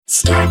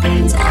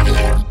Starburns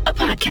Audio,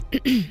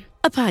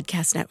 a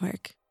podcast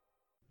network.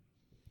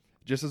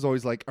 Just as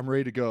always, like, I'm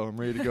ready to go.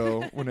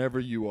 Whenever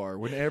you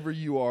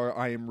are,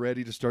 I am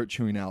ready to start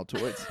chewing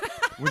Altoids.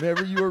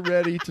 Whenever you are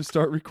ready to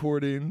start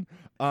recording,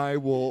 I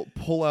will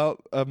pull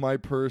out of my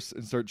purse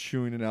and start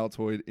chewing an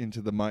Altoid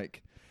into the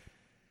mic.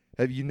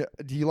 Do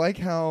you like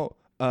how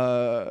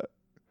I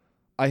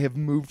have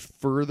moved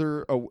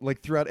further,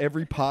 like throughout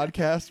every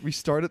podcast, we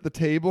start at the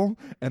table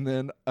and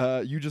then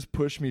you just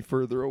push me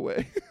further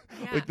away.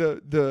 Yeah. Like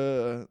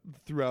the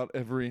throughout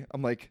every,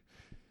 I'm like,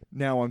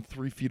 now I'm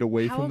 3 feet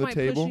away from the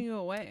table. How am I pushing you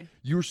away?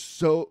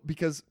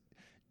 Because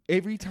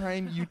every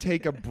time you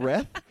take a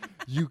breath,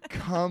 you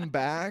come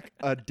back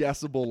a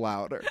decibel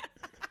louder.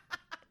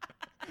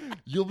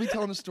 You'll be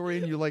telling a story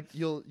and you'll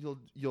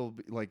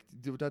be like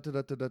da da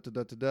da da da da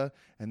da da,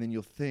 and then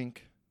you'll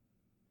think,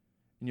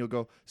 and you'll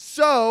go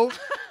so,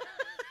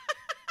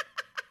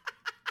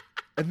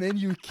 and then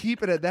you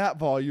keep it at that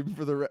volume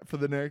for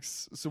the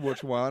next so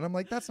much while, and I'm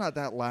like, that's not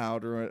that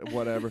loud or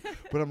whatever,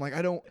 but I'm like,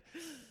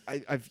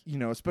 I've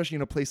especially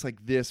in a place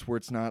like this where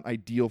it's not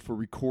ideal for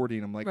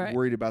recording, I'm like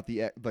worried about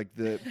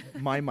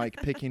my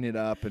mic picking it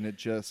up and it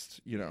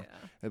just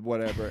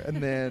whatever,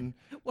 and then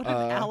what an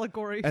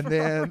allegory and for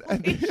then our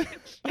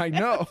I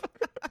know,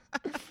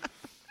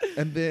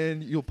 and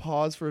then you'll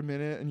pause for a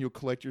minute and you'll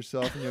collect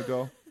yourself and you'll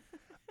go,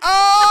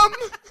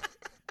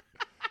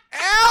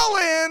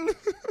 Alan,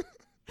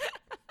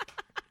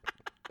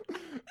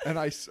 and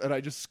I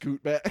just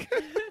scoot back.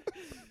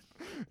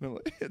 And I'm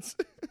like, it's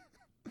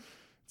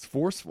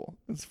forceful.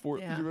 Yeah. Do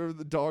you remember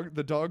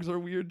the dogs are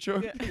weird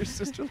joke that your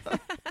sister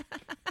laughed?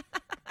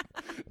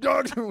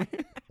 Dogs are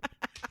weird.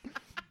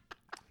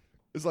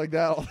 It's like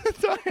that all the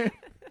time.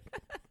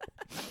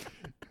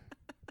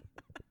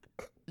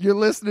 You're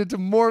listening to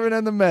Mormon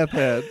and the Meth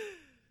Head.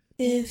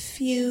 If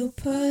you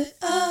put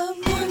a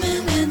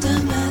Mormon and a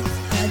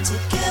meth head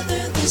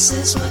together, this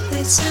is what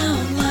they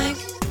sound like.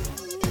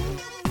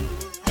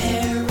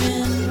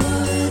 Aaron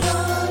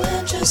Woodall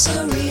and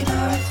Jessa Reed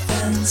are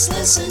friends.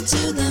 Listen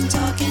to them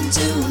talking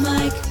to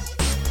Mike.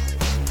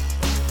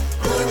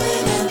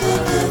 Mormon and the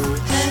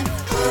meth head,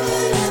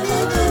 Mormon and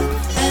the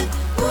meth head,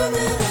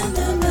 Mormon and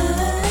the meth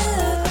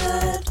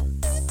head.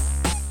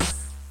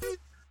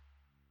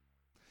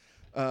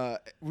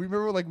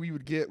 Remember, like we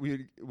would get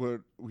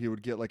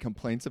like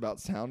complaints about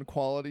sound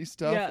quality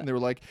stuff, and they were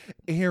like,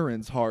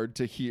 "Aaron's hard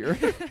to hear."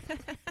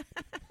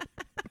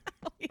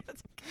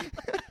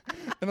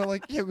 And I'm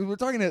like, "Yeah, we were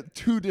talking at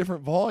two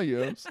different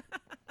volumes."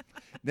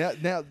 Now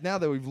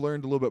that we've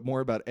learned a little bit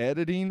more about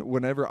editing,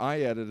 whenever I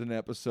edit an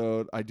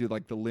episode, I do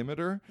like the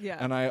limiter,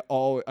 and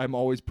I'm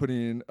always putting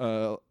in.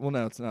 Well,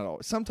 no, it's not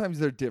always. Sometimes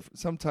they're different.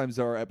 Sometimes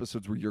there are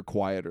episodes where you're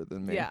quieter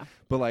than me. Yeah,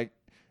 but like.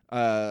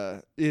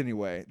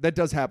 Anyway, that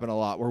does happen a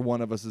lot where one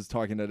of us is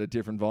talking at a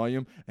different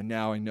volume, and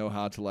now I know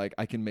how to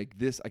I can make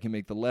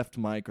the left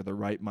mic or the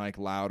right mic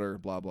louder,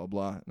 blah blah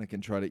blah, and I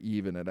can try to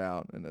even it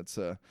out. And it's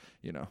I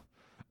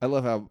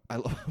love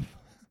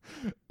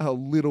how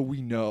little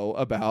we know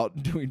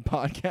about doing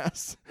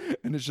podcasts,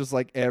 and it's just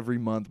like every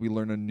month we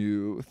learn a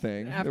new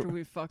thing. After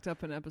we fucked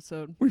up an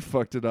episode, we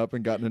fucked it up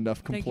and gotten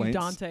enough complaints.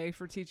 Thank you, Dante,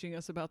 for teaching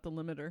us about the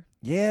limiter.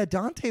 Yeah,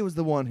 Dante was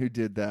the one who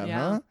did that,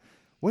 huh?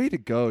 Way to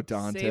go,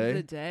 Dante. Save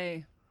the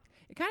day.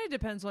 It kind of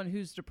depends on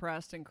who's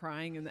depressed and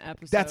crying in the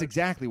episode. That's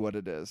exactly what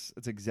it is.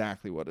 It's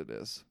exactly what it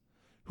is.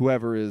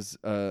 Whoever is,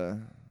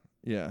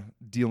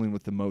 dealing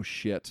with the most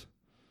shit.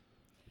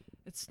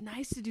 It's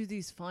nice to do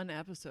these fun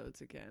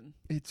episodes again.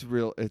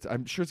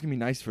 I'm sure it's going to be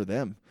nice for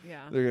them.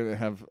 Yeah. They're going to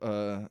have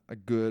a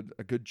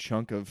good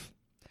chunk of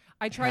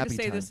I tried to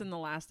say time. this in the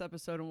last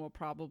episode, and we'll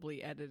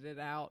probably edit it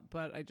out,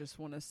 but I just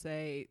want to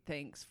say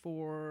thanks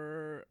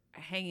for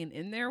hanging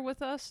in there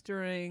with us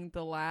during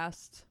the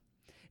last...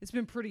 It's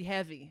been pretty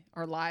heavy.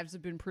 Our lives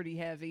have been pretty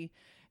heavy,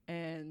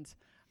 and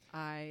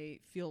I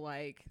feel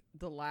like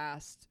the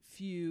last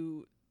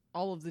few...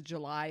 All of the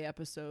July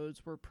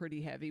episodes were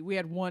pretty heavy. We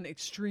had one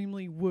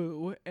extremely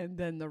woo, and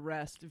then the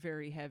rest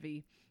very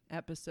heavy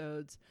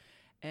episodes,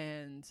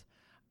 and...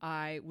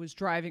 I was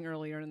driving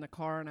earlier in the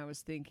car and I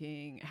was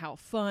thinking how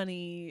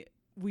funny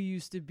we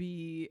used to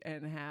be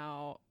and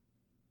how,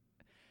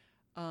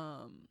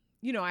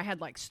 I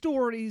had like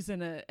stories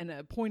and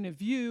a point of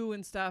view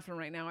and stuff. And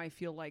right now I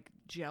feel like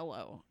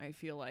jello. I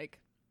feel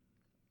like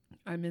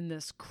I'm in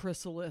this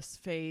chrysalis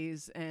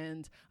phase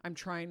and I'm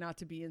trying not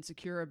to be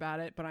insecure about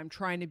it, but I'm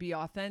trying to be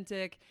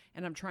authentic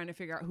and I'm trying to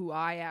figure out who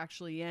I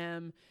actually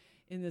am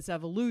in this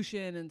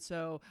evolution. And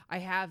so I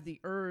have the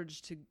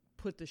urge to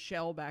put the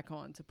shell back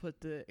on, to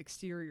put the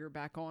exterior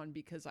back on,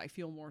 because I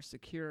feel more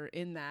secure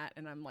in that,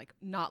 and I'm like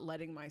not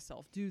letting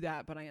myself do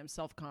that, but I am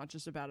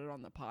self-conscious about it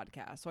on the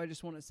podcast. So I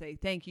just want to say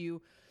thank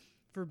you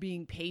for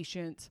being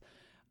patient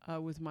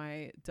with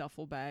my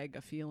duffel bag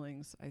of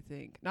feelings. I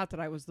think not that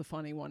I was the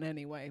funny one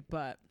anyway,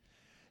 but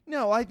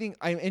no, I think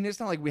and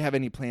it's not like we have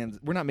any plans.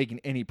 We're not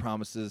making any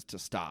promises to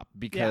stop,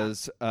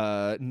 because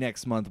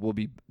next month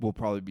we'll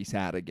probably be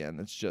sad again.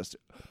 It's just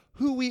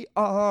who we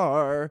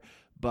are.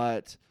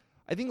 But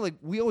I think like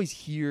we always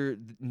hear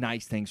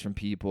nice things from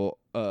people.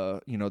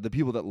 The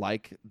people that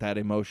like that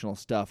emotional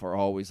stuff are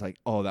always like,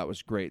 "Oh, that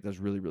was great. That was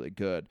really, really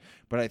good."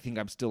 But I think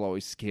I'm still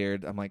always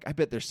scared. I'm like, I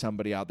bet there's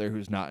somebody out there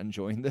who's not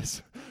enjoying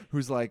this,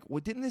 who's like,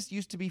 "Well, didn't this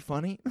used to be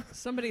funny?"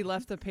 Somebody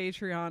left the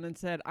Patreon and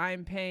said,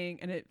 "I'm paying,"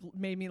 and it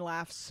made me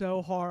laugh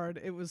so hard.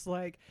 It was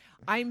like,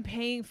 "I'm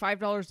paying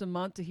 $5 a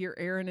month to hear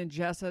Aaron and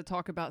Jessa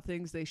talk about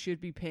things they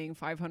should be paying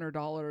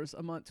 $500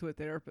 a month to a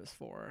therapist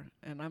for,"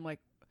 and I'm like.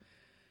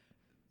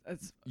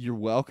 You're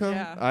welcome.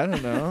 Yeah. I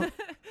don't know.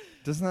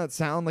 Doesn't that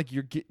sound like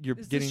you're getting?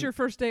 Is this your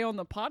first day on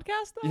the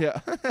podcast, though?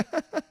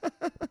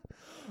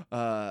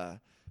 Yeah.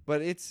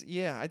 But it's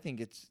I think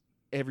it's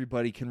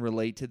everybody can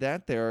relate to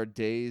that. There are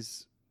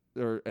days,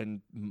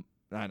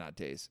 not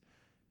days.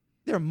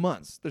 There are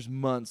months. There's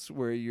months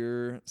where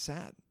you're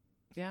sad.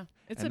 Yeah,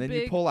 it's and a then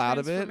big you pull out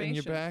of it and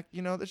you're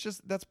transformation.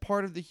 back. That's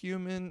part of the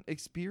human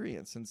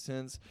experience. And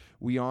since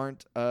we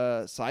aren't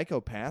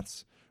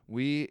psychopaths.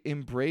 We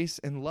embrace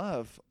and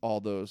love all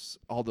those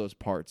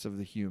parts of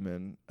the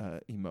human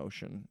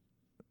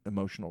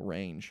emotional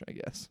range, I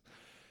guess.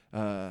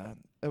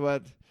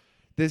 But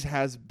this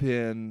has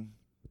been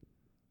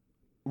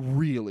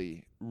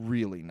really,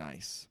 really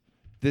nice.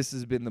 This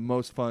has been the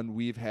most fun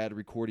we've had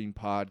recording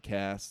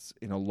podcasts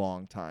in a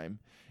long time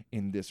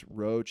in this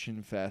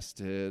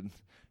roach-infested,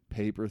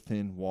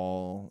 paper-thin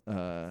wall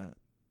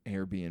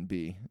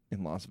Airbnb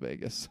in Las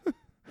Vegas.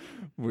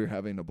 We're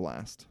having a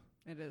blast.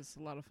 It is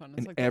a lot of fun. It's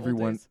And like the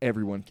old days.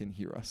 everyone can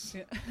hear us.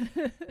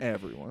 Yeah.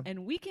 Everyone.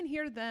 And we can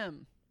hear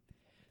them.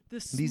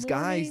 These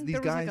guys,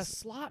 there was like a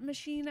slot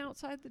machine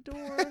outside the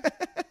door.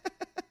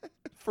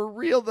 For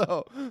real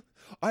though,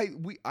 I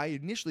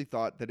initially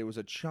thought that it was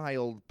a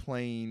child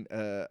playing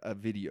a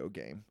video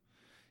game.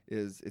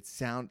 It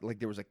sound like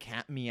there was a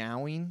cat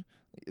meowing,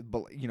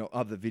 but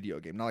of the video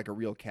game, not like a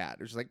real cat.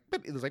 It was like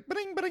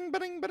bing bing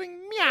bing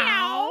bing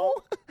meow.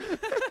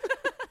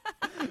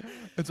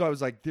 And so I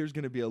was like, "There's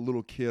gonna be a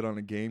little kid on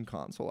a game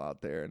console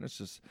out there," and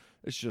it's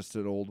just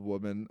an old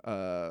woman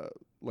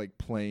like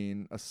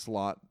playing a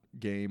slot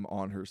game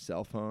on her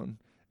cell phone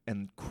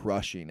and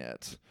crushing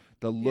it.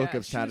 The look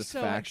of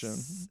satisfaction, she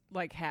was so,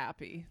 like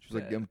happy. She's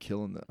like, "I'm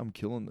killing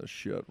this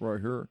shit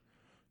right here,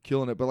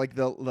 killing it." But like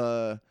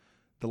the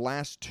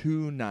last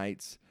 2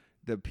 nights,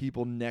 the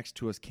people next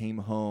to us came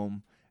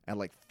home at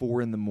like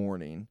 4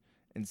 a.m.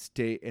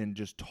 and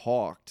just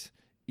talked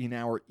in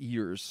our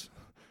ears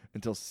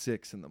until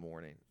 6 a.m.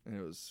 And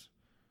it was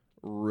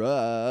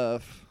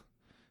rough.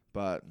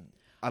 But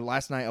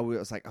last night I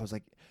was like,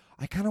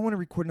 I kind of want to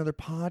record another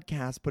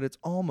podcast, but it's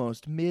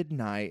almost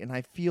midnight and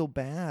I feel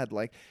bad.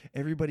 Like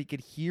everybody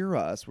could hear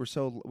us. We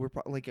should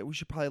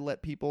probably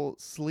let people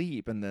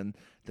sleep. And then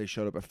they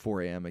showed up at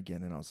 4 a.m.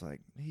 again, and I was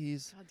like,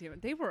 God damn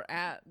it. They were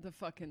at the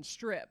fucking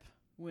strip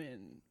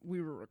when we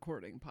were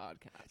recording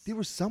podcasts. There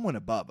was someone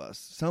above us.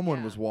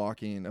 Someone was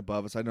walking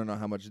above us. I don't know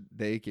how much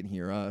they can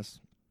hear us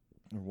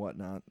or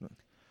whatnot.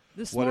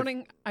 This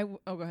morning, go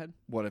ahead.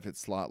 What if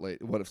Slot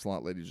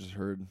Lady just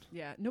heard?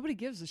 Yeah, nobody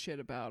gives a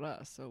shit about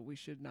us, so we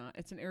should not.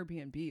 It's an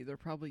Airbnb. They're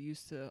probably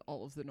used to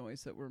all of the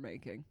noise that we're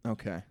making.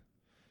 Okay.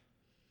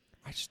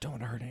 I just don't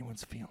want to hurt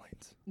anyone's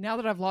feelings. Now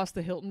that I've lost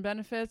the Hilton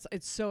benefits,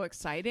 it's so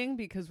exciting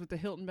because with the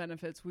Hilton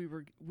benefits, we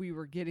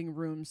were getting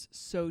rooms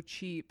so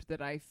cheap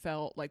that I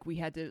felt like we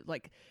had to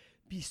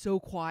be so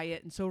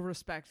quiet and so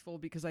respectful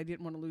because I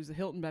didn't want to lose the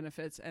Hilton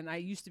benefits. And I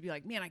used to be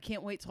like, man, I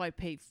can't wait till I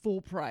pay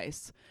full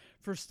price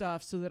for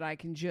stuff so that I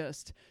can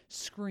just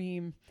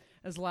scream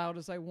as loud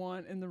as I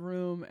want in the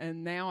room.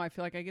 And now I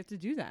feel like I get to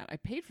do that. I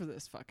paid for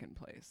this fucking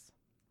place.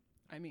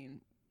 I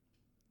mean,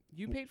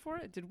 you paid for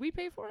it? Did we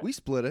pay for it? We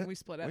split it. We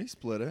split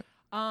it.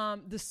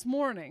 This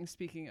morning,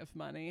 speaking of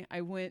money,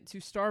 I went to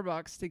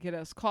Starbucks to get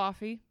us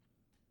coffee,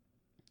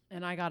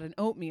 and I got an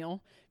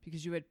oatmeal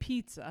because you had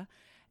pizza,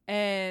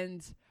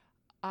 and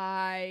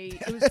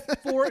it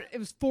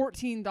was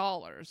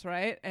 $14,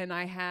 right? And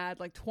I had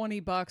like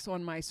 $20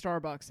 on my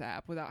Starbucks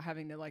app without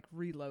having to like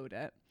reload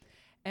it.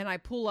 And I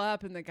pull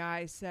up and the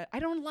guy said, I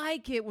don't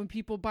like it when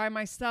people buy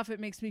my stuff. It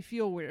makes me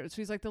feel weird. So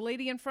he's like, the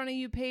lady in front of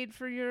you paid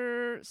for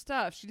your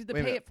stuff. She did the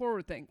pay it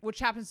forward thing, which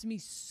happens to me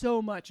so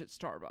much at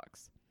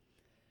Starbucks.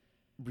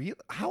 Really?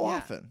 How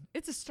often?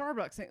 It's a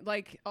Starbucks thing,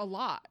 like a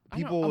lot.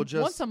 People will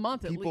just once a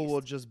month at least. People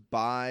will just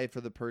buy for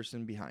the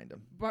person behind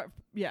them. But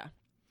yeah.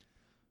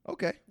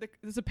 Okay.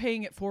 There's a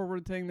paying it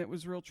forward thing that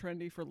was real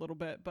trendy for a little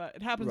bit, but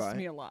it happens to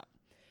me a lot.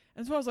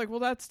 And so I was like, well,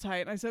 that's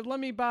tight. And I said, let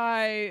me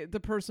buy the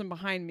person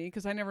behind me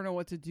because I never know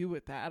what to do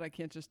with that. I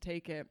can't just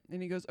take it.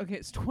 And he goes, okay,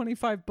 it's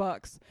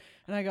 $25.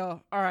 And I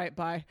go, all right,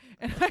 bye.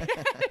 And I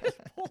just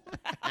pull it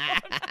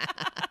out.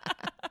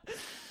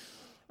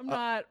 I'm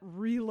not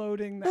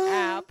reloading the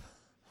app.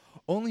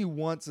 Only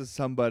once has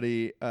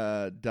somebody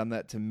done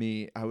that to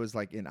me. I was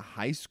like in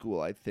high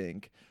school, I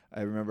think.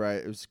 I remember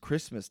it was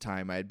Christmas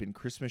time. I had been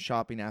Christmas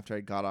shopping after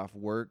I got off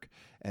work,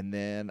 and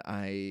then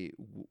I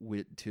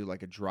went to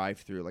like a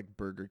drive-thru, like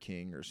Burger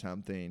King or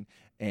something,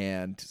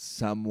 and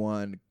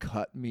someone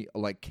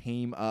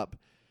came up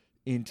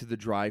into the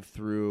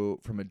drive-through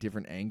from a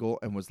different angle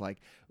and was like,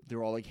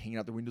 they're all like hanging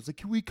out the windows like,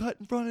 can we cut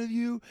in front of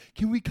you?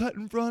 Can we cut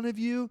in front of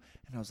you?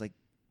 And I was like,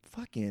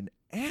 fucking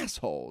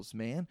assholes,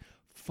 man.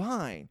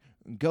 Fine,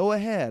 go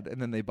ahead.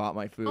 And then they bought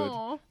my food.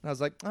 Aww. And I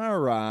was like, all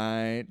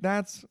right,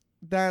 that's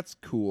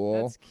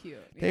cool. That's cute.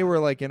 Yeah. They were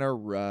like in a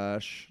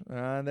rush.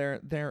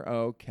 They're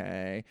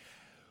okay.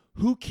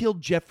 Who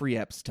killed Jeffrey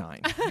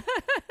Epstein?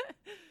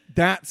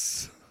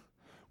 That's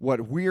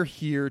what we're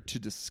here to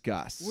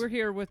discuss. We're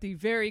here with the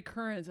very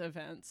current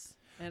events.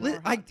 And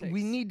our hot takes.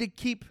 We need to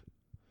keep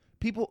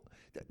people.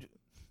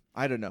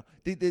 I don't know.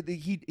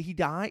 He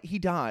died. He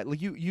died.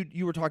 Like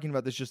you were talking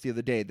about this just the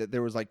other day, that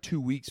there was like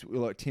 2 weeks.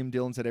 Like Tim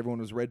Dillon said everyone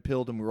was red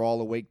pilled and we were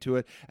all awake to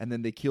it, and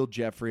then they killed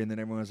Jeffrey, and then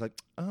everyone was like,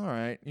 all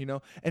right,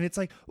 And it's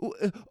like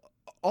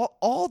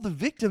all the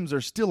victims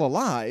are still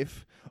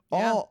alive.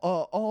 Yeah.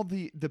 All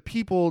the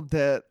people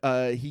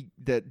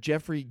that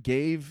Jeffrey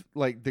gave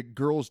like the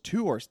girls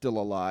to are still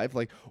alive.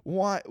 Like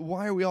why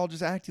are we all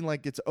just acting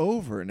like it's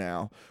over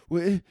now?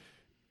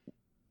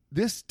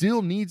 This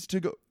still needs to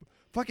go.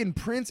 Fucking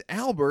Prince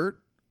Albert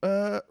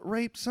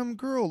raped some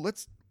girl.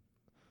 Let's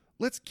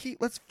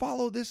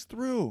follow this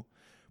through.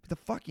 But the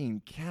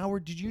fucking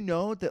coward. Did you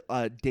know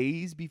that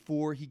days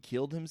before he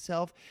killed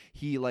himself,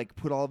 he like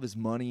put all of his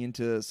money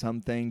into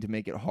something to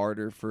make it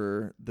harder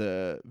for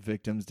the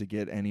victims to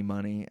get any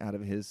money out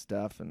of his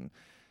stuff? And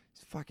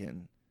it's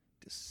fucking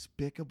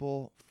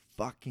despicable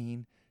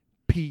fucking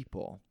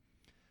people.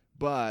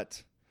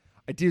 But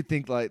I do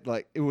think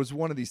like it was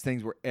one of these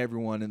things where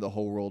everyone in the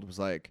whole world was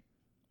like,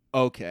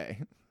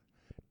 okay,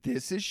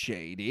 this is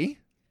shady.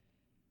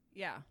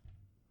 Yeah.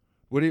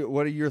 What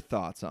are your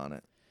thoughts on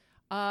it?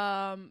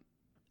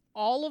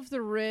 All of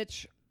the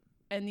rich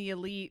and the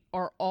elite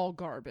are all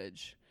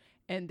garbage,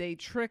 and they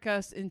trick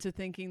us into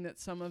thinking that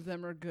some of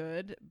them are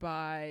good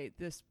by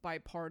this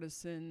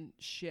bipartisan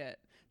shit.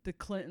 The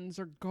Clintons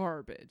are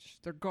garbage.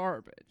 They're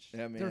garbage.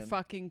 Yeah, man. They're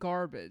fucking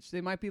garbage.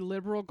 They might be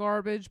liberal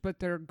garbage, but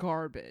they're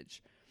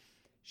garbage.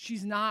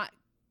 She's not,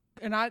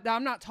 and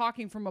I'm not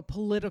talking from a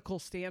political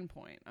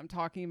standpoint. I'm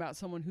talking about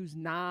someone who's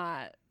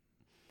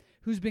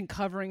been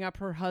covering up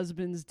her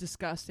husband's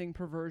disgusting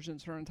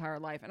perversions her entire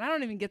life. And I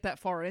don't even get that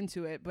far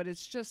into it, but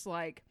it's just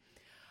like,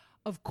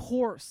 of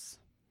course,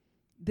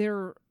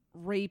 they're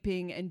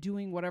raping and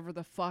doing whatever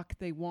the fuck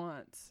they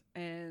want.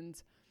 And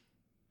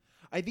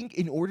I think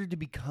in order to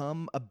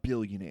become a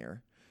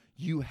billionaire,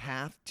 you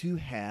have to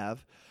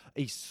have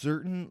a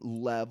certain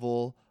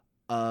level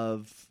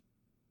of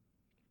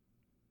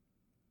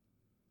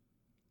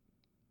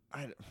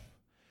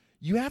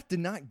you have to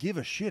not give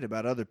a shit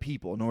about other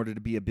people in order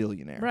to be a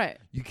billionaire. Right.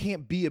 You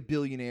can't be a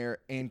billionaire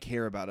and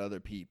care about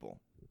other people.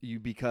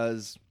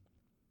 Because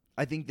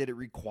I think that it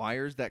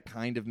requires that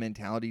kind of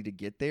mentality to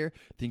get there.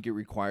 I think it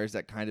requires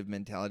that kind of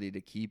mentality to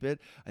keep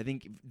it. I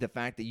think the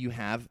fact that you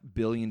have $1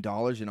 billion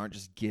and aren't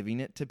just giving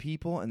it to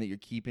people and that you're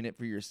keeping it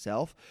for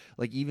yourself,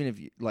 like even if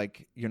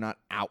you're not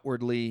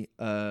outwardly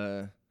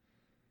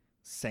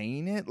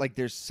saying it, like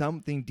there's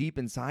something deep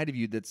inside of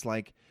you that's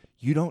like,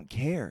 you don't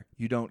care.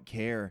 You don't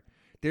care.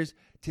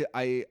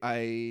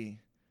 I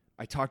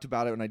talked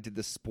about it when I did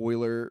the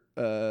spoiler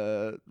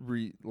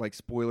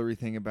spoilery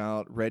thing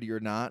about Ready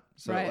or Not.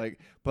 So right.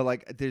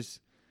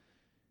 There's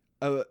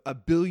a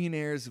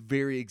billionaire's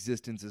very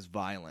existence is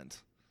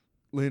violent.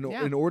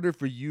 In order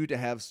for you to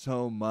have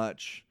so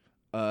much,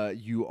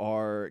 you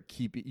are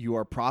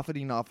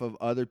profiting off of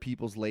other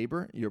people's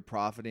labor. You're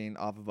profiting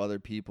off of other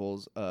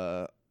people's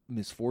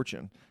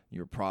misfortune.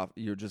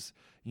 You're just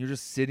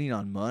sitting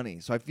on money.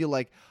 So I feel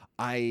like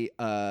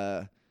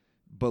I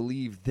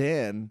believe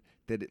then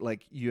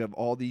that you have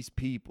all these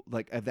people,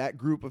 that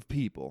group of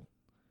people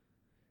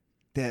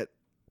that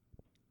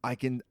I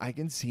can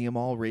see them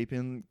all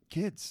raping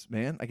kids,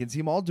 man. I can see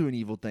them all doing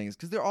evil things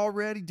because they're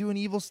already doing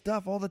evil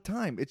stuff all the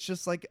time. It's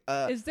just like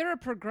is there a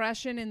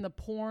progression in the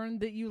porn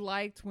that you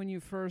liked when you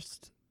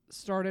first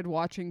started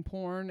watching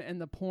porn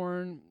and the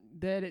porn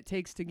that it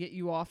takes to get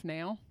you off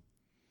now?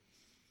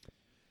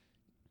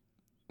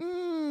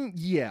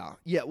 Yeah.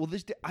 Well,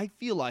 I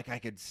feel like I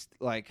could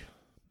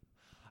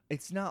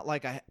it's not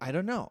like I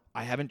don't know.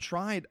 I haven't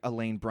tried a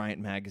Lane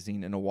Bryant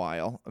magazine in a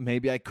while.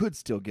 Maybe I could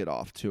still get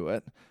off to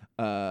it.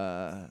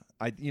 I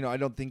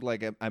don't think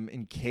I'm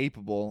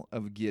incapable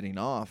of getting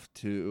off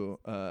to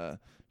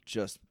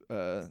just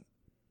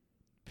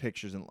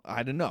pictures, and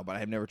I don't know, but I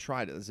have never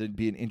tried it. This would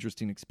be an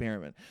interesting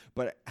experiment.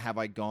 But have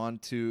I gone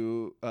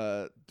to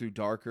through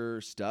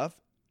darker stuff?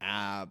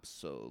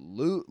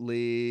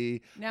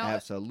 Absolutely.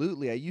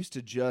 Absolutely. I used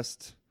to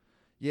just,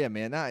 yeah,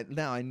 man.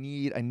 Now I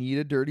need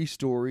a dirty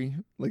story.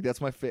 Like that's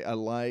my I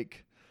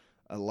like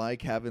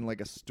having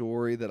like a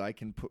story that I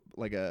can put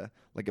like a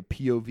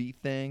POV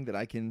thing that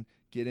I can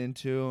get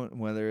into,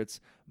 whether it's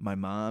my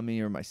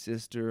mommy or my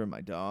sister or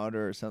my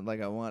daughter or something.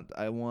 Like I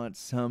want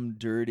some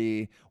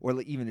dirty, or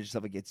like even just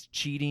stuff like it's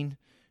cheating,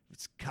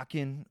 it's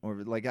cucking,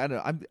 or like I don't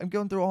know. I'm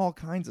going through all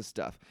kinds of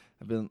stuff.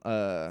 I've been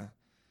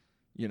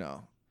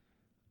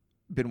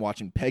been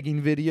watching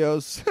pegging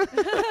videos.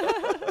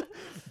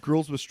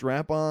 Girls with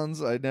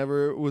strap-ons I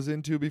never was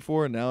into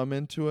before, and now I'm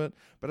into it.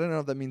 But I don't know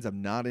if that means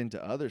I'm not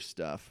into other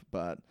stuff.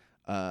 But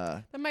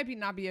that might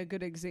not be a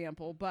good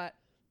example. But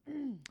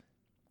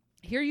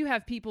here you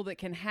have people that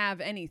can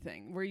have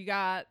anything, where you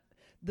got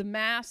the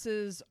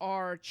masses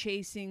are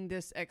chasing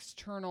this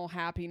external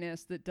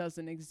happiness that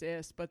doesn't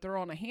exist, but they're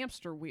on a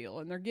hamster wheel,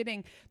 and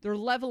they're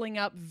leveling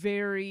up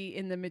very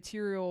in the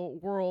material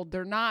world.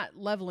 They're not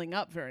leveling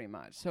up very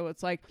much. So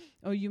it's like,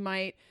 oh, you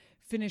might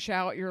finish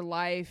out your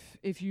life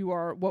if you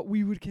are what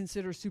we would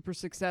consider super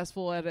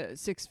successful at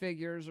 6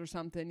 figures or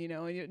something, you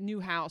know, a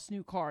new house,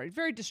 new car.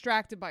 Very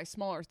distracted by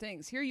smaller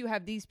things. Here you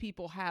have these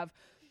people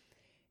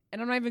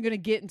and I'm not even going to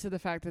get into the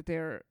fact that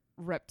they're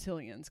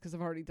reptilians because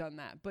I've already done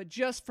that. But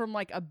just from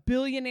like a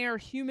billionaire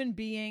human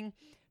being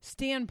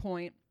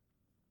standpoint,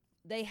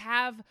 they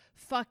have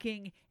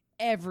fucking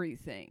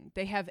everything.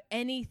 They have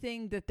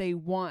anything that they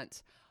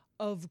want.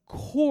 Of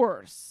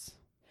course.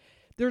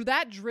 They're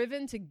that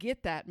driven to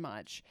get that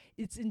much.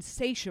 It's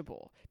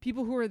insatiable.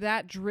 People who are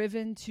that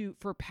driven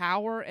for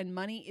power and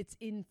money, it's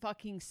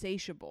fucking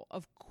insatiable.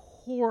 Of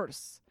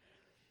course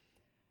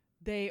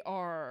they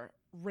are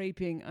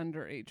raping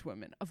underage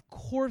women. Of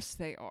course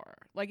they are.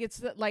 Like,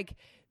 it's like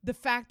the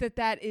fact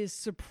that is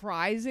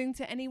surprising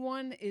to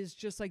anyone is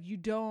just like, you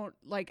don't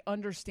like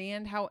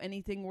understand how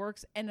anything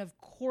works. And of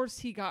course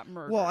he got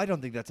murdered. Well, I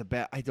don't think that's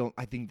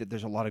I think that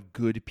there's a lot of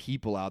good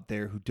people out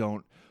there who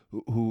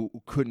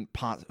couldn't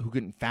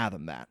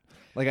fathom that.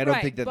 Like, I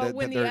don't think that. But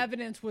when the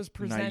evidence was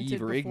presented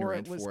before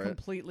it was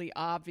completely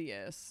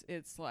obvious,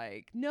 it's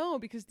like, no,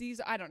 because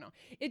I don't know.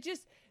 It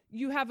just,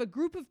 you have a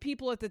group of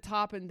people at the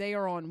top and they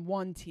are on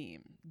one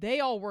team. They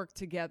all work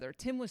together.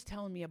 Tim was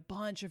telling me a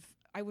bunch of,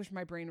 I wish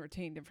my brain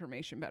retained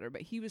information better,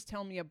 but he was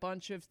telling me a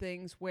bunch of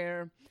things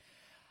where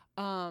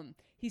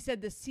he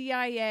said the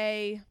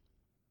CIA,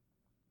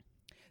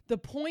 the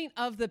point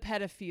of the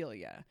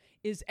pedophilia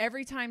is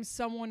every time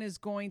someone is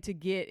going to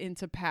get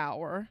into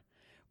power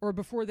or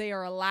before they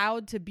are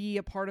allowed to be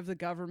a part of the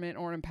government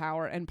or in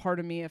power, and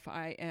pardon me if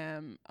I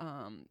am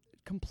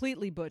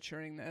completely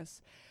butchering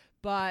this,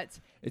 but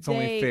it's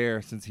only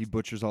fair since he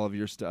butchers all of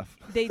your stuff.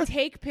 They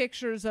take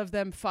pictures of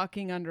them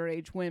fucking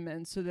underage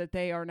women so that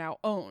they are now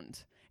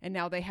owned. And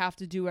now they have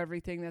to do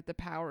everything that the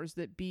powers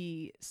that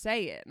be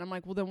say it. And I'm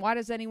like, well, then why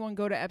does anyone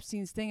go to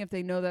Epstein's thing if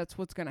they know that's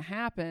what's going to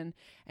happen?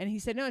 And he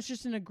said, no, it's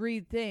just an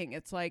agreed thing.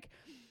 It's like,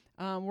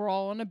 we're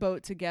all on a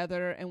boat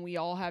together and we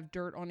all have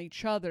dirt on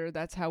each other.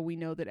 That's how we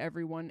know that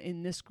everyone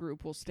in this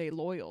group will stay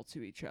loyal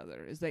to each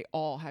other, is they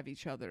all have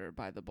each other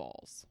by the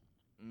balls.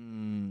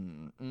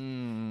 And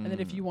then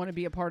if you want to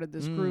be a part of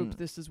this group,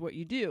 this is what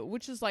you do,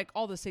 which is like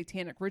all the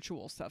satanic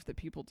ritual stuff that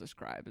people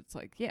describe. It's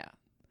like, yeah.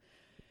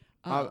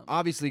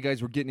 Obviously,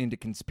 guys, we're getting into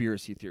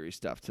conspiracy theory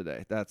stuff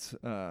today. That's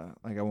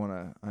like,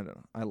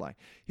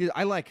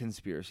 I like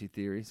conspiracy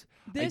theories.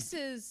 This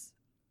is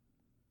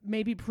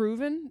maybe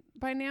proven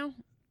by now.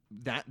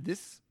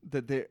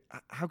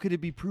 How could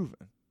it be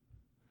proven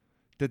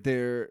that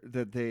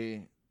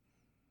they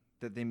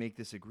make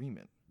this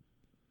agreement?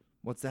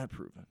 What's that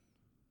proven?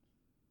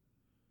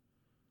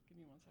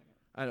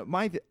 I don't.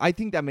 I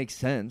think that makes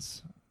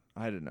sense.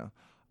 I don't know.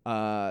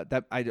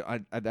 That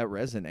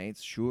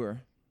resonates.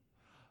 Sure.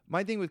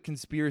 My thing with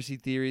conspiracy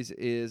theories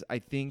is I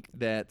think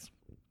that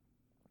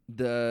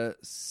the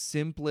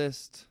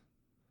simplest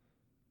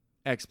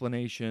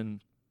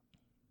explanation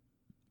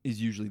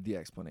is usually the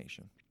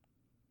explanation.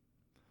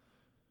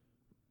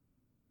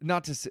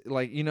 Not to say,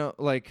 like, you know,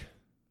 like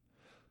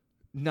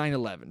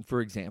 9/11,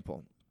 for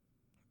example.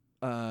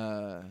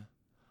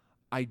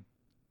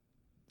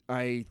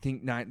 I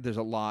think there's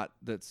a lot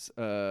that's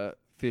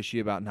fishy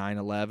about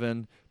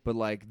 9/11, but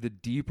like the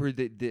deeper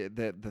that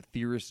the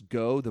theorists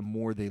go, the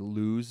more they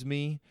lose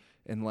me,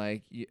 and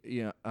like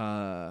then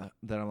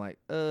I'm like,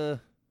 I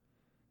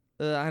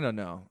don't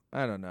know.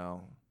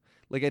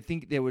 Like, I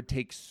think they would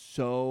take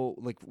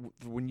like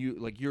when you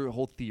like your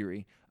whole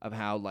theory of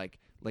how like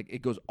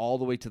it goes all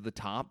the way to the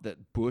top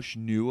that Bush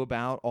knew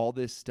about all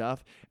this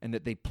stuff and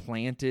that they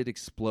planted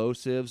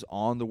explosives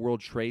on the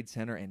World Trade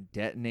Center and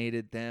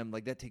detonated them.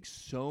 Like, that takes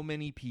so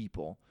many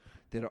people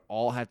that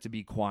all have to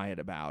be quiet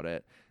about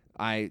it.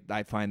 I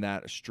find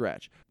that a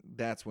stretch.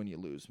 That's when you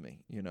lose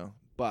me, you know.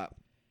 But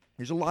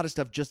there's a lot of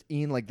stuff just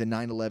in like the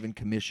 9/11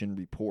 Commission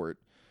report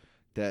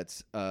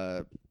that's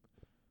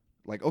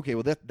like, okay,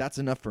 well that's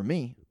enough for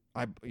me.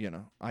 I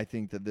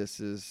think that this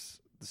is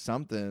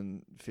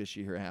something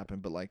fishy here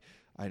happened, but like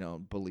I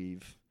don't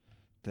believe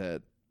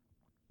that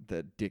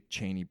Dick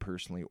Cheney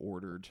personally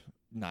ordered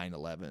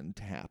 9/11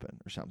 to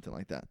happen or something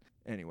like that.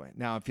 Anyway,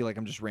 now I feel like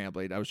I'm just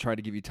rambling. I was trying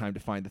to give you time to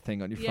find the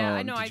thing on your phone. Yeah,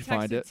 I know. Did I you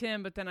find it? texted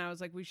Tim, but then I was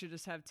like, we should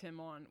just have Tim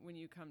on when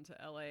you come to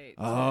LA.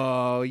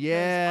 Oh,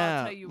 yeah.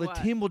 I'll tell you what.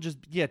 Tim will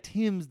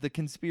Tim's the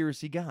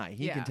conspiracy guy.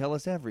 He can tell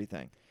us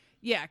everything.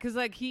 Yeah, because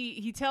like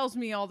he tells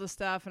me all the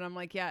stuff, and I'm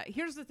like, yeah,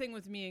 here's the thing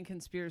with me and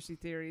conspiracy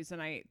theories,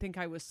 and I think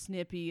I was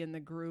snippy in the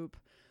group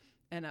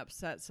and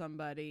upset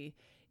somebody,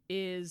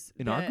 is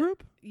our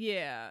group?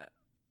 Yeah.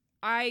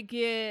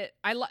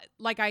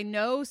 I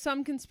know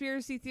some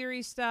conspiracy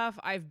theory stuff.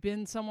 I've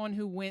been someone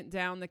who went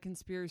down the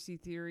conspiracy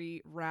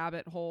theory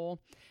rabbit hole,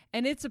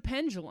 and it's a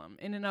pendulum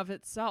in and of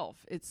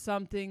itself. It's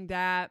something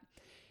that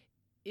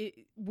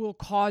it will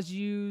cause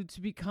you to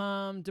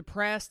become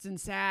depressed and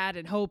sad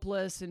and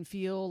hopeless and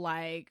feel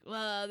like,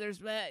 well,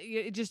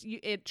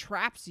 it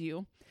traps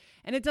you,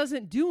 and it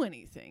doesn't do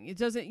anything.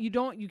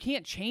 You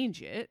can't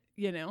change it,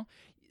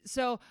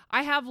 So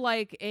I have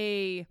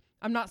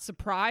I'm not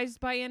surprised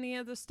by any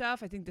of the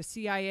stuff. I think the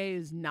CIA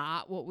is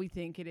not what we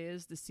think it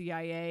is. The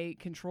CIA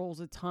controls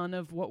a ton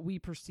of what we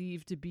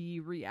perceive to be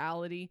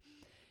reality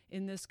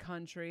in this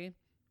country.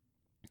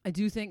 I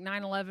do think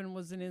 9/11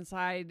 was an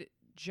inside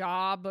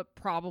job, but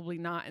probably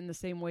not in the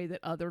same way that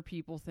other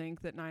people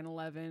think that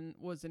 9/11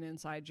 was an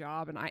inside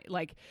job. And I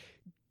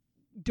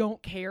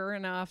don't care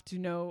enough to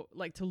know,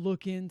 to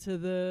look into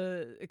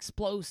the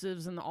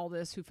explosives and all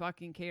this. Who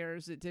fucking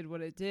cares? It did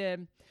what it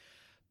did.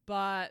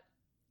 But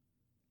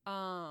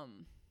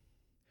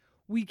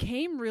we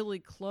came really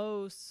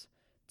close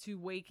to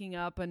waking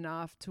up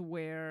enough to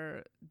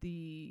where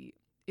the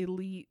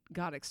elite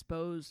got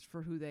exposed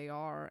for who they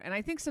are. And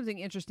I think something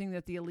interesting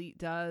that the elite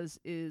does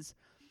is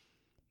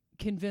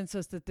convince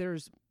us that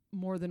there's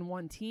more than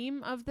one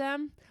team of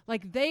them.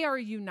 They are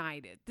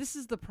united. This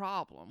is the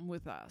problem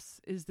with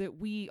us, is that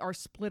we are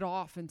split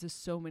off into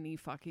so many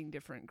fucking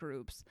different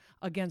groups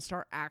against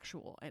our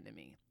actual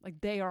enemy.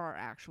 They are our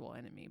actual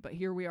enemy, but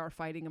here we are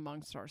fighting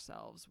amongst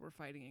ourselves. We're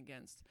fighting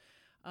against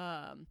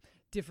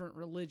different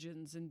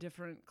religions and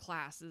different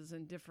classes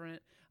and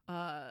different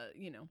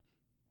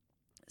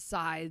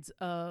sides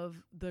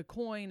of the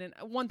coin. And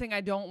one thing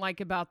I don't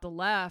like about the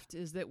left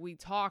is that we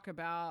talk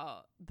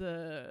about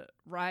the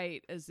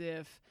right as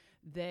if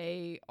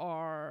they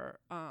are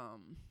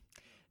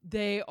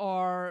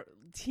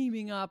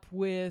teaming up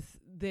with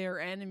their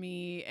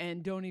enemy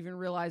and don't even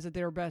realize that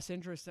their best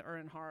interests are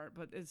in heart.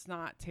 But it's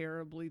not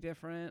terribly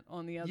different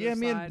on the other side. Yeah,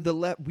 man, the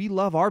left, we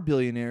love our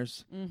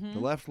billionaires. Mm-hmm. The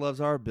left loves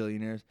our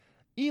billionaires.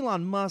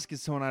 Elon Musk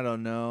is someone I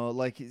don't know.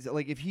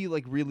 If he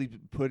really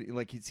put,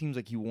 it seems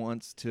like he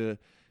wants to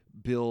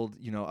build,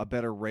 a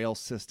better rail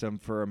system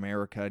for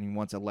America, and he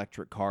wants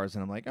electric cars,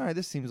 and I'm like, all right,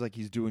 this seems like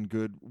he's doing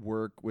good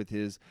work with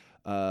his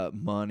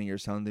money or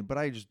something, but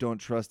I just don't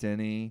trust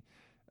any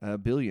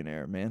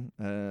billionaire, man.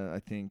 I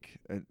think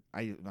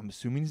I'm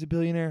assuming he's a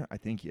billionaire. I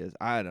think he is.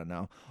 I don't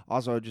know.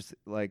 Also, just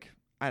I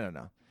don't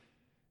know.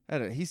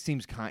 He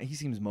seems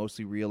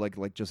mostly real,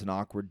 like just an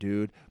awkward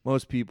dude.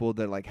 Most people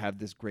that have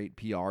this great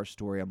PR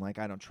story, I'm like,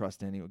 I don't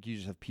trust anyone. You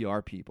just have PR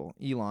people.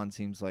 Elon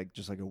seems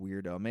just like a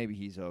weirdo. Maybe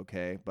he's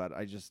okay, but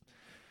I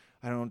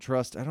don't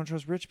trust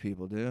rich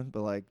people, dude.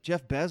 But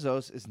Jeff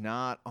Bezos is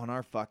not on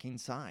our fucking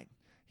side.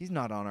 He's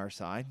not on our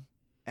side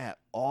at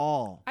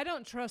all. I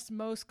don't trust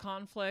most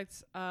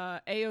conflicts.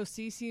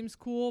 AOC seems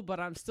cool, but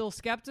I'm still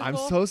skeptical.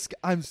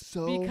 I'm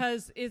so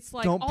because it's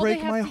don't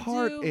break my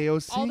heart,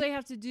 AOC. All they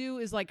have to do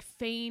is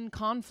feign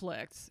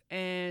conflict,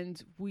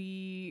 and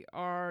we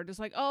are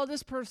just oh,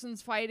 this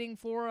person's fighting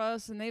for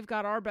us, and they've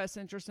got our best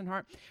interest in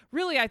heart.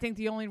 Really, I think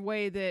the only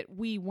way that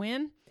we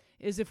win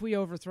is if we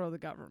overthrow the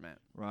government.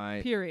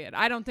 Right. Period.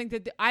 I don't think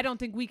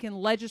we can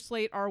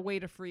legislate our way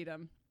to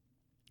freedom.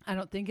 I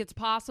don't think it's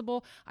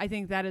possible. I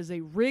think that is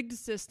a rigged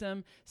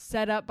system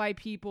set up by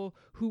people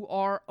who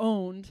are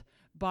owned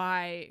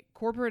by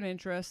corporate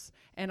interests,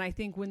 and I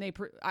think when they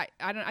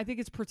I think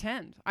it's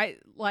pretend.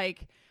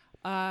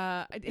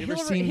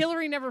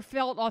 Hillary never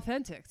felt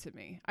authentic to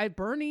me.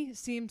 Bernie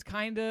seemed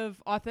kind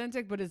of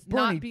authentic, but it's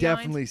Bernie not behind.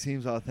 definitely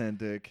seems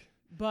authentic.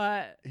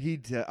 But he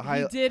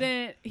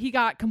didn't. He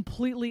got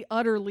completely,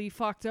 utterly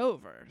fucked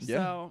over. Yeah.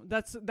 So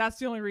that's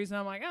the only reason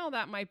I'm like, oh,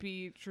 that might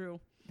be true.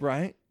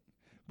 Right.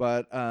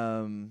 But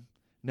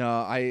no,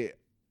 I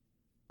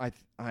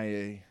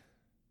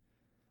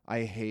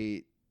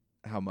hate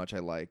how much I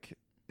like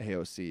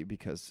AOC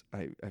because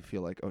I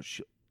feel like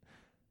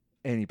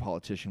any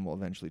politician will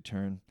eventually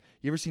turn.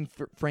 You ever seen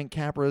Frank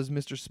Capra's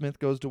Mr. Smith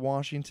Goes to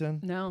Washington?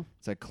 No.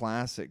 It's a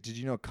classic. Did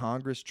you know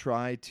Congress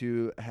tried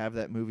to have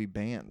that movie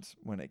banned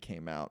when it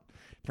came out?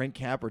 Frank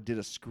Capra did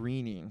a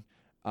screening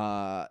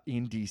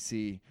in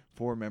D.C.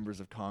 for members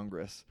of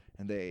Congress,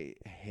 and they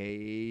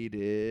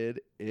hated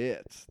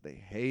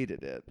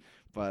it.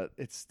 But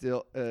it's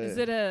still... Is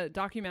it a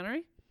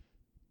documentary?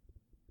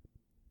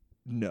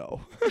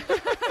 No.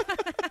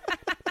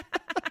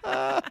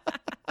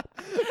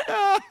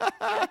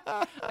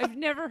 I've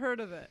never heard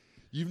of it.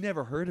 You've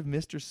never heard of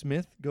Mr.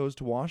 Smith Goes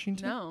to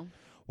Washington? No.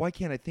 Why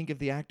can't I think of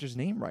the actor's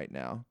name right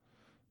now?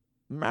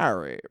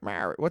 Mary.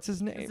 What's his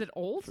name? Is it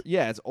old?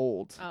 Yeah, it's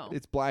old. Oh.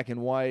 It's black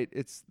and white.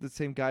 It's the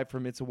same guy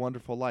from It's a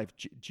Wonderful Life.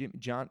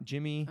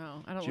 Jimmy.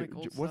 Oh, I don't like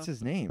old stuff. What's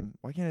his name?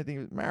 Why can't I think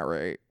of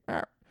Mary?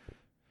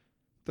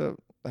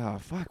 Oh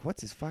fuck!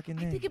 What's his fucking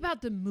name? I think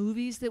about the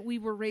movies that we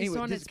were raised Anyway,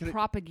 on. It's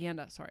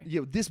propaganda. Sorry.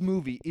 Yeah, this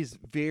movie is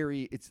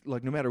it's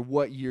like no matter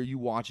what year you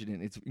watch it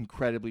in, it's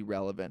incredibly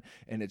relevant,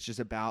 and it's just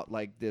about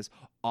like this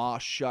aw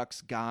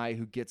shucks guy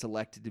who gets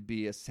elected to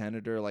be a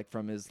senator, like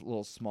from his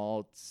little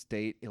small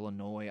state,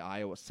 Illinois,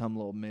 Iowa, some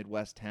little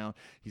Midwest town.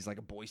 He's like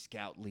a Boy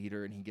Scout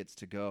leader, and he gets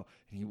to go,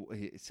 and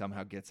he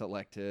somehow gets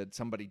elected.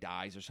 Somebody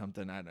dies or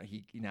something. I don't know.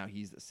 Now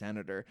he's the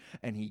senator,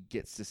 and he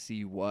gets to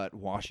see what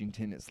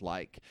Washington is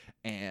like,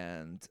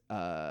 and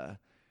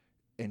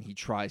he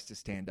tries to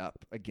stand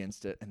up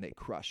against it, and they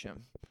crush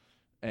him.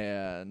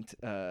 And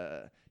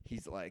they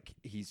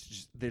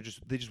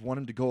just want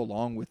him to go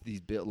along with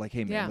these bills. Like,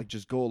 hey man, like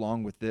just go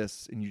along with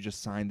this, and you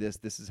just sign this.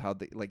 This is how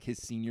his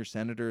senior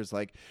senator is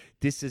like,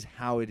 this is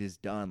how it is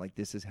done. Like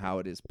this is how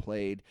it is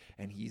played.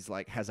 And he's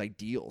like has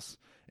ideals,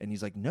 and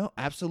he's like, no,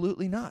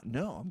 absolutely not.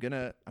 No,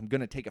 I'm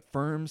gonna take a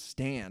firm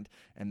stand.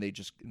 And they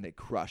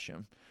crush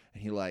him.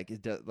 And he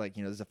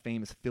there's a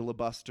famous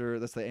filibuster.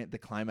 That's the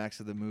climax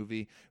of the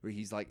movie where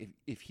he's like,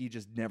 if he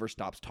just never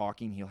stops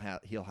talking, he'll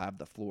have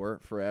the floor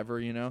forever,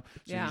 So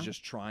he's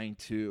just trying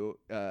to,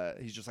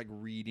 he's just like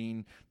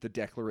reading the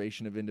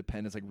Declaration of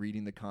Independence, like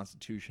reading the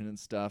Constitution and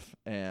stuff,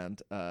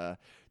 and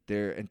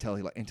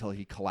until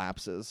he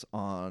collapses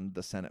on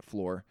the Senate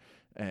floor,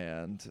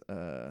 and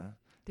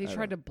they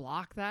tried to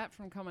block that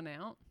from coming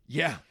out.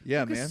 Yeah,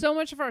 man. Because so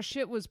much of our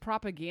shit was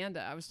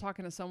propaganda. I was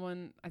talking to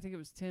someone, I think it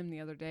was Tim the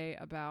other day,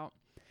 about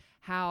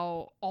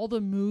how all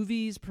the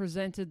movies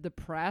presented the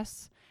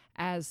press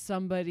as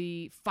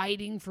somebody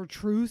fighting for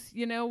truth,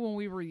 when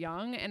we were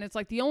young. And it's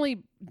like the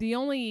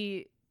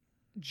only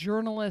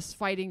journalists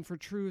fighting for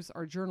truth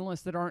are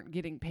journalists that aren't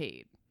getting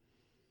paid.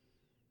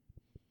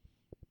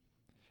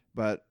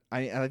 But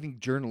I think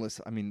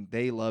journalists,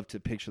 they love to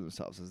picture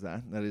themselves as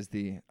that. That is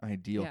the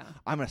ideal. Yeah.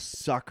 I'm a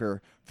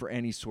sucker for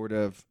any sort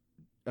of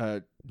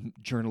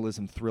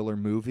journalism thriller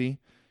movie,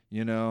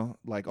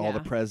 like All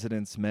the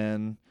President's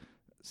Men,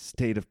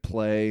 State of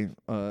Play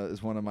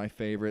is one of my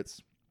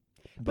favorites.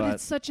 But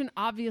it's such an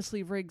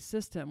obviously rigged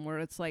system where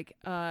it's like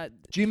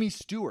Jimmy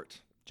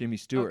Stewart,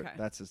 okay.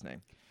 That's his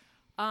name.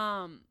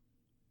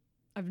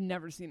 I've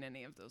never seen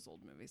any of those old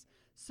movies.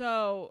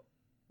 So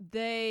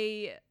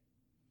they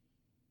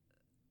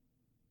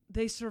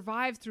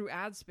survive through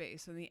ad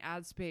space, and the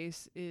ad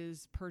space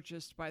is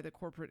purchased by the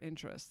corporate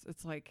interests.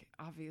 It's like,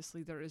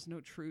 obviously there is no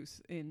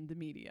truth in the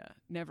media.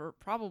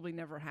 Probably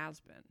never has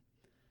been.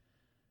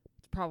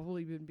 It's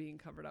probably been being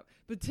covered up.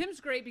 But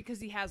Tim's great because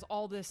he has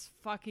all this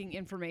fucking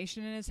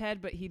information in his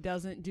head, but he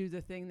doesn't do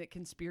the thing that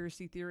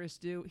conspiracy theorists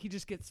do. He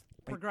just gets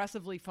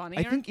progressively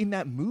funnier. I think in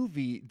that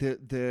movie,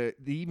 the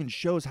even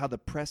shows how the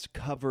press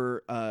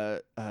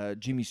cover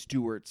Jimmy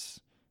Stewart's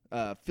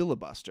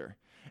filibuster.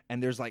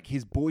 And there's like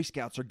his Boy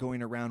Scouts are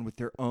going around with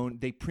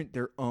they print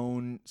their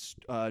own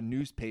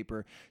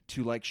newspaper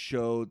to like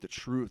show the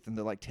truth. And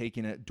they're like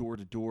taking it door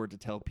to door to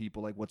tell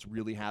people like what's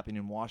really happening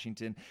in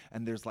Washington.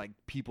 And there's like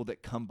people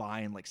that come by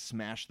and like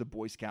smash the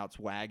Boy Scouts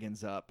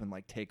wagons up and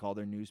like take all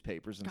their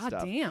newspapers and stuff.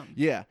 God damn.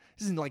 Yeah.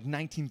 This is in like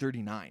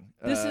 1939.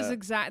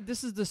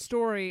 This is the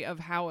story of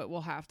how it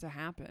will have to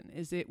happen.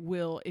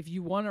 If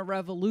you want a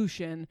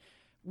revolution,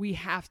 we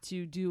have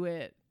to do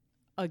it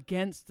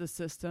against the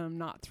system,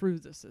 not through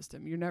the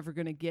system. You're never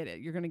going to get it.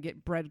 You're going to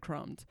get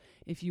breadcrumbed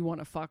if you want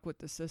to fuck with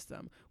the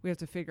system. We have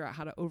to figure out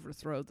how to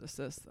overthrow the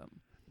system.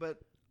 But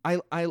I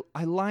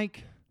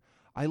like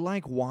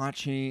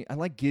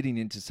getting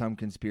into some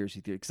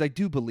conspiracy theory because I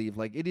do believe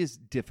like it is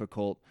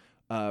difficult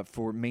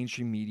for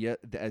mainstream media,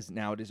 as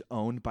now it is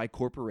owned by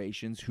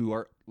corporations who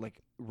are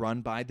like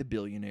run by the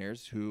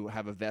billionaires who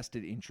have a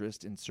vested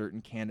interest in certain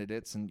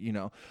candidates. And,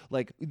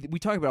 like we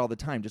talk about all the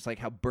time, just like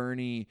how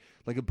Bernie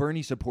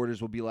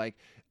supporters will be like,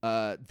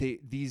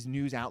 these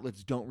news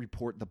outlets don't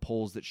report the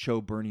polls that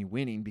show Bernie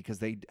winning because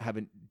they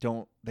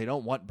don't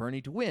want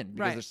Bernie to win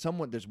because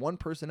there's one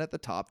person at the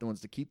top that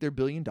wants to keep their $1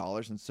 billion.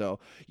 And so,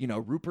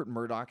 Rupert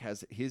Murdoch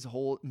has his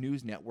whole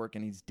news network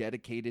and he's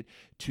dedicated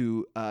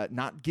to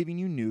not giving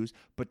you news,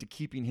 but to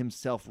keeping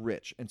himself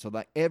rich. And so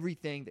like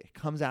everything that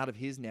comes out of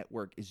his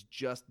network is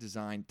just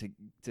designed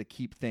to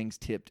keep things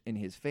tipped in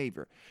his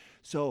favor.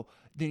 So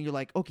then you're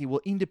like, okay, well,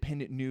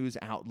 independent news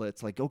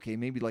outlets, like, okay,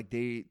 maybe like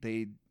they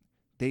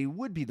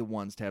would be the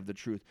ones to have the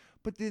truth,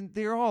 but then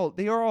they are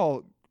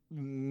all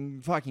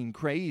fucking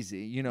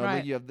crazy,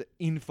 Like you have the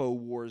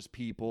InfoWars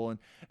people and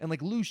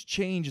like Loose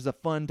Change is a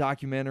fun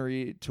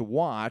documentary to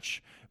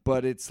watch,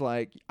 but it's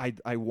like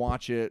I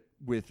watch it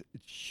with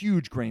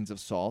huge grains of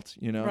salt,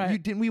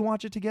 Didn't we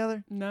watch it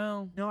together?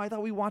 No, I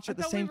thought we watched it at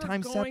the same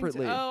time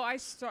separately.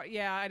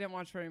 I didn't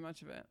watch very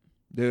much of it.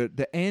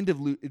 The end of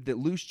the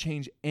Loose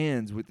Change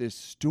ends with this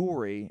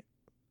story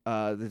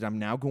that I'm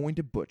now going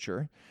to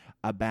butcher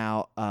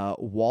about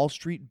Wall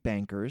Street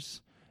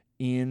bankers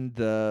in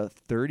the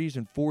 30s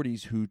and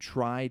 40s who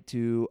tried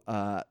to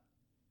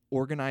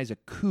organize a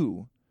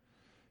coup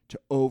to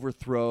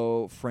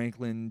overthrow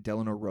Franklin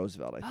Delano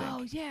Roosevelt, I think.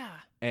 Oh, yeah.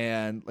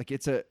 And like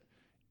it's a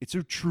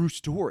true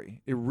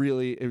story.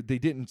 They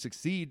didn't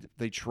succeed.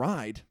 They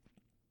tried.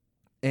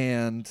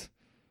 And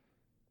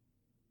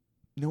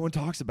no one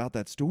talks about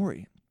that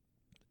story.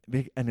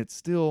 And it's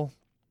still,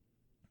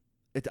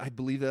 I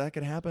believe that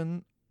could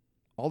happen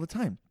all the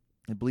time.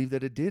 I believe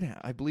that it did.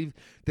 I believe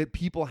that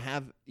people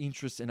have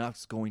interest in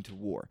us going to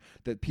war.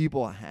 That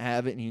people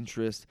have an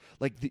interest,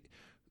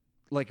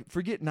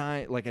 forget a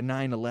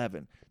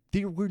 9/11.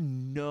 There were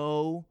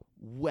no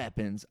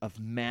weapons of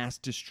mass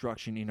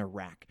destruction in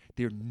Iraq.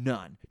 There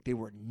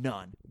were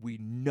none. We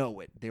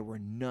know it. There were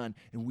none.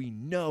 And we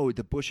know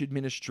the Bush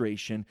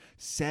administration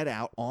set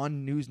out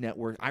on news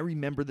networks. I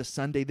remember the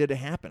Sunday that it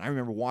happened. I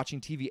remember watching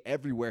TV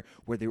everywhere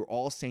where they were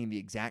all saying the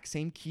exact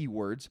same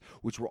keywords,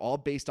 which were all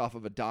based off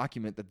of a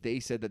document that they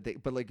said that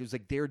it was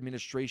like their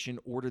administration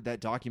ordered that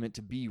document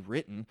to be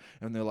written.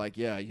 And they're like,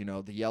 yeah,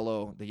 the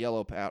yellow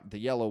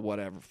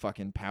whatever,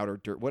 fucking powder,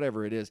 dirt,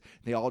 whatever it is.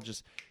 They all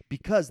just,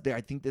 because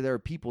I think that there are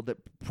people that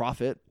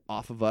profit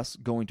off of us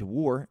going to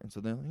war, and so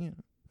they're like,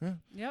 yeah.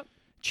 Yep.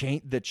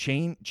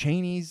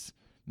 Cheneys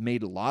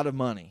made a lot of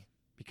money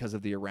because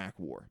of the Iraq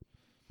War,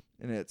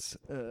 and it's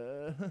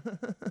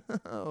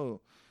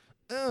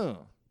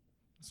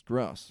it's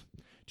gross.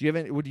 Do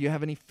you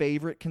have any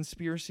favorite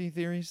conspiracy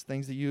theories?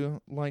 Things that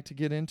you like to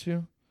get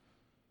into?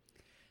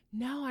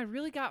 No, I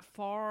really got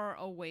far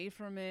away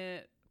from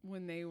it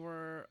when they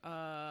were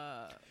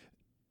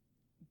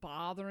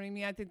bothering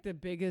me. I think the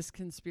biggest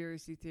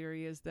conspiracy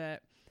theory is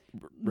that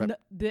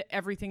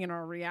everything in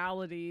our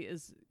reality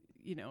is,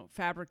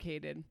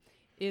 fabricated.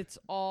 It's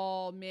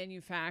all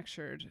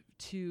manufactured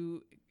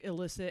to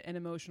elicit an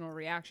emotional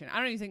reaction. I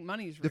don't even think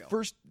money's real.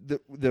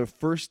 The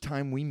first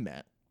time we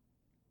met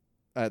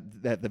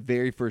at the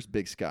very first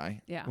Big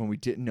Sky, when we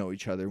didn't know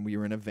each other and we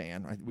were in a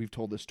van. We've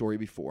told this story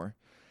before.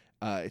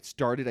 It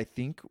started, I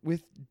think,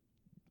 with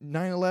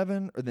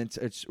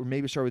 9/11, or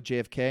maybe start with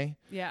JFK.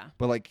 Yeah.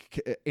 But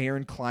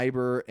Aaron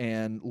Kleiber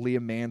and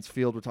Liam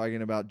Mansfield were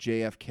talking about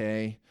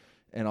JFK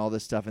and all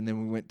this stuff, and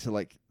then we went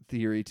to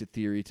theory to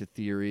theory to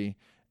theory,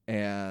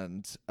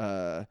 and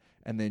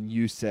then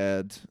you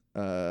said,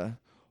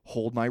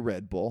 "Hold my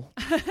Red Bull."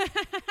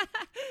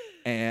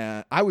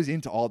 And I was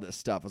into all this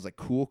stuff. I was like,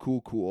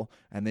 cool.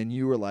 And then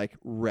you were like,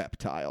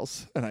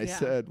 reptiles, and I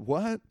said,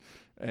 what?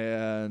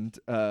 And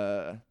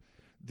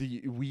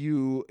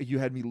you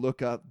had me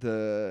look up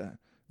the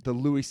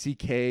Louis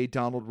C.K.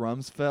 Donald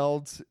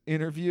Rumsfeld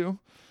interview.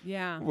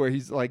 Yeah. Where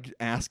he's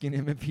asking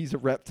him if he's a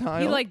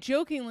reptile. He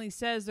jokingly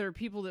says there are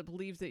people that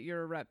believe that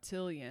you're a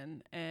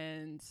reptilian,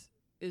 and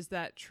is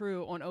that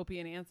true on Opie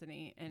and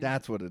Anthony? And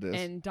that's what it is.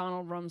 And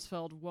Donald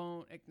Rumsfeld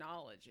won't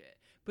acknowledge it.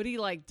 But he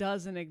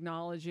doesn't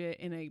acknowledge it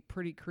in a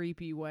pretty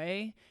creepy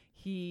way.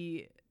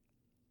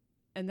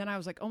 And then I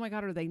was like, oh my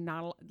God, are they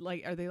not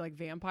are they like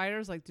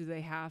vampires? Do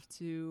they have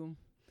to?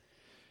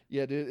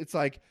 Yeah, dude. It's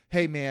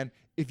hey, man,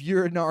 if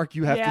you're a narc,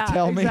 you have to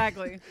tell me.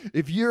 Exactly.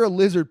 If you're a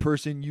lizard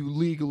person, you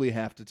legally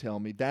have to tell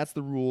me. That's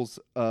the rules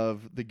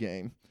of the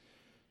game.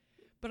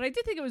 But I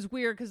did think it was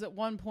weird because at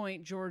one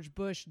point, George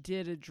Bush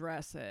did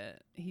address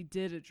it. He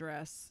did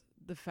address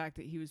the fact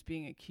that he was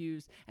being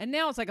accused. And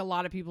now it's a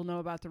lot of people know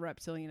about the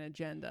reptilian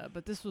agenda.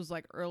 But this was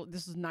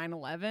this was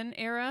 9/11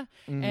 era.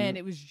 Mm-hmm. And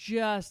it was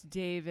just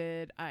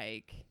David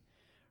Icke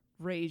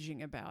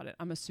raging about it.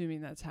 I'm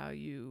assuming that's how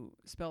you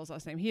spell his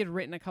last name. He had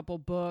written a couple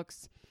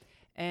books,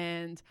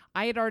 and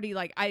I had already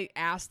I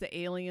asked the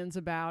aliens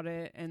about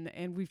it,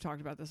 and we've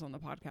talked about this on the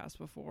podcast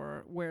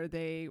before, where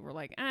they were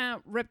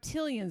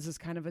reptilians is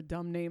kind of a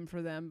dumb name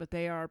for them, but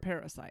they are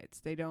parasites.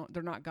 They're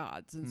not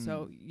gods, and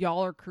so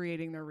y'all are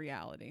creating their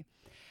reality.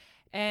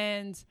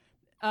 And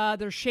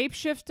they're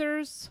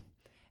shapeshifters,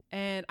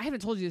 and I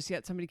haven't told you this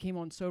yet. Somebody came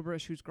on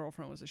Soberish whose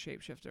girlfriend was a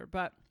shapeshifter,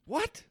 but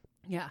what?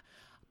 Yeah.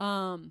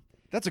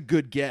 That's a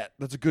good get.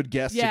 That's a good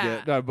guess to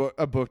get. I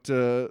booked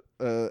a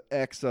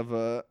ex of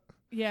a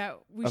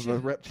a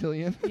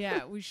reptilian.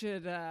 Yeah, we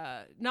should.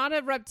 Not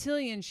a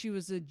reptilian. She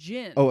was a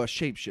jinn. Oh, a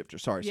shapeshifter.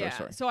 Sorry.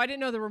 So I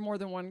didn't know there were more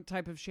than one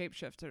type of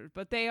shapeshifter,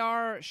 but they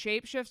are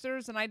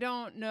shapeshifters, and I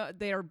don't know.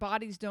 Their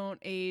bodies don't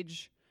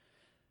age.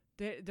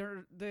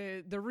 The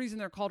reason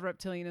they're called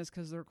reptilian is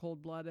because they're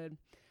cold-blooded.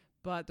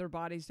 But their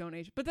bodies don't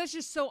age. But that's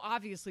just so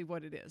obviously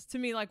what it is. To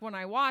me, when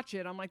I watch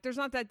it, I'm like, there's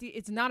not that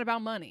it's not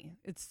about money.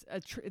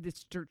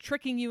 They're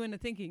tricking you into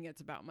thinking it's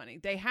about money.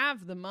 They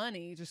have the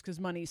money just because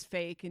money's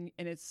fake and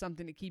it's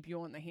something to keep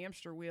you on the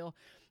hamster wheel.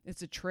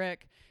 It's a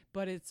trick,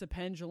 but it's a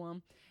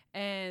pendulum.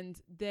 And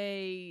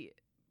they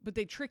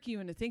trick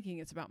you into thinking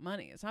it's about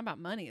money. It's not about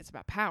money. It's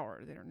about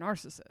power. They're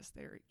narcissists.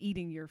 They're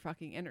eating your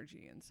fucking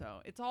energy. And so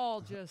it's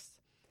all just...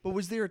 But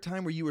was there a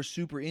time where you were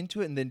super into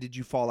it, and then did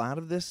you fall out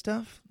of this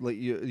stuff?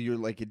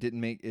 You're it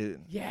didn't make it.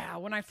 Yeah,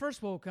 when I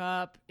first woke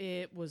up,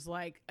 it was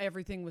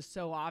everything was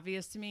so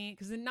obvious to me.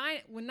 Because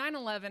when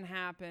 9/11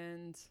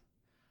 happened,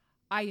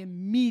 I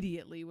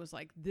immediately was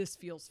like, "This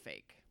feels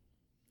fake.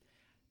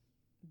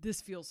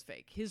 This feels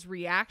fake." His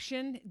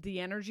reaction,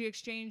 the energy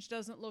exchange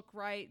doesn't look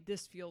right.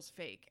 This feels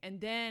fake. And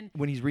then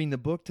when he's reading the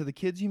book to the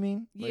kids, you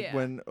mean? Yeah.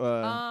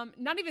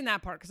 Not even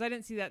that part, because I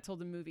didn't see that till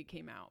the movie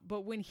came out.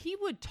 But when he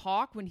would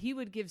talk, when he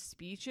would give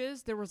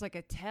speeches, there was a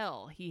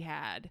tell he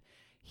had.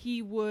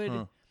 He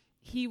would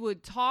he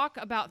would talk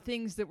about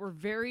things that were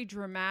very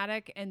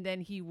dramatic, and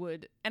then he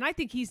would, and I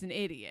think he's an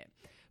idiot,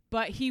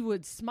 but he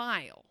would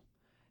smile.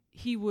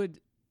 He would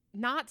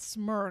not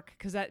smirk,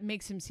 because that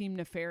makes him seem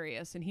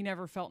nefarious, and he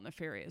never felt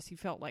nefarious. He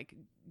felt like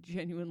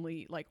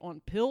genuinely like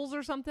on pills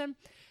or something,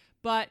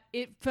 but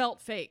it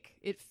felt fake.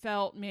 It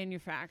felt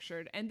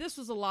manufactured. And this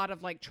was a lot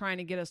of like trying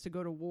to get us to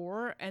go to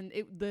war, and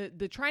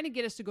the trying to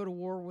get us to go to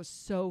war was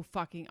so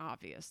fucking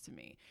obvious to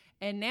me.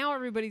 And now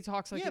everybody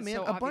talks like, it's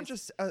so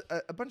obvious.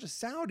 A bunch of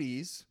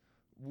Saudis,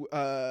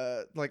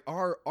 like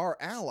our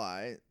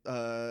ally,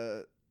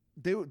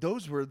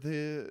 those were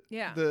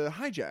the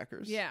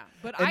hijackers. Yeah,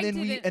 but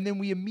and then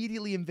we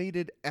immediately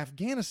invaded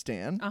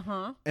Afghanistan.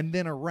 And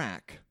then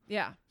Iraq.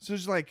 Yeah. So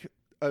it's like,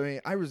 I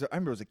mean, I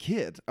remember as a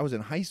kid, I was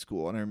in high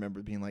school, and I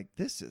remember being like,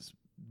 this is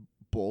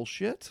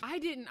bullshit.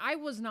 I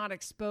was not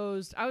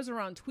exposed. I was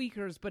around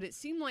tweakers, but it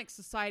seemed like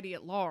society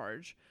at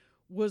large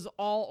was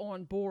all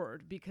on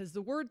board, because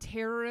the word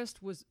terrorist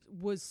was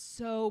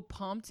so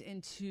pumped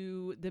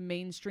into the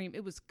mainstream.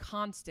 It was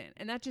constant.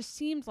 And that just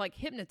seemed like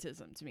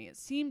hypnotism to me. It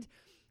seemed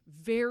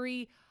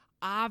very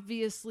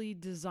obviously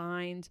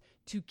designed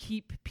to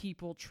keep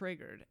people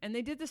triggered. And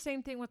they did the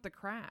same thing with the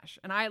crash.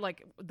 And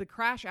the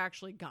crash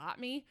actually got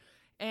me.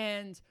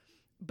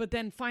 But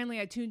then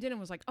finally I tuned in and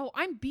was like, oh,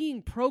 I'm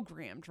being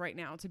programmed right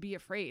now to be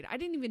afraid. I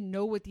didn't even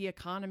know what the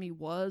economy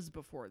was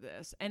before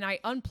this. And I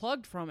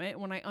unplugged from it.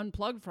 When I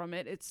unplugged from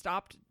it, it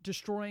stopped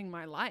destroying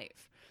my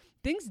life.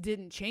 Things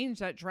didn't change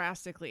that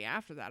drastically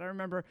after that. I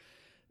remember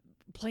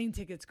plane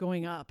tickets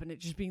going up and it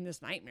just being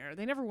this nightmare.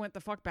 They never went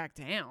the fuck back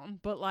down.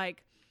 But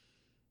like,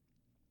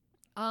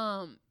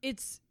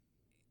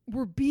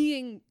 we're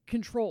being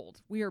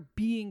controlled. We are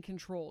being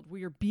controlled.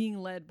 We are being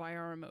led by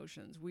our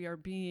emotions. We are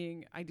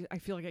being, I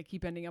feel like I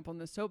keep ending up on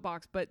this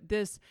soapbox, but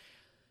this,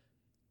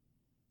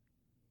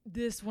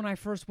 when I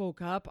first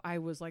woke up, I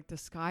was like, the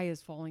sky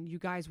is falling. You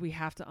guys, we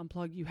have to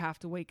unplug. You have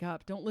to wake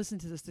up. Don't listen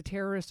to this. The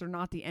terrorists are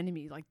not the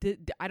enemy. Like,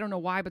 I don't know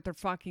why, but they're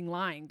fucking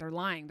lying. They're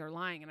lying. They're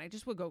lying. And I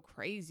just would go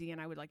crazy. And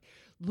I would like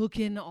look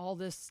into all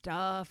this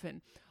stuff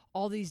and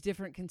all these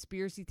different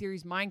conspiracy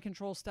theories, mind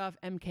control stuff,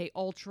 MK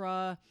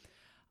Ultra,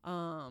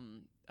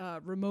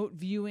 remote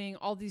viewing,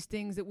 all these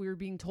things that we were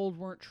being told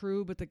weren't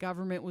true, but the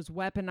government was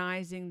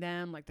weaponizing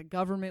them. Like the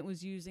government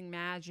was using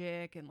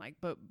magic and like,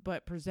 but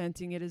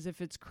presenting it as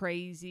if it's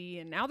crazy.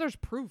 And now there's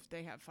proof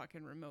they have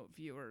fucking remote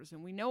viewers,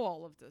 and we know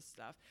all of this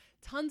stuff.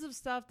 Tons of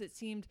stuff that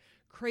seemed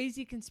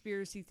crazy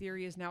conspiracy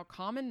theory is now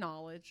common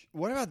knowledge.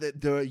 What about the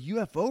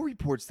UFO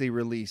reports they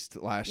released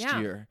last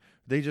year?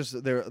 They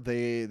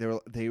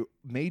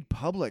made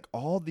public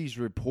all these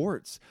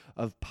reports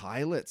of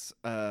pilots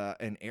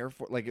and Air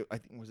Force. Like I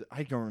think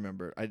I don't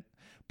remember.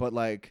 But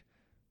like,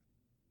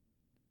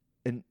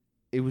 and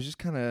it was just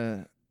kind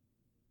of,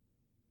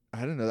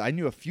 I don't know. I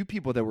knew a few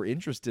people that were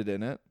interested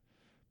in it,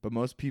 but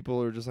most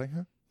people are just like,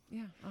 huh?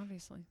 Yeah,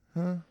 obviously.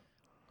 Huh?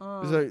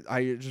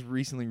 I just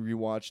recently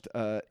rewatched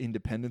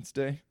Independence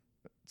Day.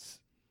 It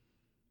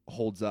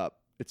holds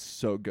up. It's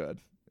so good.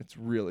 It's a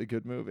really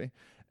good movie.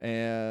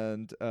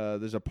 And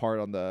there's a part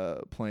on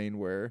the plane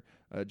where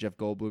Jeff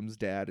Goldblum's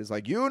dad is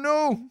like, you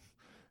knew,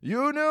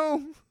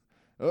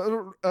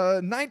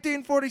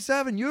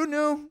 1947, you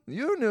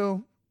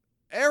knew,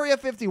 Area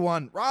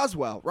 51,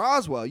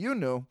 Roswell, you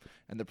knew.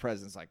 And the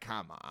president's like,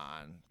 come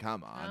on,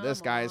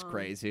 this guy's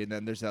crazy. And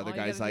then there's the other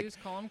guys like,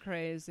 just call him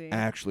crazy.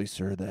 Actually,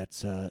 sir,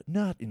 that's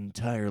not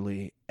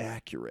entirely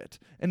accurate.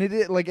 And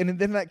and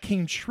then that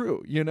came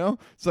true, you know?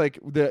 It's like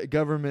the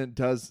government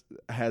has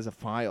a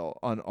file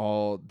on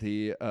all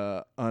the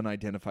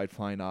unidentified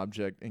flying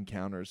object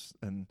encounters,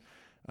 and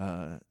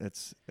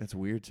it's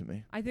weird to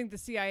me. I think the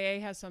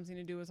CIA has something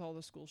to do with all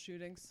the school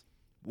shootings.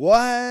 What?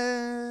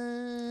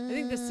 I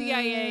think the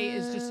CIA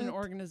is just an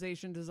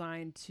organization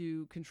designed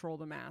to control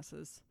the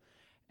masses.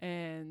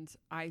 And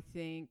I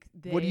think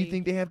what do you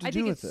think they have to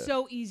do with it? I think it's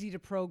so easy to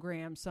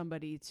program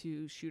somebody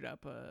to shoot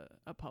up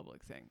a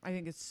public thing. I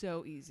think it's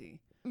so easy.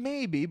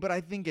 Maybe, but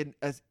I think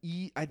I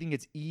think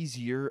it's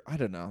easier. I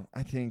don't know.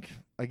 I think,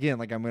 again,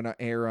 like I'm going to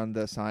err on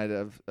the side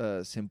of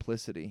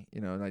simplicity,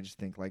 you know, and I just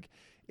think like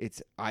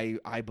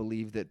I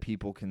believe that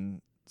people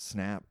can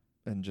snap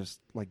and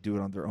just like do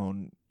it on their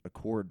own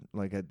accord.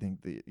 Like I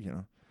think that, you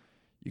know,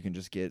 you can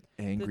just get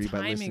angry by listening to. The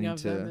timing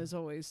of them is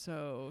always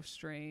so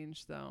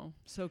strange, though.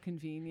 So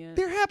convenient.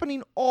 They're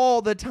happening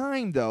all the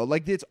time, though.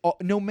 Like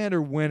no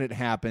matter when it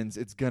happens,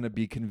 it's gonna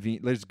be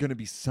convenient. There's gonna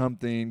be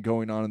something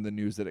going on in the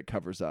news that it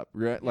covers up,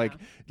 right? Yeah.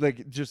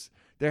 Like just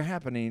they're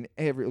happening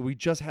we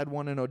just had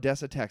one in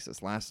Odessa,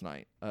 Texas last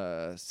night.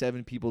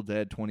 7 people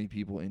dead, 20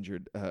 people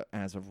injured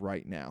as of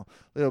right now.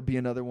 There'll be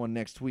another one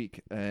next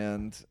week,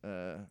 and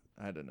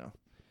I don't know.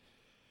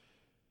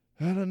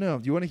 Do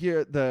you want to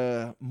hear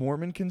the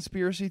Mormon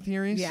conspiracy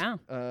theories? Yeah.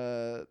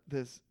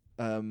 This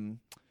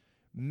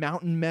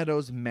Mountain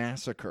Meadows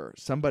Massacre.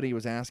 Somebody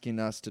was asking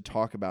us to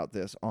talk about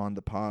this on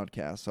the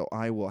podcast, so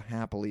I will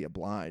happily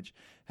oblige.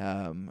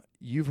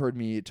 You've heard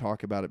me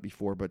talk about it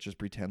before, but just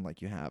pretend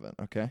like you haven't,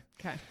 okay?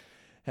 Okay.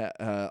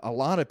 A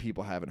lot of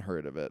people haven't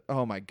heard of it.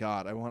 Oh, my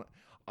God.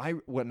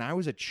 when I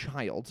was a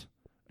child,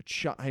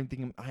 I'm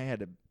thinking I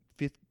had a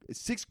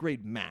 6th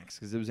grade max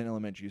because it was in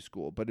elementary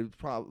school, but it was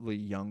probably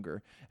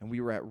younger. And we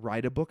were at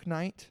write-a-book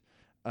night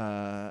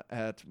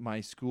at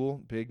my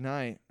school. Big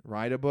night.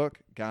 Write a book.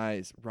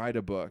 Guys, write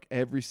a book.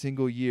 Every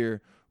single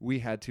year we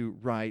had to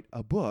write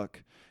a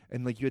book.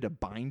 And like you had to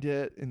bind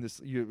it in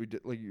this,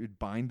 you'd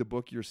bind the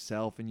book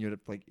yourself, and you had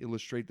to like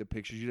illustrate the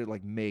pictures. You had to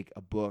like make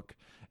a book,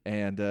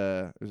 and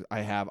I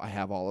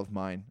have all of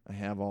mine. I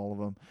have all of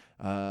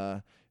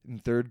them. In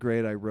 3rd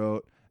grade, I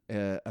wrote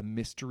a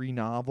mystery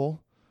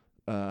novel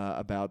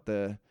about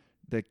the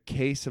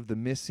case of the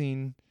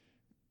missing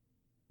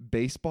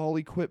baseball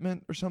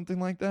equipment or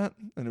something like that,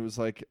 and it was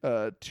like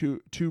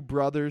two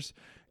brothers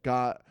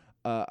got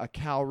a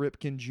Cal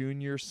Ripken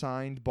Jr.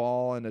 signed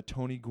ball and a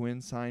Tony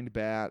Gwynn signed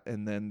bat,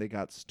 and then they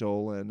got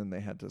stolen, and they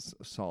had to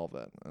solve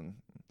it. And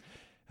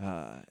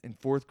in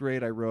 4th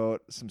grade, I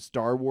wrote some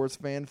Star Wars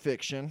fan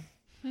fiction,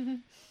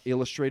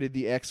 illustrated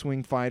the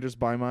X-Wing fighters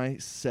by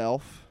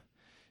myself.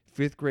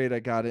 5th grade,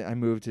 I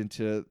moved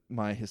into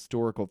my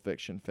historical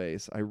fiction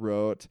phase. I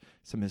wrote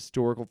some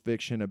historical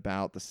fiction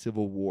about the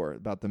Civil War,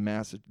 about the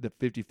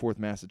 54th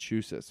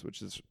Massachusetts,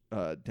 which is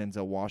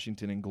Denzel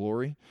Washington in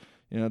Glory.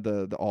 You know,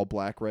 the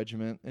all-black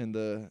regiment in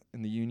the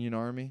Union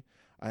Army.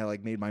 I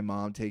like made my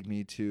mom take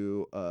me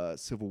to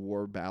Civil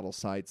War battle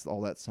sites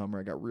all that summer.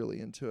 I got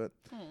really into it.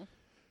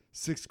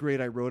 6th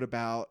grade, I wrote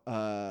about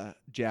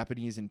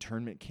Japanese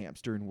internment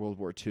camps during World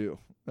War II,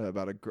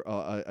 about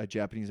a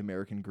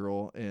Japanese-American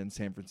girl in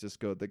San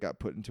Francisco that got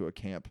put into a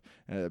camp.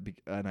 And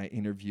I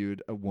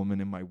interviewed a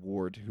woman in my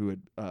ward who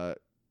had it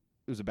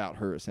was about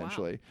her,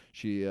 essentially.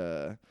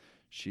 Wow.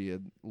 She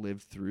had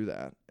lived through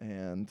that.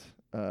 And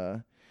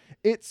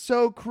it's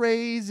so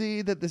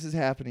crazy that this is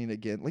happening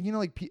again. Like, you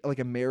know, like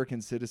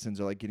American citizens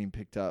are like getting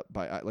picked up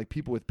by like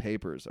people with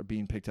papers are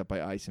being picked up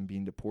by ICE and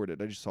being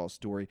deported. I just saw a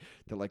story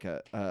that like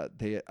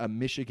a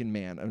Michigan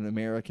man, an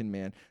American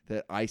man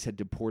that ICE had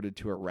deported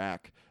to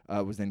Iraq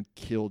was then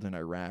killed in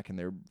Iraq, and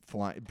they're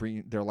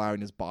allowing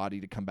his body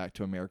to come back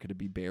to America to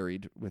be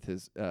buried with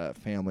his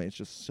family. It's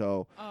just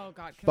so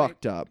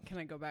fucked up. Can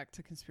I go back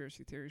to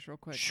conspiracy theories real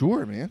quick?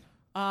 Sure, man.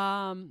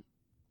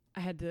 I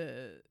had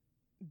to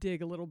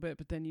dig a little bit,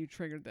 but then you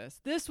triggered this.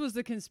 This was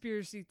the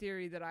conspiracy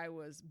theory that I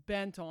was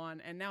bent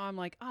on, and now I'm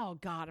like, oh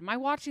God, am I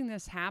watching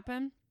this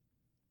happen?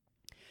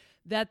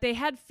 That they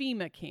had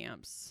FEMA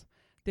camps.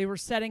 They were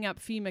setting up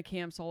FEMA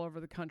camps all over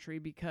the country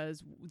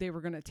because they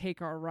were going to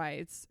take our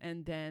rights,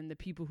 and then the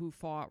people who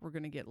fought were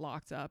going to get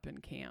locked up in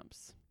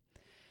camps.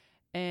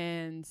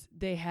 And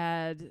they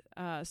had,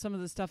 some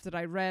of the stuff that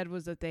I read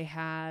was that they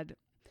had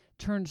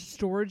turned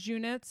storage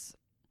units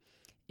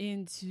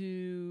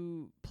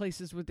into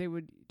places where they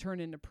would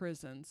turn into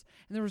prisons.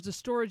 And there was a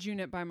storage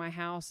unit by my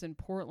house in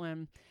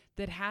Portland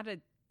that had a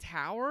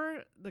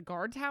tower, the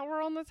guard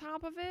tower on the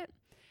top of it.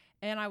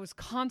 And I was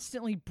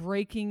constantly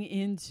breaking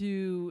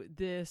into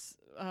this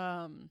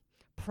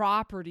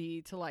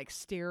property to like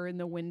stare in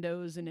the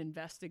windows and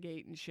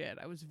investigate and shit.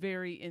 I was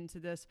very into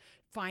this,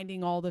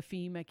 finding all the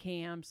FEMA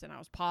camps, and I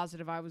was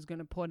positive I was going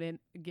to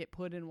get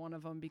put in one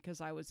of them because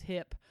I was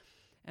hip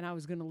and I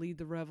was going to lead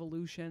the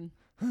revolution.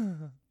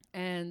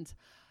 And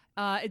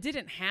it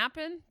didn't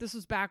happen. This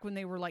was back when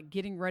they were like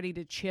getting ready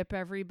to chip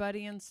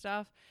everybody and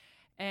stuff.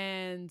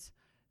 And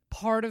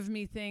part of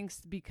me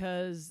thinks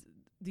because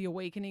the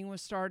awakening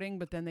was starting,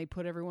 but then they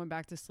put everyone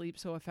back to sleep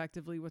so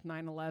effectively with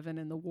 9/11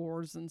 and the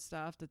wars and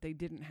stuff that they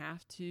didn't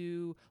have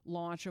to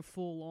launch a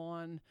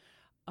full-on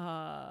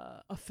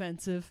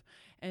offensive.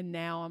 And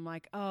now I'm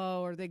like,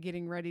 oh, are they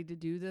getting ready to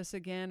do this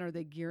again? Are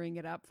they gearing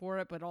it up for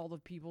it? But all the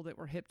people that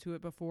were hip to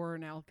it before are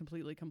now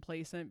completely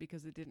complacent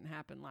because it didn't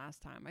happen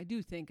last time. I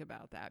do think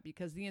about that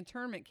because the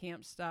internment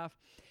camp stuff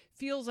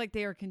feels like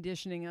they are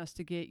conditioning us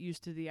to get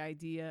used to the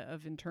idea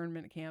of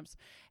internment camps.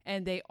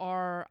 And they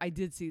are, I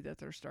did see that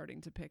they're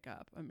starting to pick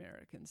up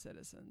American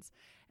citizens.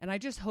 And I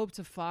just hope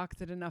to fuck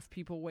that enough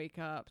people wake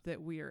up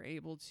that we are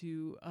able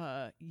to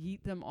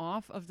yeet them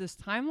off of this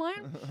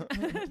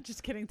timeline.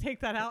 Just kidding. Take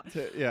that out.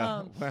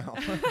 Yeah. Wow.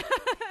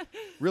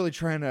 Really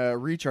trying to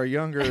reach our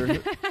younger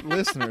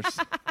listeners.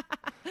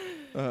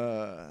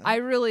 I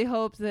really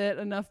hope that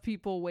enough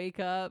people wake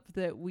up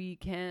that we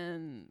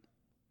can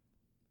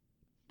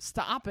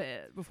stop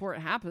it before it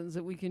happens,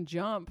 that we can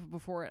jump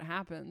before it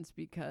happens,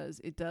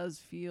 because it does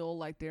feel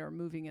like they are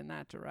moving in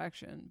that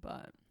direction.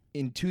 But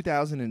in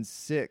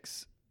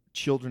 2006,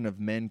 Children of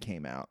Men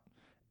came out,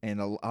 and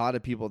a lot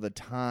of people at the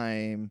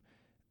time,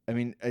 I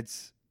mean,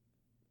 it's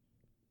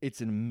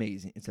an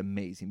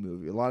amazing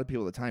movie. A lot of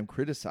people at the time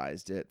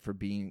criticized it for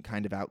being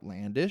kind of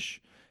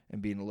outlandish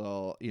and being a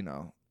little,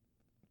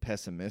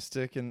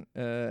 pessimistic and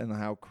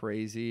how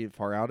crazy and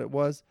far out it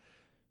was.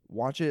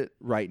 Watch it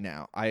right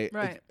now.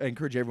 I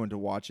encourage everyone to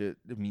watch it.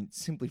 I mean,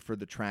 simply for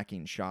the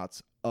tracking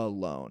shots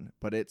alone,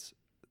 but it's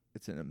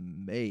an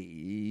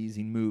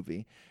amazing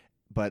movie.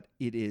 but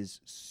it is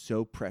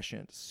so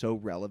prescient, so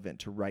relevant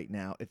to right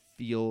now. It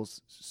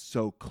feels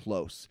so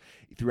close.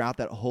 Throughout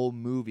that whole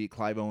movie,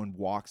 Clive Owen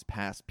walks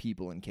past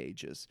people in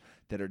cages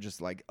that are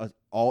just like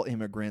all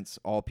immigrants,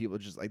 all people.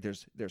 Just like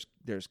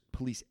there's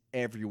police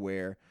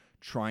everywhere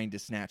trying to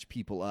snatch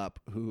people up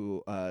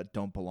who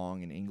don't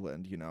belong in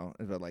England. You know,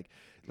 but like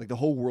the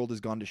whole world has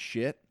gone to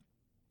shit,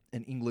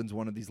 and England's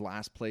one of these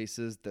last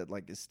places that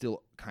like is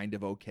still kind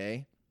of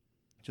okay.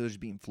 So they're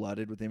just being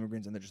flooded with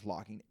immigrants, and they're just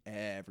locking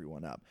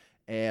everyone up.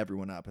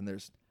 And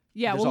there's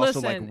also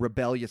like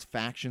rebellious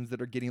factions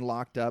that are getting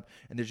locked up,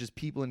 and there's just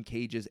people in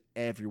cages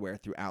everywhere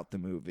throughout the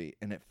movie,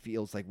 and it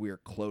feels like we are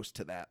close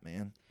to that,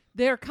 man.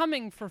 They're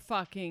coming for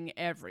fucking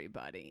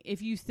everybody.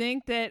 If you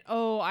think that,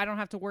 I don't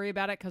have to worry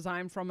about it because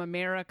I'm from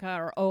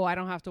America, or I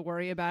don't have to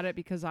worry about it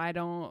because I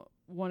don't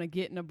want to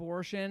get an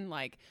abortion,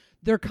 like,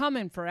 they're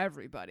coming for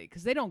everybody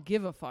because they don't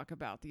give a fuck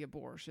about the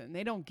abortion.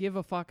 They don't give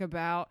a fuck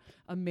about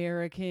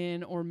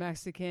American or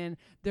Mexican.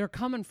 They're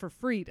coming for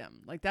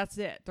freedom. Like, that's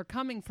it. They're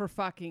coming for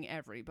fucking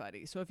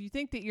everybody. So if you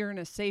think that you're in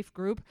a safe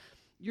group,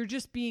 you're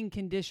just being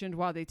conditioned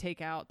while they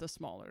take out the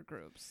smaller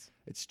groups.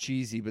 It's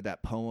cheesy, but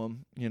that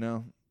poem, you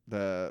know,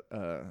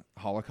 the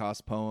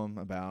Holocaust poem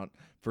about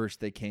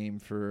first they came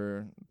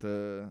for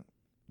the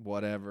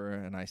whatever,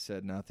 and I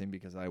said nothing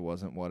because I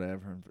wasn't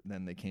whatever, and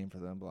then they came for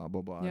them, blah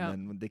blah blah, and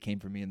then when they came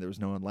for me and there was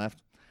no one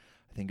left.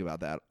 I think about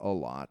that a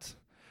lot.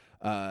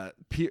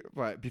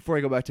 Right, before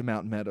I go back to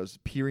Mountain Meadows,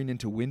 peering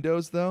into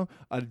windows, though,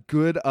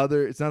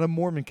 it's not a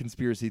Mormon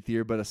conspiracy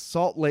theory, but a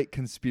Salt Lake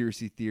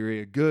conspiracy theory,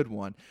 a good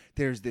one.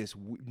 There's this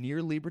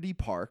near Liberty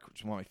Park,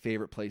 which is one of my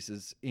favorite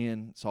places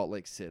in Salt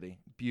Lake City.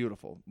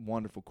 Beautiful,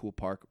 wonderful, cool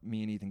park.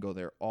 Me and Ethan go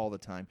there all the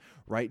time.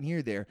 Right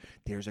near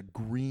there's a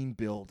green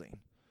building.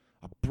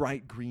 A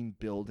bright green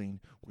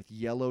building with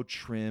yellow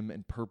trim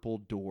and purple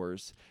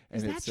doors.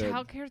 And is that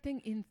childcare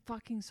thing in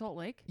fucking Salt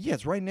Lake? Yeah,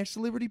 it's right next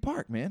to Liberty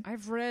Park, man.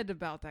 I've read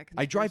about that.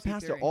 I drive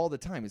past it all the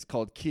time. It's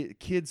called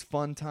Kids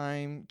Fun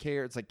Time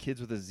Care. It's like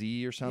Kids with a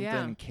Z or something,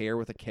 and Care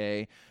with a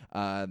K.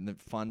 The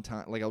Fun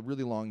Time, like a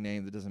really long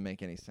name that doesn't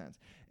make any sense.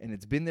 And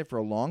it's been there for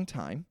a long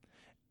time,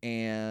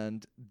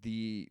 and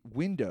the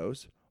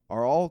windows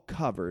are all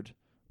covered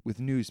with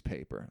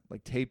newspaper,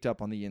 like taped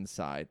up on the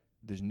inside.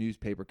 There's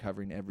newspaper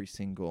covering every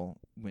single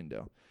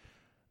window.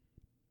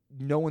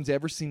 No one's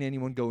ever seen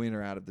anyone go in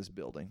or out of this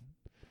building.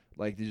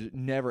 Like, there's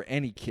never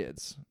any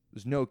kids.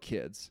 There's no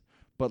kids.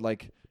 But,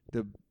 like,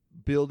 the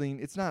building,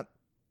 it's not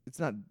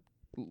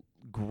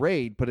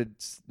great, but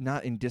it's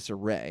not in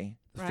disarray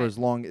for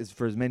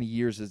as many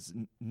years as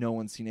no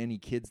one's seen any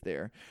kids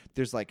there.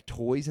 There's, like,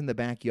 toys in the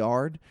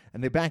backyard,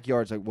 and the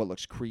backyard's, like, what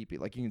looks creepy.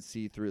 Like, you can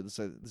see through this.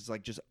 This is,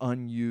 like, just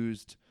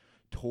unused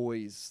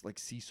toys, like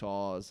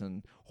seesaws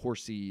and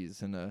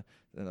horsies and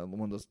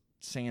one of those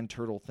sand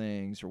turtle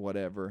things or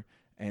whatever,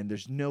 and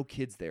there's no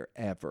kids there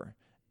ever.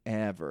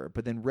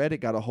 But then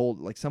Reddit got a hold,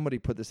 like somebody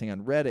put this thing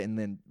on Reddit, and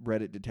then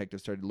Reddit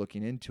detectives started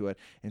looking into it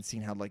and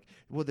seeing how, like,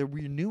 well, they're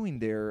renewing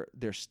their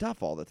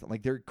stuff all the time,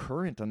 like they're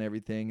current on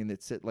everything, and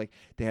it's like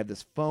they have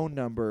this phone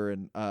number,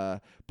 and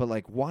but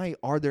like, why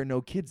are there no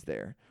kids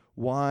there?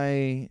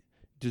 Why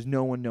does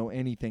no one know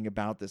anything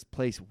about this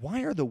place?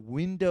 Why are the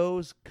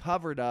windows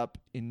covered up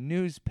in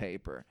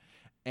newspaper?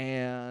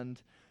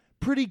 And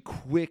pretty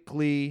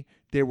quickly,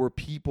 there were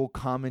people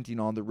commenting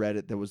on the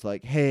Reddit that was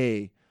like,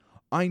 hey,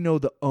 I know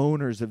the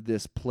owners of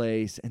this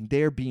place, and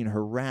they're being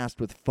harassed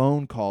with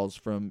phone calls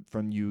from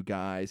you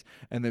guys.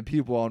 And then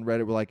people on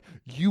Reddit were like,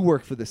 you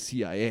work for the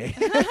CIA.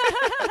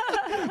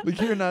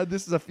 Like, you're not.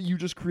 You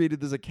just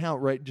created this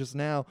account right just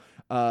now.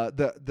 I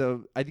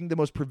think the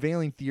most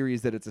prevailing theory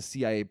is that it's a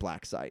CIA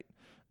black site.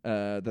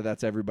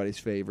 That's everybody's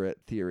favorite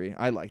theory.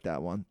 I like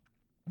that one,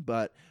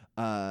 but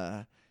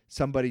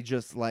somebody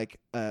just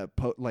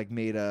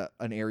made an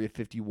Area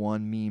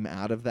 51 meme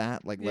out of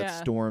that. Like, let's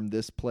storm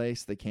this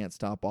place. They can't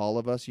stop all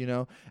of us, you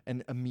know.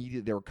 And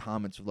immediately there were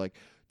comments of like,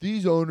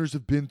 these owners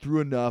have been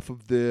through enough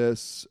of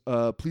this.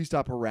 Please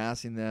stop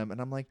harassing them.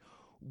 And I'm like,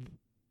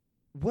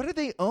 what do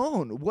they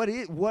own?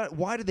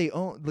 Why do they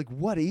own? Like,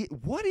 what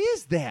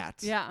is that?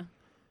 Yeah.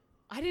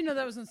 I didn't know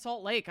that was in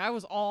Salt Lake. I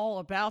was all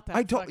about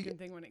that fucking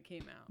thing when it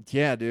came out.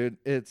 Yeah, dude.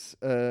 It's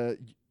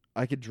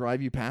I could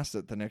drive you past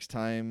it the next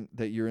time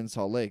that you're in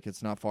Salt Lake.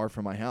 It's not far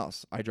from my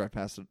house. I drive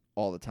past it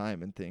all the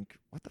time and think,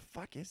 what the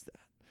fuck is that?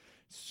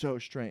 So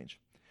strange.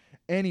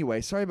 Anyway,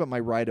 sorry about my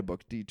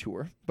write-a-book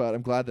detour, but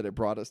I'm glad that it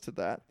brought us to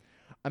that.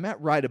 I'm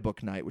at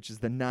Write-a-Book night, which is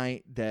the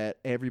night that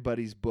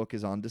everybody's book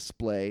is on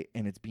display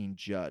and it's being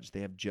judged. They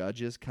have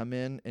judges come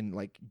in and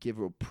like give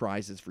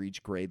prizes for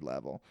each grade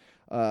level.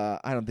 I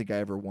don't think I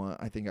ever won.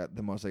 I think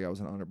the most I got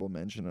was an honorable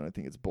mention, and I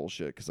think it's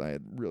bullshit because I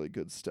had really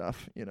good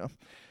stuff, you know.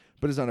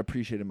 But it's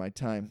unappreciated my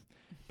time.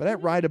 But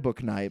at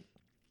Write-a-Book night,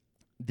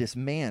 this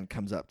man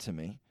comes up to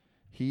me.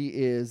 He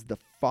is the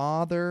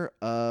father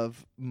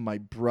of my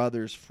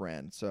brother's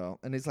friend.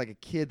 And he's like a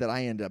kid that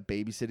I ended up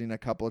babysitting a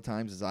couple of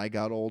times as I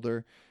got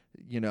older.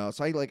 You know,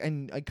 so I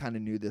kind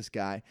of knew this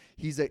guy.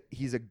 He's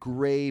a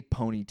gray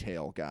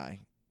ponytail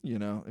guy, you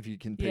know, if you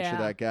can picture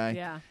that guy.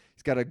 Yeah.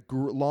 He's got a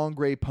long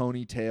gray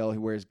ponytail. He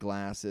wears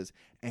glasses.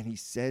 And he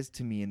says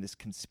to me in this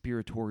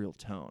conspiratorial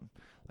tone,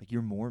 like,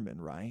 "You're Mormon,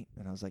 right?"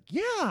 And I was like,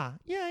 yeah,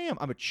 I am.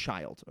 I'm a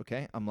child,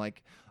 okay? I'm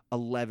like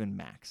 11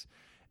 max.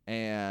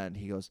 And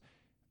he goes,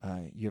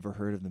 "You ever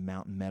heard of the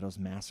Mountain Meadows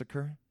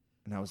Massacre?"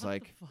 And I was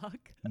like,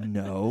 fuck?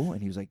 "No."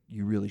 And he was like,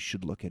 "You really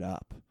should look it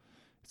up.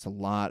 It's a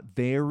lot,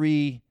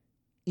 very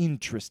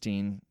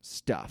interesting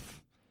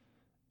stuff."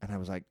 And I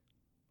was like,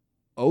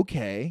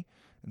 "Okay."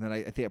 And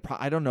then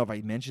I don't know if I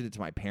mentioned it to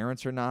my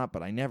parents or not,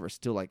 but I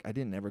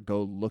didn't ever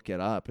go look it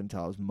up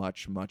until I was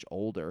much, much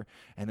older.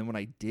 And then when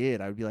I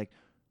did, I would be like,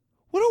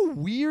 what a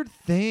weird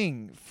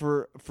thing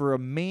for a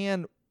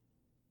man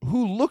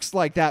who looks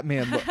like that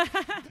man.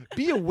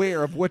 Be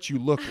aware of what you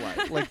look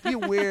like. Like, be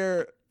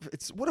aware.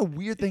 What a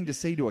weird thing to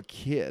say to a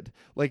kid.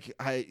 Like,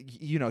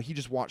 he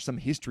just watched some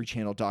History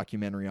Channel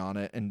documentary on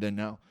it, and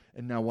now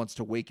wants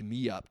to wake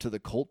me up to the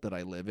cult that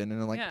I live in.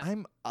 And I'm like, Yeah.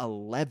 I'm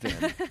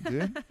 11,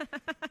 dude.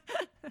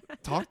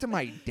 Talk to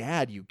my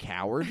dad, you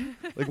coward.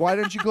 Like, why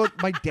don't you go?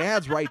 My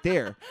dad's right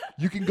there.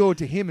 You can go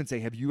to him and say,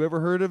 "Have you ever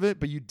heard of it?"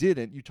 But you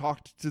didn't. You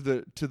talked to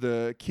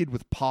the kid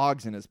with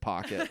pogs in his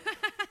pocket.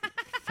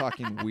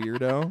 Fucking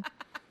weirdo.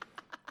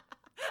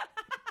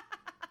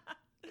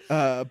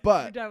 But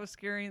Your dad was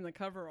carrying the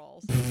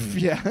coveralls.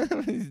 yeah,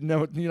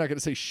 no, you're not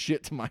gonna say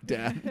shit to my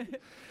dad.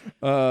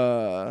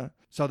 So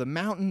the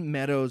Mountain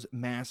Meadows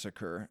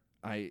Massacre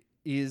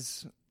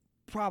is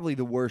probably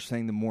the worst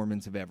thing the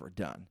Mormons have ever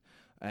done.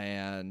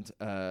 And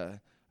I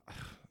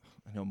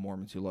know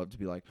Mormons who love to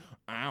be like,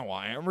 "Oh,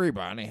 well,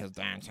 everybody has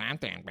done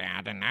something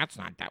bad, and that's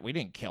not that. We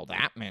didn't kill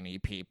that many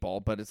people."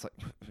 But it's like,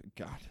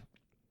 God,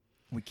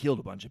 we killed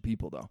a bunch of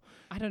people, though.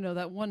 I don't know,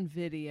 that one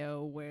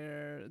video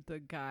where the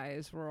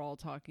guys were all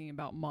talking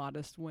about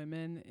modest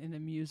women in a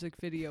music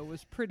video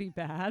was pretty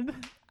bad.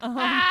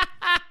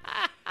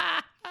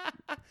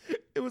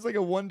 It was like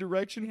a One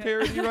Direction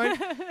parody, right?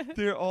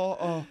 They're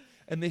all,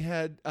 and they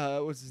had,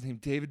 what's his name,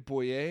 David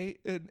Boyer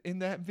in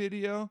that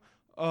video.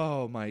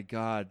 Oh my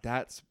God,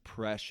 that's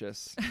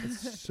precious.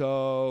 It's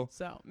so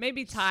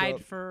maybe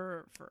tied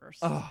for first.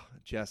 Oh,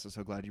 Jess, I'm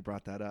so glad you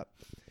brought that up.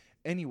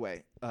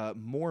 Anyway,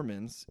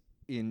 Mormons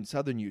in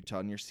southern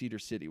Utah near Cedar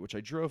City, which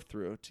I drove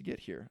through to get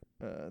here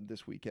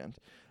this weekend,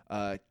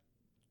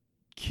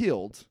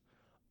 killed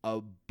a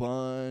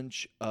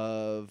bunch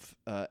of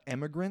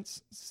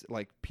immigrants,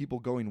 like people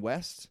going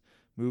west,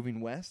 moving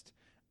west,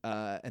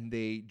 and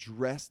they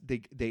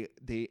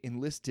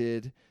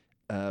enlisted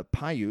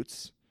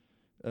Paiutes,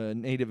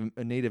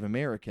 Native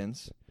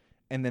Americans,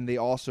 and then they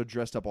also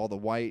dressed up all the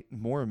white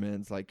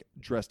Mormons, like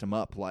dressed them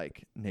up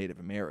like Native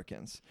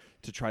Americans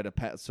to try to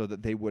so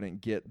that they wouldn't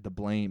get the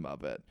blame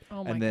of it.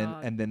 Oh my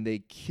God. And then they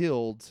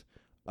killed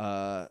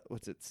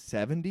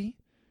 70?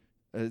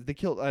 They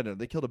killed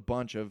a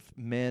bunch of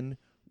men,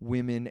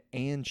 women,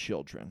 and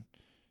children.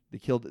 They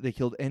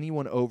killed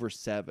anyone over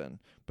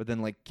 7, but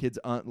then like kids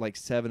like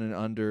 7 and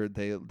under,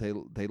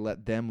 they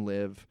let them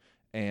live,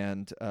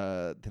 and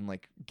then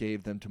like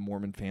gave them to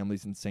Mormon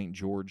families in St.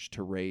 George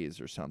to raise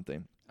or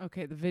something.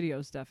 Okay, the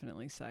video's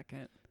definitely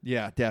second.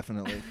 Yeah,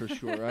 definitely, for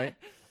sure, right?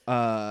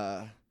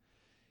 And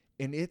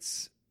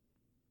it's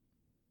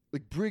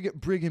like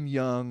Brigham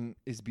Young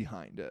is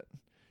behind it.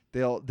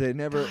 They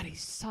never. God, he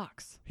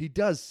sucks. He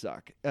does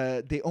suck.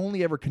 They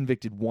only ever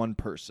convicted one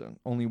person.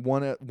 Only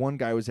one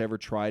guy was ever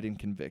tried and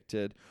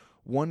convicted.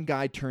 One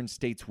guy turned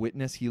state's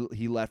witness.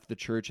 He left the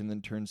church and then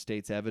turned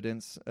state's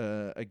evidence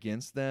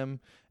against them.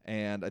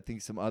 And I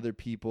think some other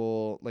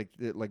people like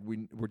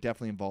we were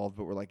definitely involved,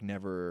 but were like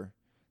never.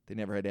 They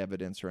never had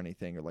evidence or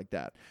anything or like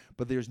that.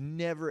 But there's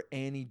never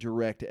any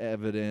direct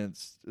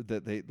evidence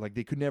that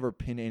they could never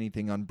pin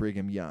anything on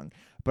Brigham Young.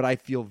 But I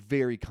feel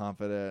very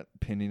confident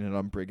pinning it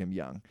on Brigham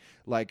Young.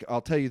 Like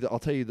I'll tell you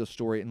the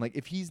story, and like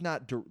if he's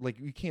not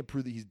you can't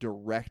prove that he's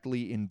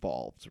directly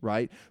involved,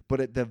 right?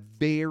 But at the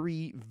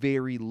very,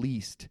 very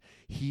least,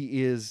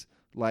 he is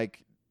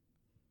like.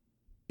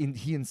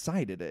 He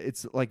incited it.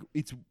 It's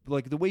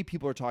like the way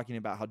people are talking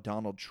about how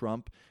Donald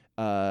Trump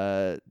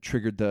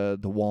triggered the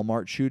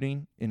Walmart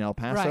shooting in El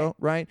Paso,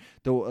 right?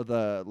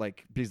 The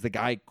because the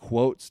guy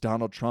quotes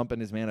Donald Trump in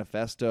his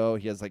manifesto.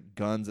 He has like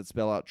guns that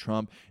spell out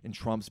Trump, and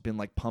Trump's been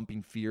like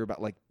pumping fear about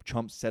like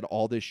Trump said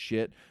all this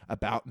shit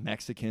about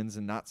Mexicans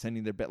and not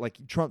sending their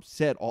like Trump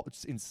said all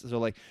so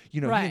like he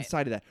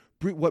incited that.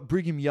 What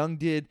Brigham Young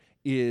did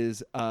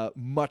is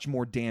much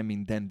more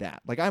damning than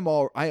that. Like I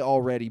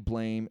already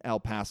blame El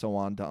Paso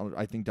on Donald.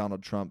 I think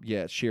Donald Trump,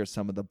 shares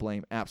some of the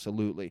blame,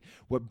 absolutely.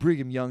 What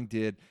Brigham Young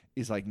did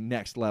is like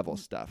next level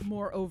stuff.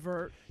 More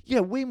overt. Yeah,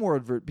 way more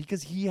overt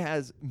because he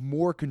has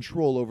more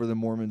control over the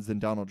Mormons than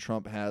Donald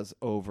Trump has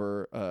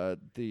over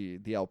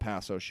the El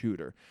Paso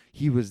shooter.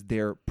 He was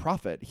their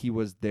prophet. He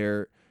was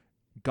their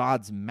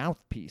God's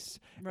mouthpiece.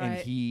 Right. And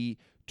he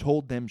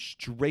told them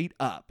straight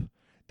up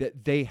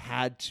that they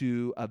had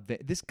to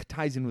this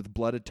ties in with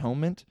blood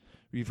atonement.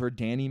 We've heard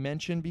Danny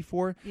mention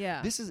before.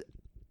 Yeah. This is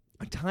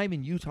a time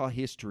in Utah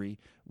history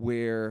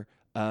where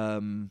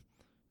Mormons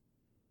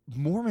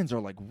are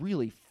like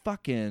really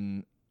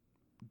fucking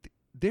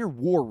they're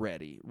war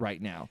ready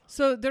right now.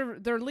 So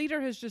their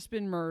leader has just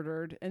been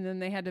murdered, and then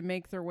they had to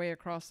make their way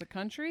across the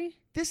country?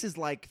 This is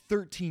like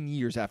 13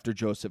 years after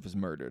Joseph was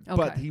murdered. Okay.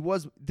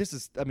 But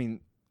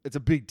it's a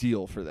big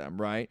deal for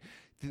them, right?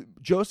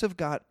 Joseph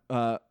got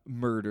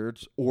murdered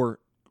or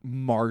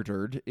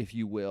martyred, if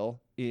you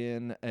will,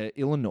 in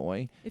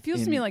Illinois. It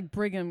feels to me like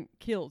Brigham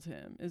killed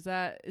him. Is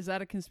that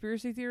a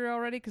conspiracy theory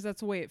already? Because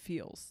that's the way it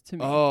feels to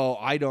me. Oh,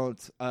 I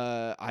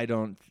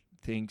don't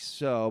think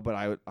so, but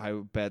I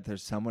would bet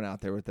there's someone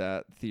out there with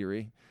that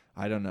theory.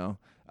 I don't know.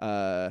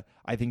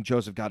 I think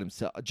Joseph got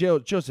himself.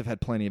 Joseph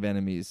had plenty of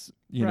enemies.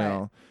 You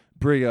know,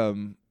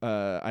 Brigham.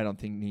 I don't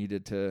think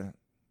needed to.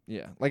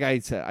 Yeah, like I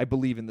said, I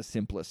believe in the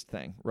simplest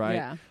thing, right?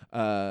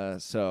 Yeah.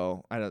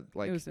 So I don't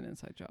like. It was an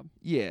inside job.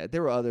 Yeah,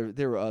 there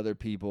were other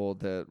people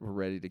that were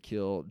ready to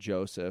kill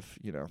Joseph.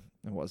 You know,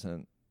 it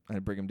wasn't.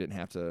 And Brigham didn't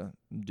have to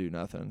do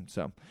nothing.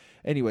 So,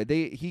 anyway,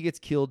 he gets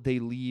killed. They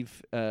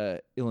leave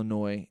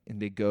Illinois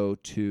and they go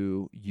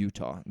to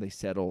Utah. And they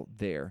settle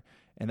there,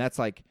 and that's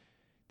like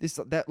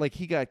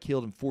he got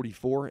killed in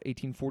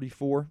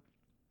 1844.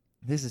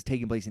 This is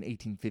taking place in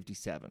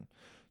 1857.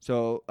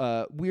 So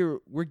we're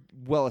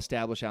well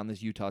established out in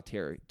this Utah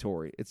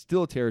territory. It's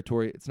still a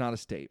territory. It's not a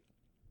state.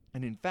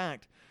 And in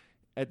fact,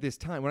 at this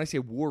time, when I say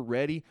war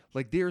ready,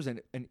 like there's an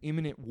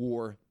imminent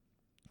war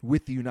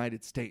with the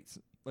United States.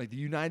 Like the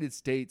United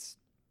States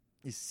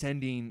is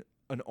sending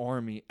an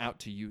army out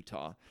to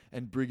Utah,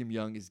 and Brigham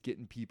Young is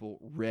getting people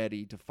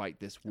ready to fight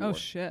this war. Oh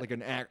shit! Like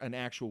an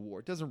actual war.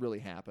 It doesn't really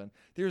happen.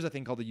 There's a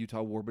thing called the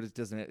Utah War, but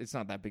it's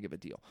not that big of a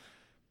deal.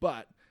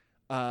 But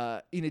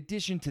in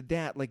addition to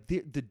that, like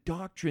the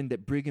doctrine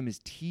that Brigham is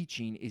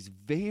teaching is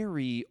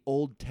very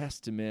Old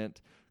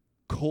Testament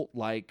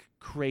cult-like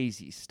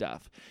crazy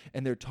stuff,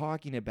 and they're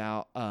talking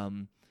about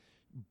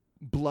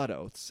blood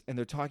oaths, and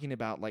they're talking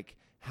about like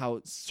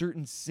how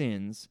certain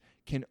sins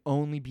can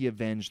only be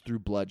avenged through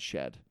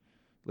bloodshed.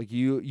 Like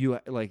you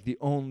like the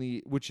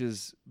only, which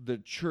is the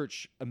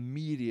church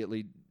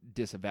immediately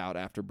disavowed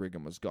after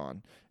Brigham was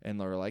gone, and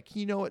they're like,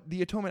 you know what,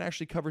 the atonement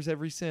actually covers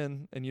every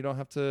sin, and you don't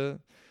have to.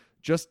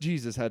 Just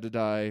Jesus had to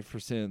die for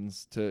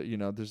sins to, you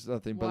know, there's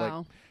nothing.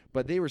 Wow.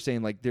 But they were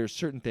saying like there's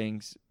certain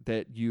things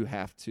that you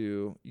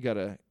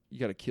gotta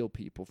kill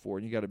people for,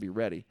 and you gotta be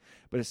ready.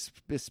 But it's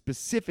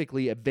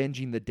specifically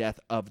avenging the death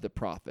of the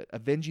prophet,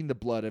 avenging the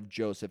blood of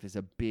Joseph is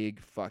a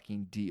big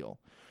fucking deal.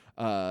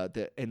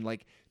 And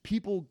like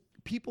people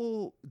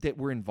that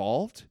were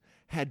involved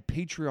had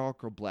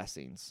patriarchal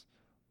blessings,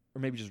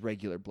 or maybe just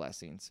regular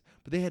blessings,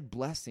 but they had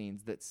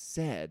blessings that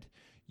said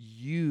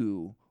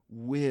you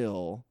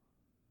will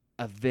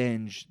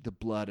avenge the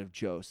blood of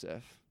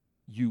Joseph.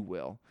 You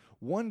will.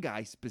 One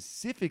guy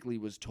specifically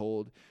was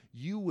told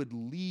you would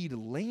lead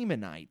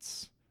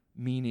Lamanites,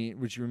 meaning,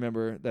 which you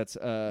remember, that's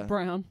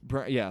brown.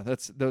 Yeah,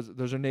 that's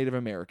those are Native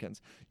Americans.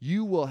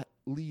 You will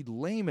lead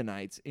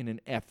Lamanites in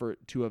an effort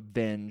to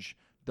avenge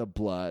the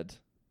blood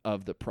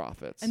of the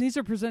prophets. And these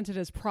are presented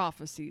as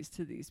prophecies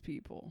to these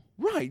people.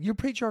 Right. Your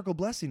patriarchal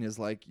blessing is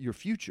like your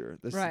future.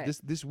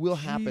 This will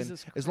happen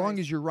as long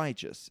as you're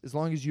righteous, as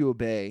long as you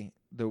obey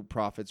the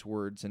prophet's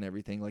words and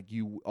everything. Like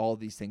all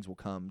these things will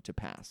come to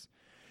pass.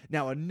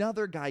 Now,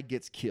 another guy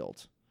gets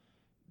killed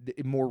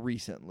more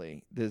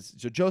recently.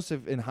 So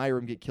Joseph and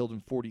Hiram get killed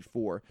in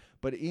 44,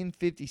 but in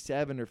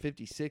 57 or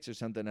 56 or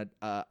something,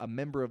 a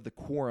member of the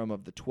quorum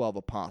of the 12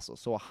 apostles,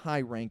 so a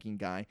high-ranking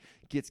guy,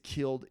 gets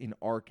killed in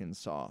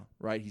Arkansas,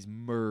 right? He's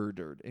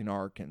murdered in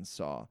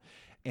Arkansas.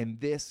 And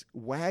this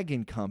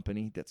wagon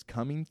company that's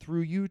coming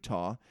through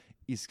Utah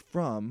is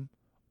from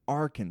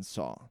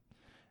Arkansas.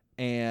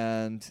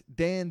 And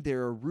then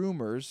there are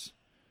rumors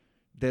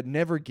that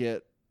never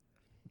get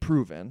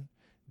proven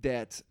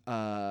that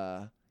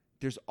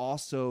there's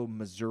also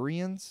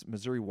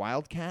Missouri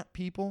Wildcat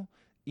people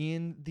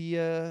in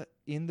the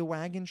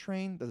wagon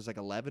train. There's like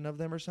 11 of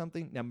them or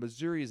something. Now,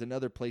 Missouri is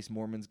another place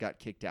Mormons got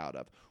kicked out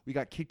of. We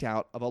got kicked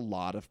out of a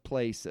lot of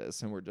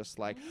places, and we're just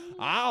like,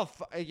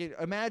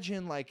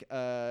 imagine like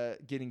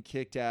getting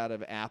kicked out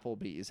of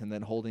Applebee's and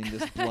then holding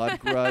this blood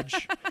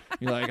grudge.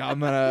 You're like,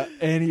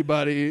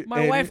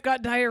 My wife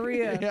got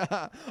diarrhea.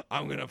 Yeah,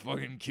 I'm gonna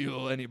fucking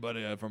kill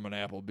anybody from an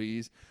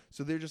Applebee's.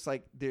 So they're just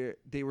like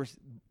they were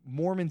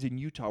Mormons in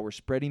Utah were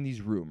spreading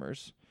these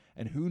rumors,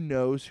 and who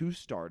knows who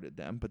started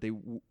them, but they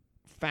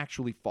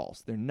factually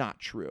false. They're not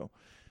true.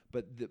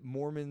 But the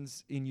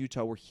Mormons in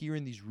Utah were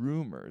hearing these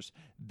rumors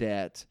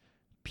that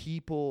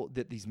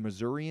these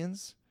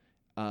Missourians,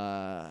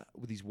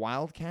 these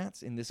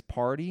wildcats in this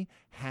party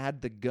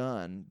had the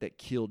gun that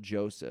killed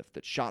Joseph,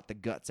 that shot the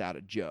guts out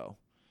of Joe.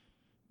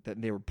 That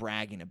they were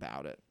bragging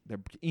about it.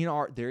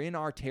 They're in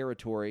our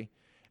territory,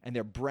 and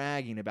they're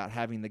bragging about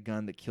having the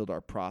gun that killed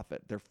our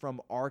prophet. They're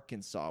from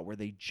Arkansas, where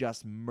they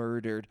just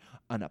murdered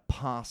an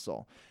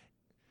apostle.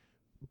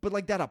 But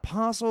like that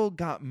apostle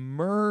got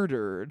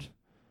murdered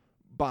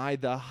by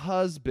the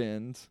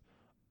husband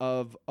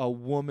of a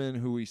woman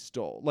who he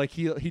stole. Like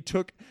he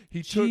took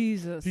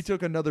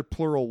another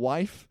plural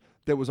wife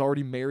that was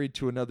already married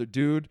to another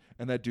dude,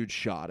 and that dude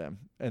shot him.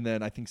 And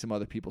then I think some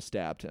other people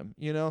stabbed him,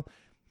 you know?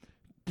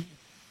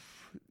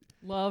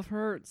 Love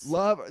hurts.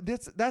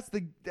 That's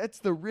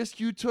the risk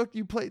you took.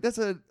 You play.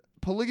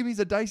 Polygamy's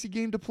a dicey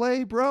game to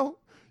play, bro.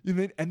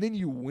 And then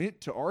you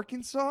went to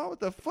Arkansas. What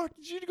the fuck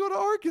did you go to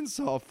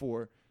Arkansas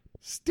for?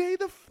 Stay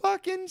the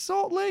fuck in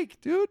Salt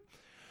Lake, dude.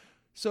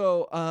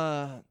 So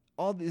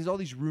all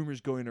these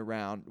rumors going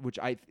around,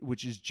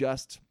 which is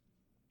just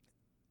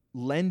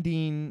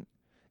lending.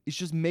 It's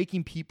just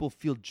making people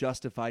feel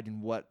justified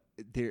in what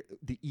the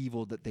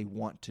evil that they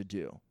want to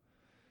do.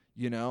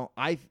 You know,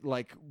 I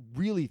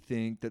really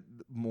think that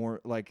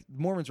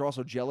Mormons are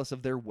also jealous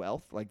of their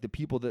wealth. Like the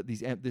people that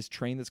this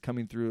train that's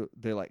coming through,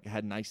 they like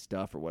had nice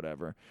stuff or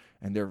whatever,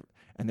 and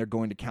they're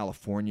going to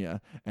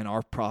California, and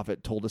our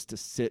prophet told us to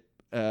sit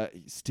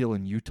still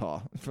in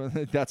Utah.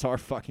 That's our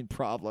fucking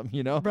problem,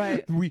 you know.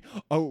 Right. We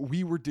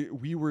were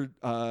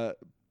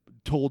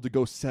told to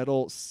go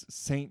settle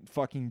Saint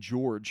fucking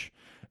George,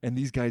 and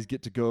these guys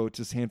get to go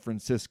to San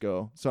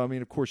Francisco. So I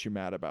mean, of course you're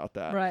mad about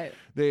that. Right.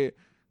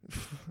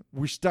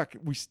 We stuck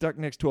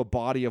next to a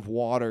body of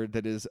water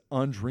that is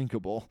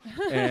undrinkable,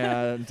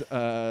 and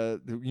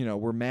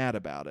we're mad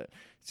about it.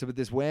 So, but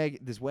this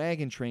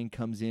wagon train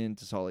comes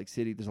into Salt Lake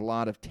City. There's a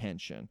lot of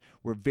tension.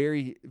 We're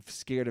very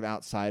scared of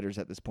outsiders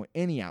at this point,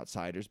 any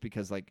outsiders,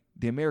 because like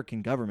the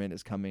American government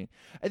is coming.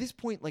 At this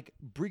point, like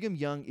Brigham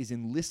Young is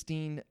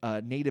enlisting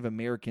Native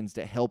Americans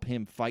to help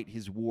him fight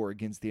his war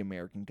against the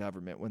American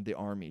government when the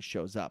army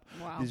shows up.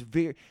 Wow.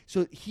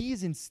 So he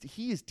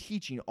is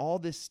teaching all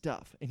this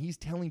stuff, and he's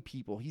telling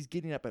people, he's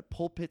getting up at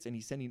pulpits, and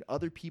he's sending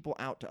other people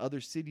out to other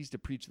cities to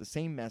preach the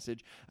same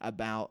message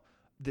about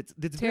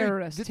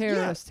terrorists.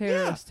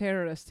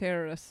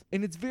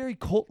 And it's very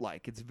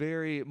cult-like. It's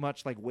very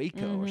much like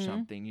Waco or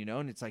something, you know.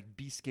 And it's like,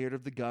 be scared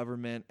of the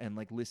government and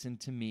like listen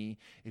to me.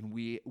 And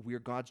we're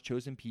God's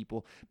chosen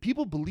people.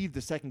 People believed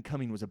the second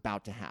coming was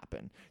about to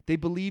happen. They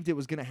believed it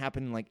was going to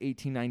happen in like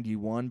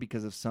 1891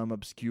 because of some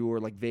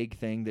obscure like vague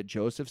thing that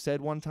Joseph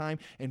said one time.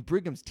 And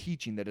Brigham's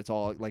teaching that it's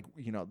all like,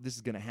 you know, this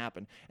is going to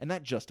happen, and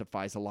that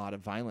justifies a lot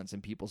of violence in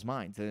people's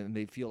minds. And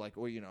they feel like,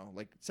 oh, you know,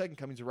 like second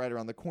comings are right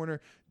around the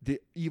corner. The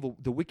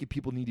wicked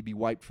people need to be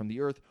wiped from the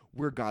earth.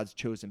 We're God's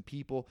chosen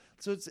people.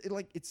 So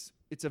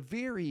it's a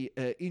very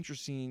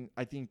interesting,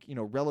 I think, you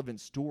know, relevant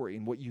story,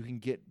 and what you can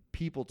get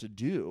people to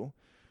do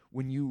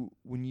when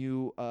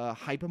you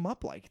hype them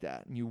up like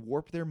that, and you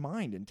warp their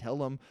mind and tell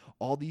them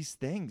all these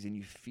things,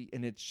 and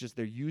and it's just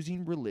they're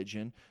using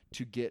religion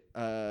to get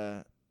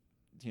to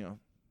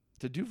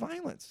do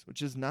violence,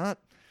 which is not.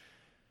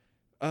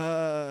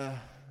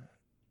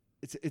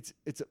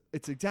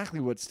 It's exactly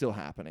what's still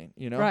happening,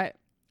 you know? Right.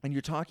 And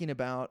you're talking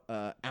about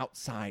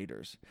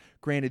outsiders.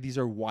 Granted, these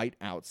are white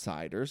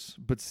outsiders,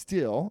 but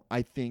still,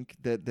 I think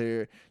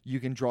that you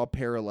can draw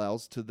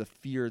parallels to the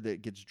fear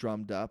that gets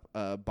drummed up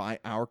by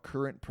our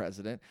current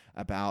president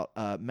about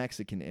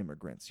Mexican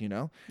immigrants. You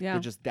know,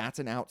 yeah, that's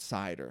an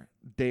outsider.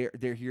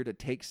 They're here to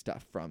take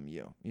stuff from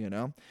you. You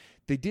know,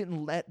 they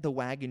didn't let the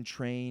wagon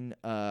train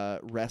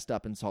rest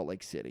up in Salt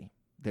Lake City.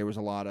 There was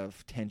a lot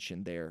of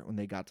tension there when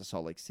they got to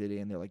Salt Lake City,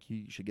 and they're like,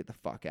 you should get the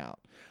fuck out.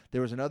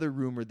 There was another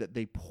rumor that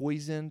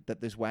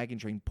this wagon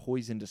train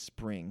poisoned a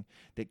spring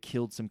that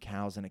killed some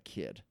cows and a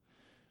kid.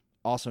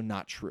 Also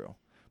not true.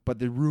 But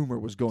the rumor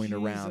was going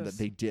around that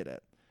they did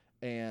it.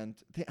 And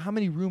how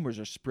many rumors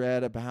are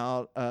spread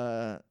about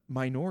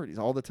minorities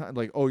all the time?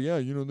 Like, oh yeah,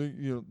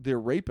 they're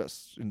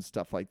rapists and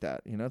stuff like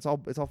that. You know, it's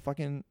all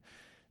fucking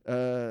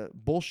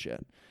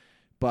bullshit.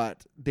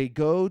 But they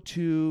go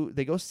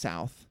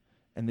south.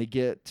 And they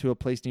get to a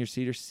place near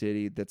Cedar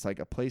City that's like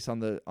a place on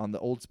the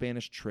old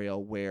Spanish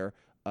Trail where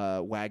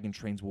wagon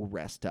trains will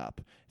rest up.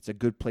 It's a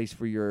good place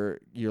for your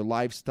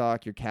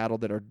livestock, your cattle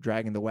that are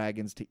dragging the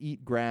wagons to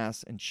eat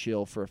grass and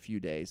chill for a few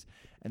days.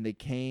 And they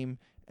came,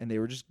 and they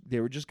were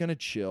just going to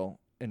chill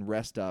and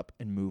rest up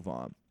and move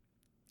on.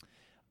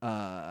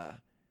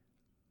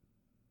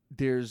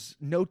 There's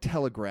no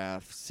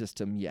telegraph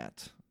system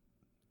yet.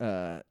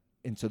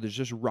 And so there's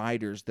just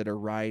riders that are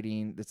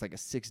riding. It's like a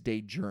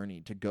 6-day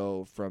journey to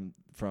go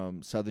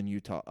from southern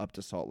Utah up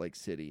to Salt Lake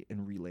City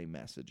and relay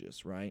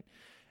messages, right?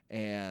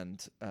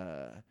 And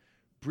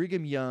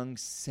Brigham Young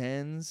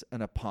sends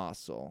an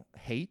apostle,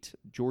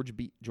 George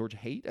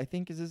Haight, I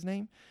think is his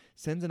name,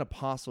 sends an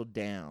apostle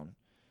down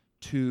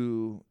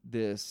to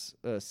this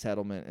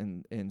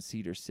settlement in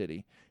Cedar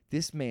City.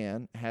 This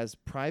man has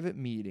private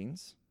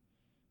meetings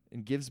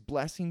and gives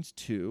blessings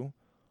to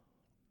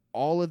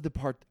all of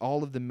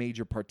the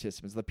major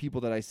participants, the people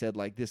that I said,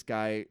 like, this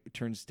guy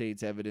turned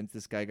state's evidence,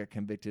 this guy got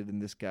convicted,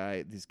 and this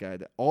guy,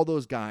 all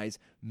those guys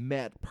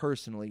met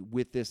personally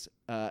with this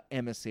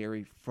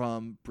emissary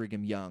from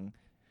Brigham Young.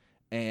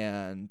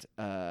 And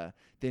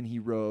then he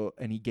wrote,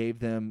 and he gave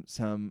them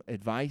some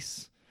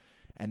advice,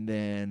 and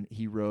then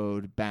he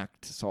rode back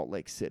to Salt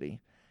Lake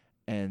City.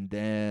 And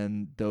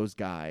then those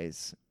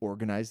guys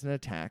organized an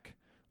attack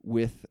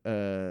with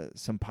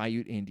some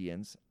Paiute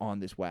Indians on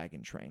this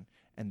wagon train.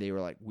 And they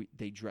were like,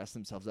 they dressed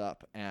themselves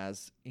up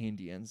as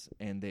Indians,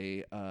 and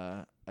they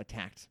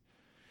attacked.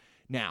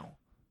 Now,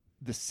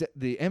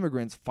 the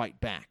immigrants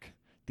fight back.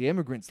 the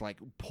immigrants like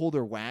pull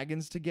their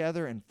wagons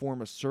together and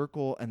form a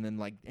circle, and then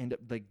like end up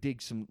like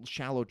dig some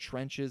shallow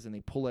trenches, and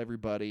they pull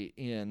everybody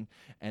in,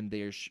 and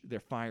they're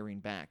firing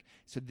back.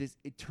 So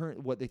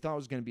what they thought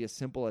was going to be a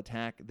simple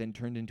attack then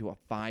turned into a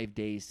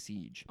 5-day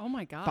siege. Oh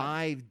my God.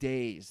 5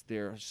 days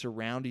they're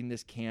surrounding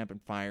this camp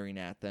and firing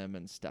at them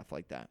and stuff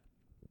like that.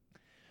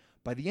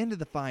 By the end of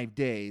the 5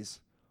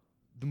 days,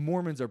 the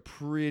Mormons are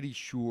pretty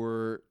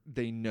sure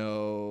they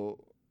know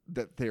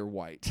that they're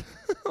white.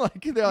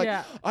 They're like,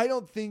 yeah. I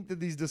don't think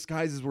that these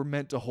disguises were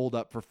meant to hold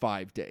up for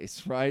 5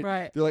 days, right?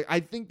 Right. They're like, I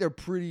think they're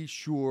pretty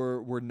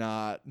sure we're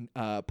not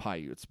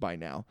Paiutes by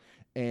now.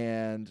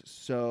 And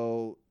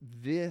so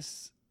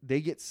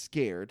they get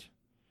scared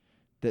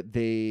that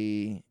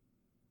they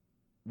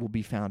will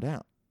be found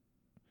out.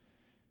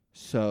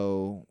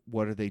 So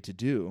what are they to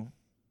do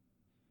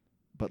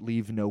but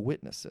leave no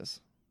witnesses?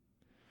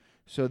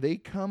 So they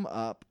come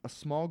up, a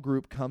small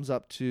group comes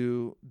up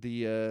to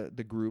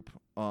the group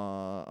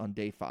on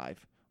day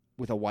 5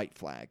 with a white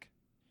flag.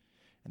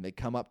 And they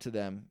come up to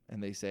them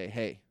and they say,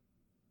 hey,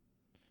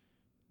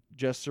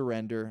 just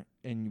surrender,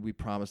 and we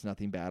promise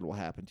nothing bad will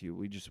happen to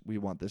you. We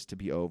want this to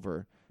be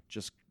over.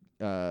 Just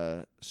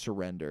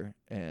surrender,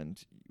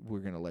 and we're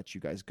going to let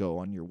you guys go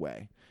on your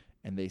way.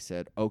 And they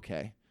said,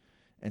 okay.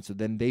 And so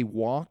then they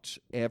walked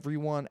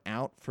everyone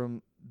out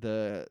from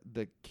the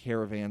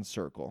caravan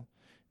circle,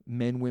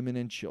 men, women,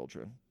 and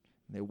children.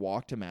 And they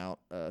walked them out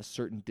a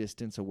certain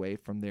distance away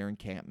from their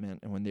encampment,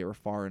 and when they were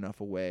far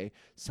enough away,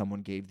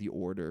 someone gave the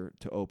order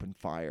to open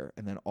fire.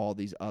 And then all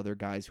these other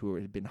guys who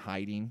had been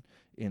hiding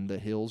in the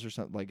hills or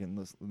something, like in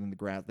the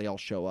grass, they all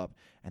show up,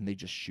 and they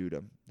just shoot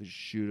them. They just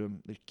shoot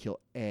them. They kill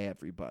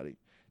everybody.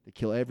 They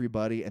kill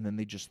everybody, and then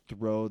they just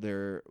throw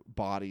their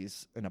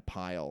bodies in a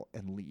pile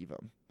and leave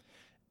them.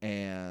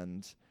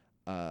 And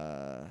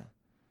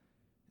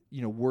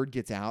word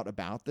gets out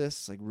about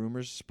this, like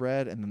rumors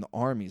spread, and then the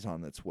army's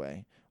on its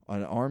way.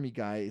 An army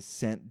guy is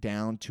sent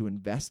down to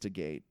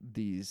investigate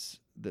this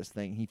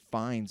thing. He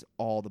finds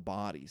all the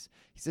bodies.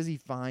 He says he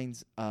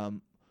finds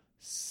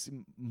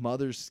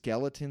mother's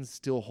skeletons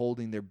still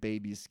holding their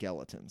baby's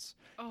skeletons.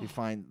 Oh. They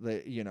find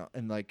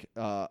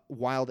that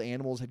wild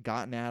animals had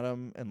gotten at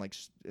him and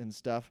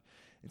stuff.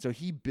 And so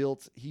he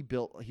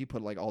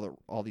put like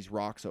all these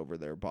rocks over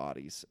their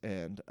bodies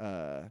and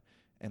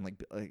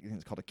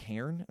it's called a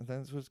cairn.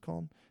 That's what it's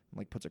called. And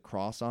like puts a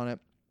cross on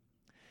it.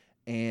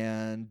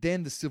 And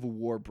then the Civil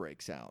War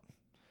breaks out.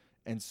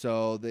 And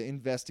so the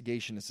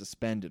investigation is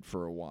suspended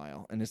for a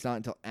while. And it's not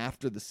until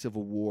after the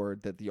Civil War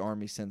that the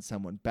army sends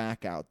someone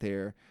back out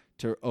there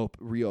to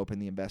reopen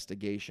the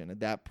investigation. At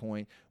that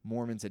point,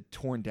 Mormons had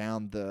torn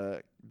down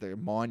the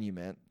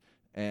monument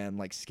and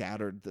like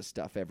scattered the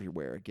stuff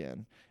everywhere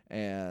again.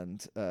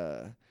 And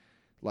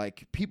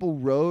like people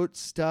wrote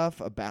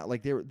stuff about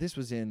like this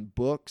was in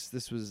books.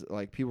 This was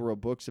like people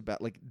wrote books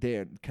about like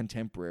their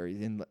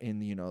contemporaries in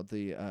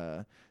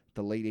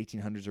the late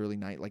 1800s, early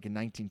night, like in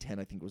 1910,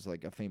 I think was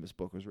like a famous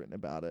book was written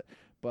about it.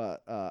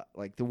 But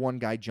like the one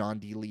guy, John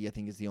D. Lee, I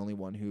think is the only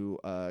one who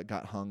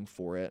got hung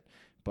for it.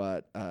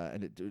 But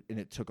and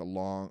it took a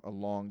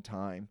long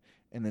time.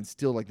 And then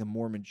still like the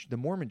Mormon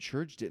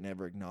Church didn't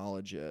ever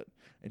acknowledge it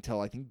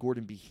until I think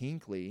Gordon B.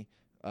 Hinckley.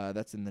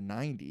 That's in the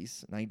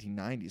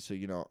 1990s. So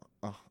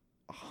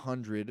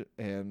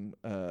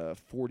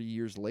 140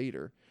 years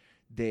later,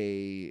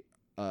 they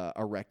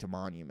erect a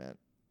monument.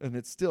 And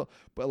it's still,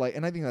 but like,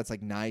 and I think that's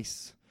like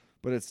nice,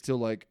 but it's still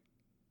like,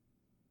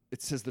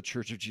 it says the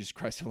Church of Jesus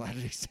Christ of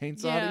Latter-day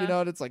Saints on it,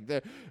 and it's like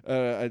they're,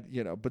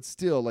 but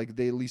still like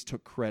they at least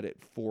took credit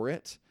for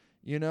it,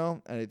 and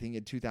I think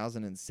in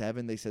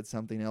 2007 they said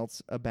something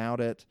else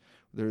about it.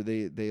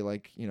 They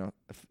like,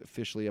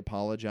 officially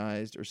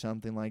apologized or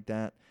something like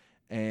that.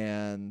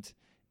 And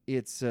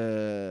it's,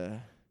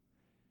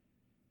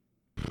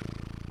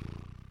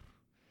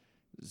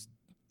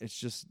 it's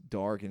just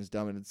dark and it's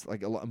dumb, and it's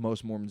like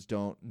most Mormons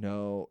don't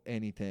know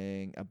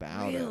anything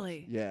about it.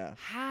 Really? Yeah.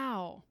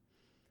 How?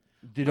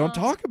 They don't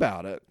talk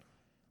about it.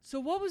 So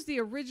what was the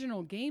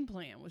original game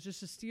plan? Was just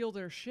to steal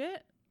their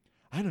shit?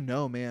 I don't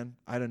know, man.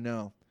 I don't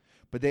know.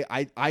 But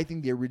I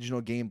think the original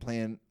game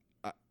plan,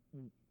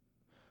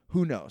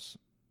 who knows?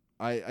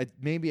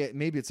 Maybe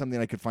it's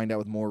something I could find out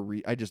with more.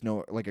 I just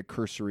know like a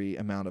cursory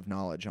amount of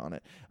knowledge on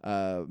it.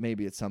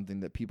 Maybe it's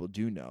something that people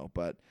do know,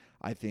 but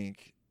I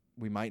think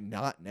we might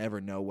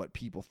never know what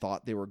people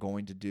thought they were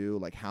going to do.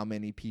 Like how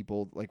many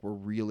people like were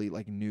really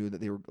like knew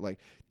that they were like,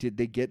 did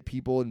they get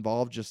people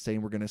involved just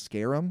saying we're going to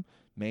scare them?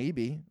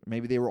 Maybe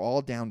they were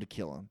all down to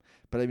kill him.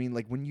 But I mean,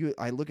 like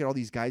I look at all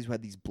these guys who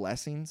had these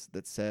blessings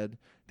that said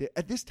that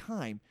at this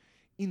time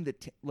in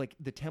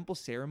the temple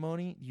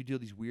ceremony, you do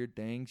these weird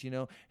things,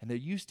 and there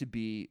used to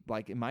be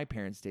like in my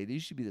parents' day, there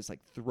used to be this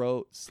like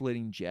throat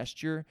slitting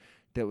gesture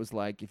that was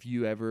like, if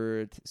you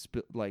ever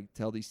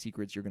tell these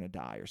secrets, you're going to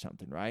die or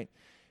something. Right.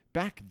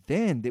 Back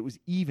then, it was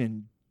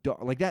even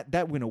like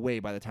that went away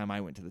by the time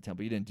I went to the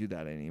temple. You didn't do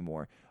that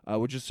anymore,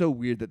 which is so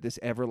weird that this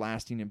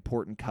everlasting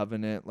important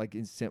covenant, like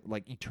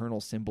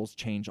eternal symbols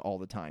change all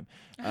the time.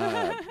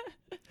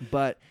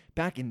 But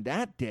back in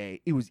that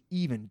day, it was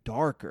even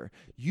darker.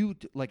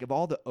 Like of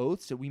all the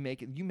oaths that we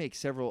make, you make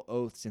several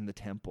oaths in the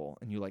temple,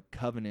 and you like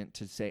covenant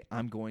to say,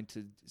 I'm going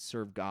to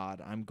serve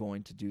God. I'm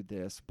going to do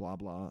this, blah,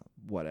 blah,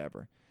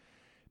 whatever.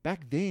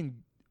 Back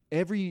then,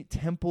 every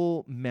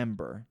temple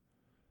member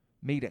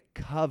made a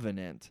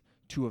covenant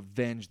to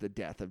avenge the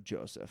death of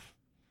Joseph.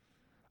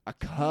 A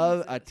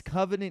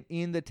covenant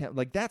in the temple.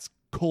 Like, that's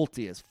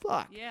culty as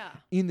fuck. Yeah.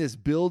 In this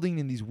building,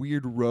 in these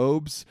weird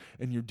robes,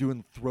 and you're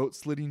doing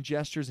throat-slitting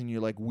gestures, and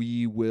you're like,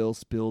 we will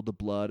spill the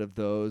blood of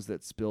those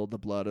that spilled the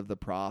blood of the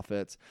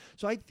prophets.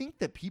 So I think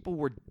that people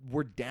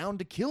were down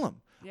to kill him.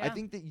 Yeah. I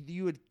think that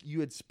you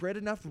had spread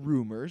enough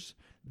rumors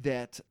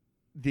that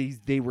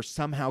they were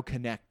somehow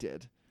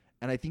connected.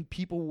 And I think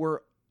people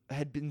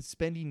had been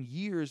spending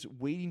years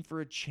waiting for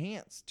a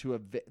chance to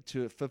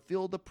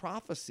fulfill the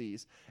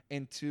prophecies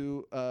and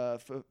to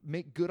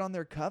make good on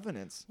their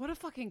covenants. What a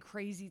fucking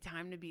crazy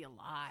time to be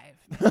alive.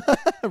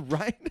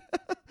 Right?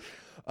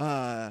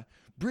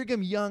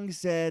 Brigham Young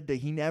said that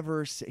he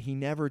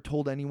never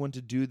told anyone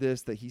to do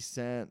this, that he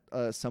sent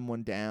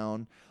someone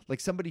down. Like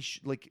somebody,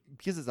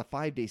 because it's a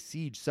 5-day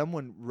siege,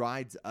 someone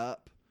rides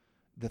up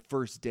the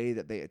first day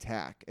that they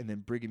attack, and then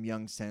Brigham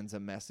Young sends a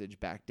message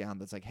back down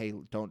that's like, hey,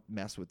 don't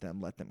mess with them,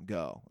 let them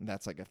go. And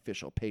that's like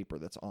official paper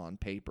that's on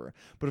paper.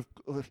 But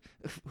if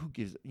who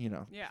gives,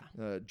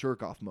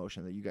 jerk off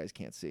motion that you guys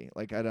can't see.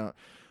 Like, I don't,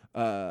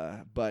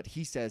 but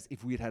he says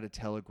if we had a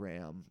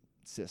telegram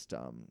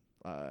system,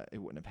 it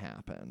wouldn't have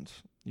happened.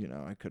 We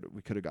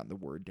could have gotten the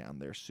word down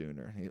there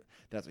sooner.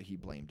 That's what he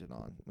blamed it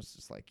on. It was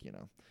just like,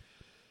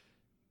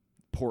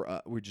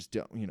 we just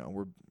don't,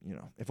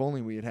 if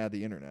only we had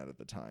the internet at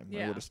the time,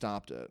 I would have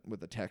stopped it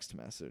with a text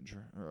message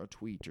or a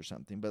tweet or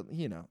something. But,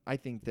 I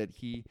think that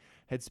he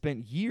had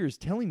spent years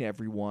telling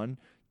everyone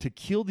to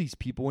kill these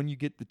people when you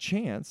get the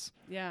chance.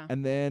 Yeah.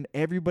 And then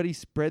everybody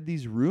spread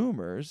these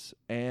rumors,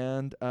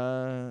 and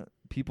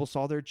people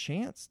saw their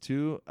chance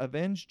to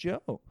avenge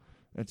Joe.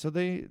 And so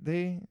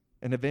they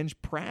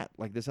avenge Pratt,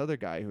 like this other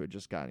guy who had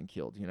just gotten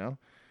killed,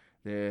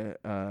 There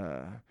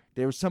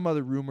was some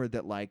other rumor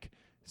that, like,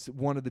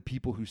 one of the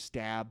people who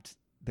stabbed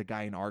the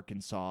guy in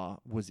Arkansas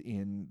was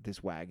in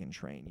this wagon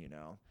train,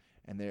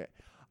 And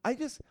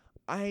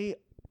I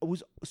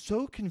was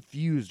so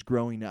confused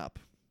growing up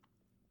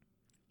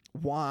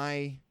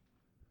why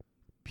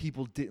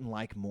people didn't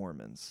like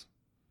Mormons.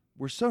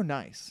 We're so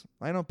nice.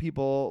 I know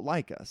people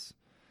like us.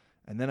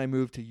 And then I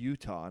moved to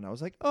Utah, and I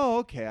was like, oh,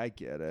 okay, I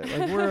get it.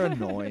 Like, we're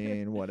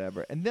annoying,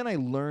 whatever. And then I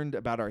learned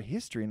about our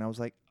history, and I was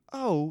like,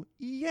 oh,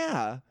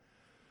 yeah.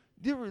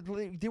 There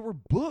were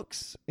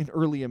books in in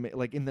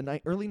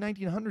the early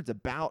 1900s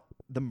about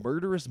the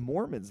murderous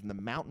Mormons and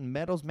the Mountain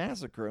Meadows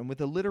Massacre, and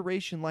with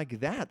alliteration like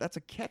that, that's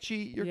a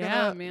catchy.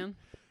 Man.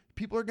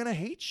 People are gonna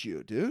hate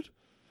you, dude.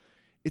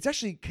 It's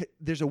actually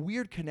there's a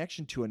weird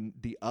connection to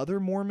the other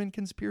Mormon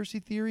conspiracy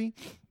theory.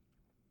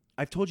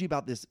 I've told you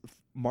about this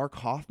Mark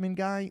Hoffman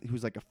guy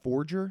who's like a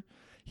forger.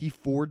 He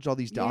forged all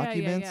these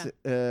documents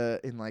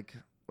in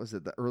was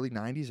it the early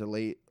 90s or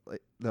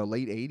the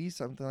late 80s,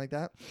 something like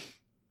that.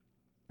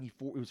 He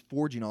was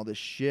forging all this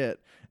shit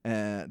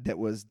that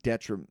was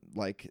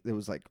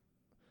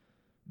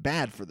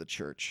bad for the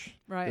church.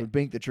 Right. It would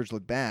make the church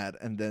look bad,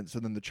 and then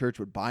the church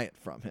would buy it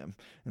from him,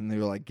 and they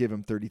would like give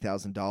him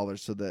 $30,000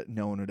 so that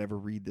no one would ever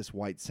read this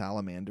white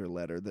salamander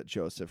letter that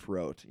Joseph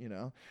wrote.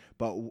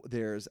 But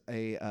there's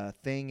a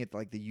thing at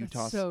like the Utah.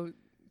 That's so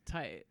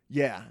tight.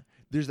 Yeah.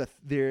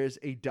 There's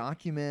a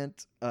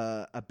document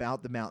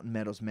about the Mountain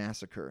Meadows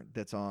Massacre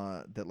that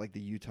like the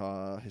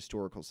Utah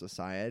Historical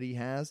Society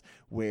has,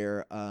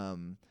 where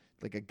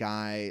like a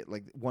guy,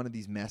 like one of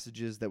these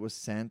messages that was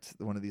sent,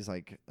 one of these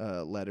like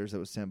letters that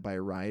was sent by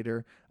a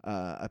writer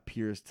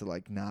appears to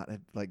like not have,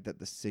 like that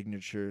the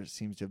signature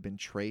seems to have been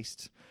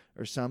traced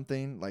or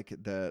something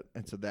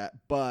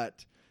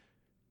but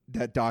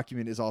that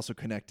document is also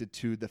connected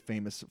to the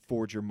famous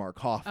forger Mark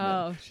Hoffman.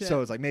 Oh, shit. So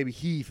it's like maybe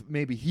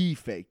he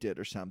faked it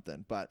or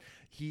something, but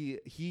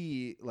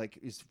he like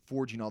is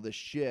forging all this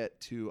shit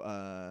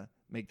to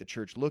make the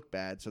church look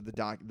bad. So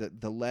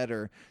the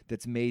letter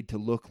that's made to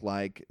look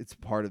like it's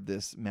part of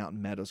this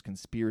Mountain Meadows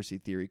conspiracy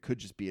theory could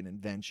just be an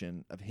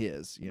invention of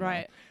his,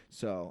 Right.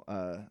 So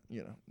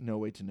no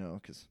way to know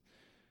because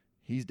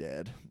he's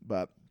dead,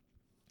 but.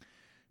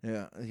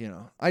 Yeah,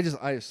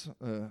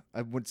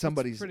 when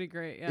somebody's it's pretty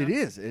great. Yeah, it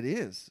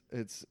is.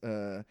 It's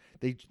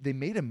they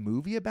made a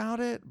movie about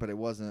it, but it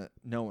wasn't.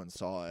 No one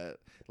saw it.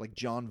 Like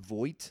John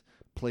Voight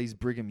plays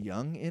Brigham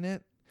Young in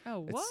it.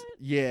 Oh, what?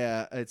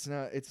 It's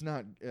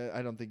not.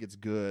 I don't think it's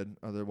good.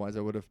 Otherwise,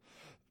 I would have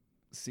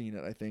seen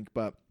it. I think,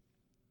 but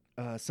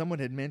someone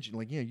had mentioned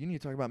like, you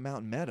need to talk about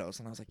Mountain Meadows,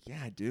 and I was like,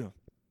 yeah, I do.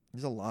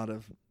 There's a lot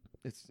of.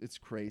 It's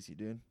crazy,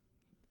 dude.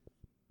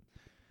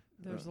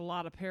 There's a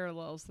lot of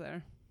parallels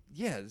there.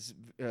 Yeah,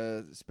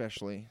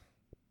 especially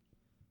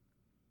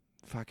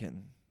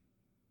fucking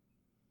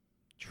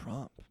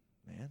Trump,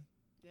 man.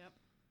 Yep.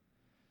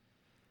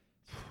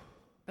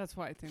 That's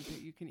why I think that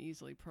you can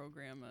easily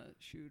program a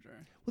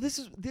shooter. Well,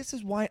 this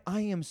is why I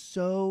am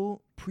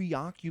so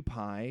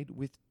preoccupied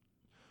with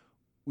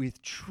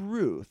with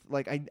truth.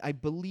 Like I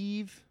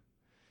believe.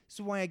 This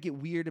is why I get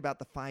weird about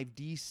the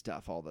 5D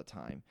stuff all the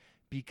time,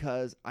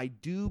 because I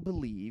do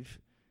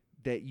believe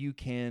that you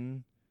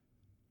can,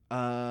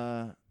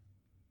 that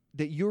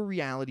your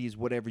reality is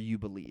whatever you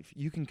believe.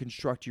 You can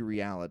construct your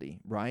reality,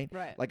 right?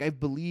 Right. Like, I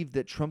believe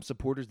that Trump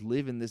supporters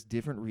live in this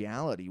different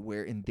reality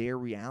where in their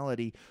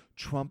reality,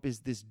 Trump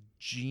is this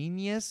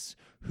genius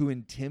who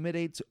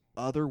intimidates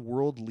other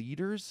world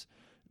leaders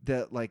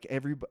that like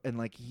everybody, and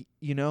like,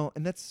 you know,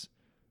 and that's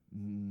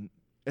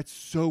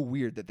so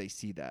weird that they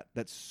see that.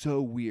 That's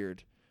so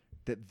weird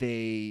that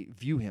they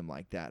view him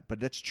like that, but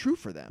that's true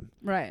for them.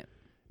 Right.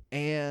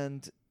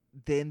 And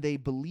then they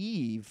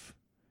believe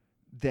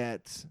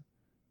that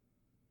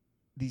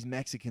these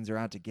Mexicans are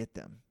out to get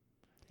them,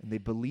 and they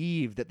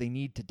believe that they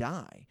need to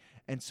die.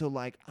 And so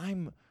like,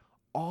 I'm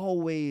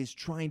always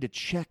trying to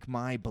check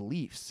my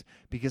beliefs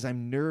because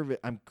I'm nervous.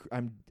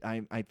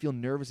 I feel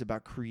nervous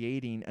about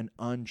creating an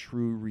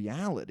untrue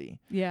reality.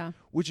 Yeah.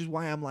 Which is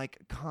why I'm like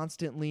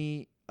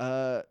constantly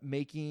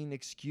making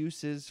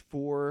excuses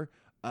for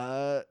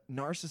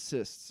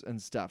narcissists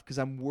and stuff, because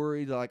I'm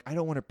worried, like, I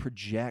don't want to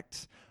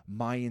project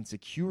my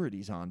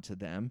insecurities onto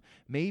them.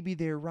 Maybe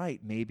they're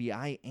right. Maybe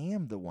I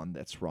am the one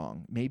that's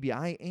wrong. Maybe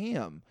I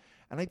am.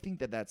 And I think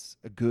that that's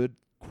a good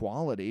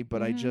quality,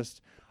 but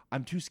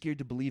I'm too scared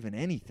to believe in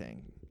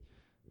anything.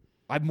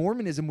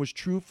 Mormonism was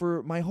true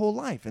for my whole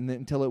life, and then,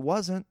 until it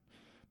wasn't.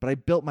 But I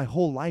built my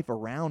whole life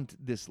around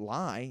this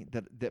lie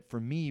that for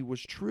me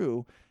was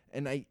true,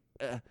 and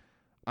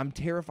I'm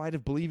terrified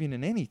of believing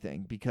in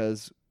anything,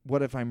 because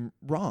what if I'm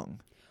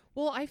wrong?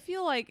 Well, I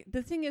feel like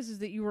the thing is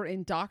that you were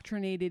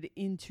indoctrinated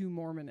into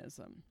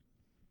Mormonism.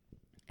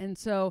 And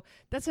so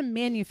that's a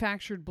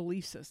manufactured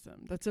belief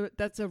system.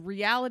 That's a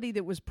reality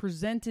that was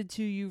presented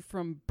to you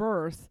from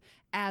birth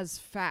as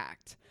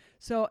fact.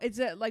 So it's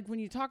like when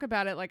you talk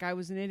about it, like I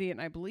was an idiot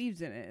and I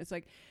believed in it. It's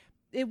like,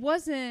 it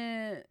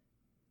wasn't,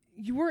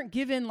 you weren't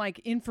given like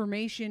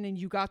information and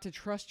you got to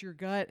trust your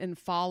gut and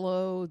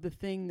follow the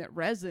thing that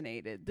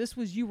resonated. This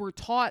was, you were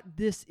taught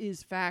this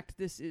is fact,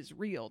 this is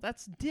real.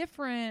 That's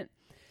different.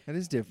 That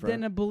is different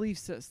than a belief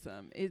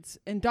system. It's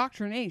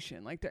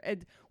indoctrination. Like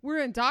we're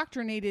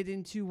indoctrinated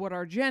into what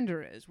our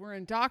gender is. We're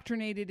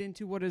indoctrinated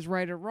into what is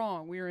right or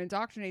wrong. We are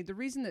indoctrinated. The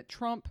reason that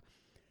Trump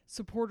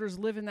supporters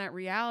live in that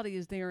reality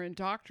is they are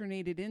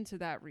indoctrinated into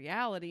that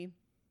reality.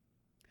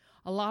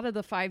 A lot of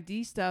the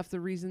 5D stuff, the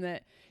reason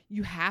that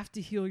you have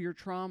to heal your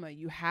trauma,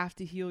 you have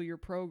to heal your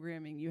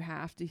programming, you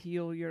have to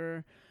heal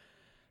your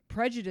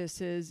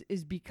prejudices,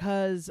 is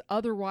because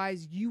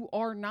otherwise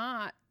you're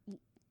not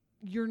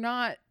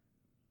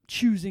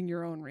choosing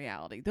your own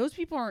reality. Those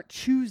people aren't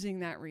choosing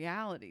that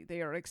reality.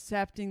 They are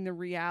accepting the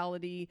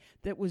reality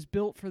that was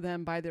built for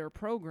them by their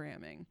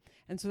programming.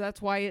 And so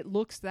that's why it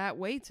looks that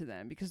way to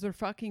them, because they're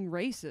fucking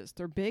racist.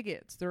 They're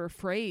bigots. They're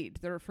afraid.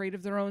 They're afraid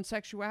of their own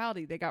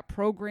sexuality. They got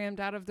programmed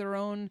out of their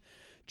own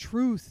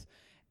truth.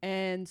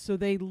 And so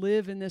they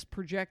live in this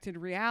projected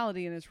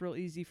reality, and it's real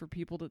easy for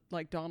people to,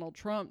 like Donald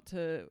Trump,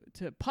 to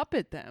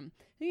puppet them.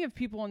 And you have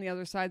people on the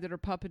other side that are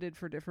puppeted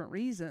for different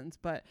reasons,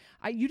 but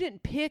you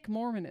didn't pick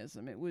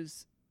Mormonism.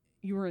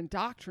 You were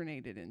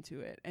indoctrinated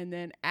into it. And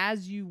then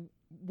as you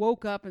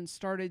woke up and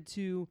started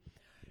to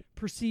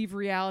perceive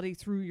reality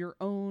through your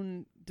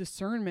own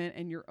discernment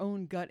and your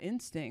own gut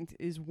instinct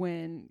is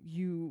when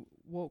you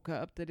woke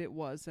up that it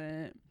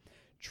wasn't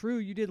true.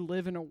 You did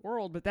live in a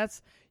world,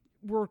 but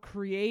we're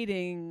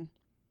creating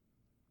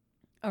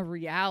a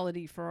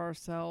reality for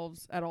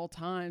ourselves at all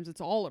times.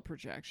 It's all a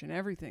projection.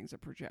 Everything's a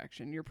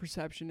projection. Your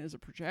perception is a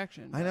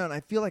projection. I know, and I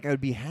feel like I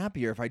would be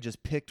happier if I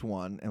just picked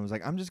one and was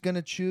like, I'm just going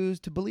to choose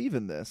to believe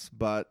in this,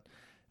 but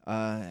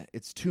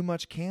it's too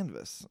much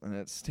canvas, and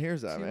it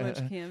stares at me. Too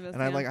much canvas.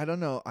 And I'm like, I don't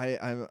know.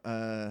 I'm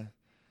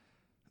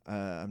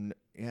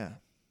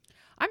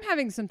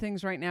having some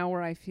things right now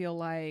where I feel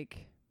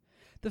like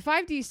the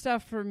 5D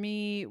stuff for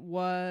me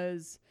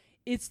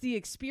it's the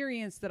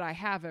experience that I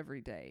have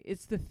every day.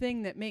 It's the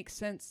thing that makes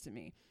sense to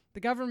me. The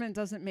government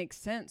doesn't make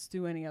sense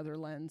through any other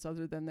lens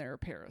other than they're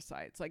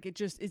parasites. Like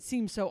it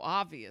seems so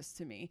obvious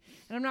to me.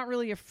 And I'm not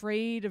really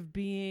afraid of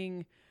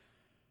being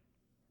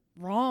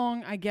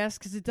wrong, I guess,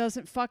 because it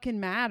doesn't fucking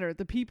matter.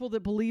 The people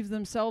that believe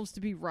themselves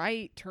to be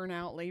right turn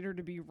out later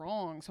to be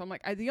wrong. So I'm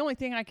like, the only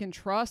thing I can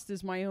trust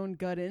is my own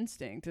gut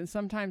instinct. And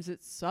sometimes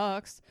it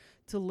sucks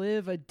to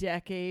live a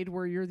decade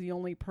where you're the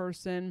only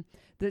person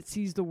that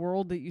sees the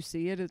world that you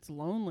see it. It's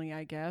lonely,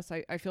 I guess.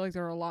 I feel like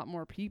there are a lot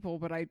more people,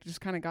 but I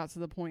just kind of got to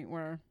the point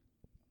where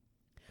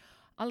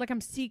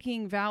I'm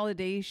seeking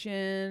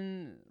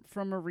validation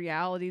from a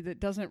reality that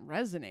doesn't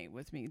resonate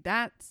with me.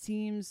 That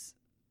seems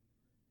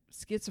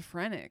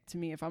schizophrenic to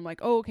me. If I'm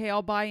like, oh, okay,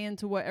 I'll buy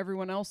into what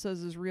everyone else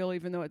says is real,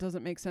 even though it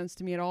doesn't make sense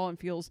to me at all and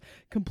feels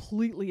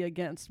completely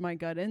against my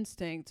gut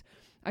instinct,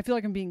 I feel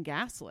like I'm being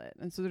gaslit.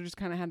 And so there just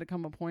kind of had to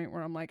come a point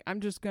where I'm like,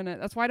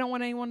 that's why I don't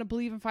want anyone to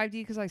believe in 5D,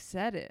 because I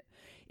said it.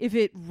 If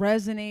it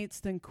resonates,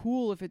 then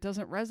cool. If it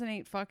doesn't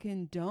resonate,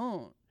 fucking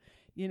don't.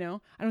 You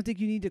know, I don't think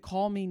you need to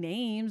call me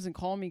names and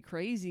call me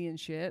crazy and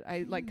shit.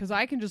 Because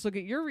I can just look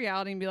at your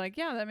reality and be like,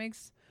 yeah, that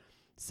makes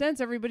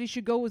sense. Everybody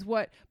should go with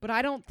but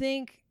I don't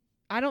think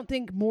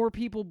more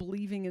people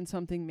believing in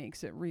something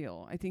makes it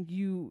real. I think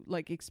you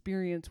like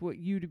experience what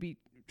you to be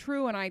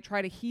true, and I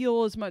try to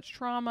heal as much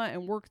trauma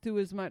and work through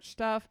as much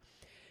stuff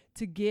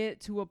to get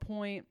to a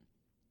point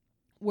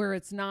where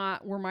it's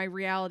not, where my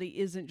reality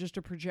isn't just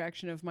a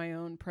projection of my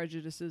own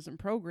prejudices and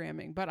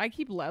programming. But I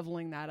keep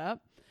leveling that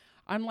up.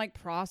 I'm like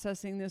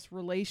processing this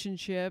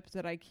relationship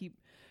that I keep,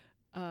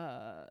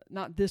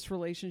 not this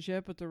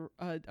relationship, but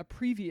a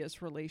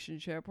previous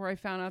relationship where I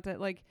found out that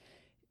like,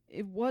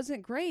 it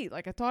wasn't great.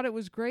 Like I thought it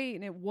was great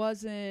and it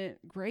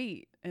wasn't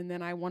great. And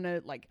then I want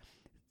to like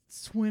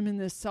swim in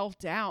this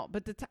self-doubt.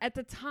 But at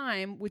the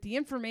time, with the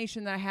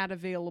information that I had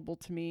available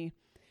to me,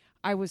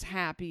 I was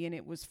happy and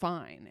it was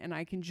fine. And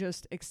I can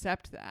just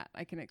accept that.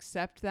 I can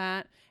accept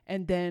that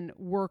and then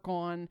work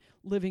on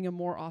living a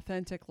more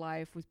authentic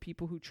life with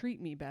people who treat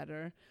me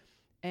better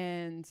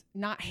and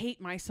not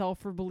hate myself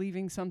for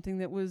believing something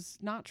that was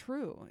not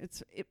true.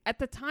 At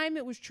the time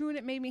it was true and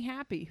it made me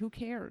happy. Who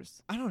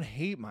cares? I don't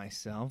hate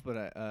myself, but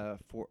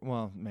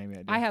maybe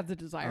I do. I have the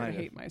desire to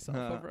hate myself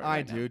over it.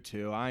 I do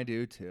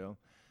too.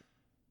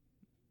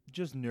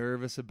 Just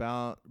nervous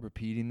about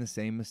repeating the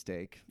same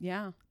mistake.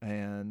 Yeah.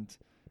 And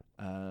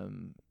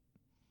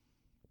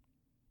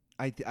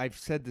I've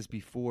said this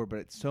before, but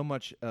it's so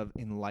much of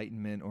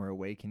enlightenment or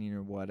awakening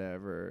or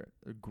whatever,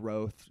 or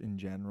growth in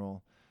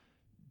general,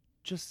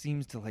 just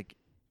seems to like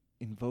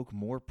invoke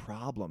more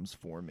problems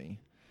for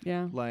me.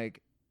 Yeah.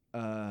 Like,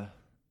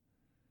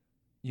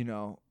 you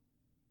know,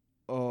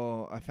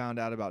 oh, I found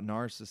out about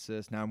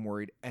narcissists. Now I'm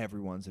worried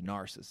everyone's a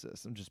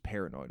narcissist. I'm just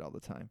paranoid all the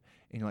time.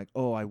 And you're like,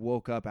 oh, I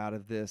woke up out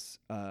of this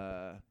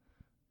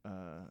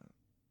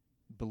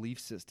belief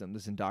system,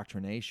 this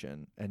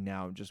indoctrination, and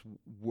now I'm just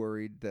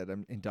worried that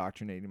I'm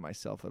indoctrinating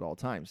myself at all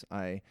times.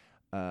 I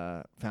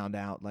found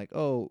out like,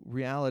 oh,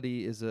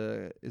 reality is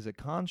a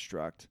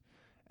construct,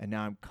 and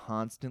now I'm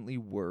constantly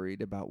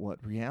worried about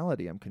what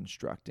reality I'm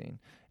constructing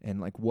and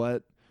like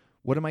what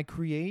am I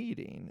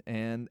creating?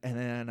 And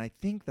I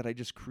think that I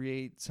just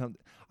create some.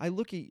 I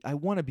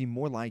want to be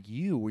more like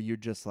you, where you're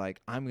just like,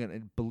 I'm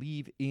gonna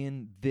believe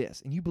in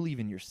this, and you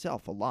believe in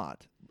yourself a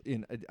lot.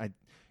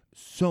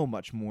 So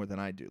much more than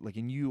I do. Like,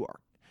 and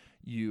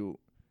you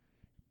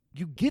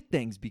get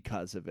things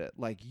because of it.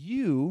 Like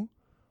you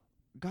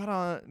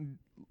got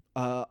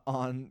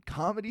on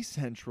Comedy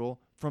Central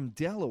from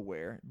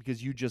Delaware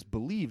because you just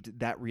believed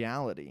that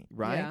reality,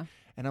 right? Yeah.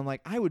 And I'm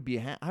like, I would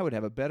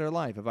have a better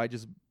life if I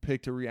just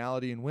picked a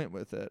reality and went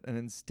with it. And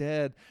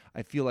instead,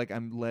 I feel like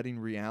I'm letting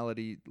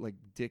reality like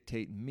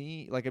dictate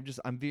me. Like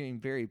I'm being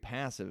very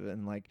passive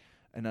and like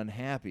and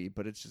unhappy.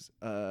 But it's just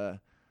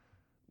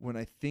when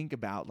I think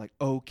about like,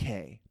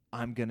 okay,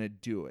 I'm gonna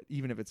do it,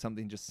 even if it's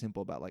something just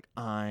simple about like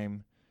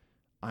I'm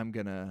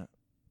gonna,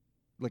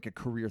 like a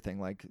career thing,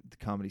 like the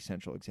Comedy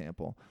Central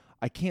example.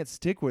 I can't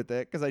stick with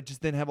it because I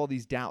just then have all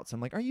these doubts. I'm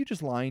like, are you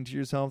just lying to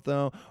yourself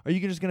though? Are you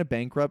just going to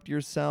bankrupt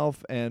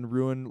yourself and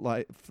ruin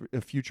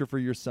a future for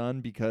your son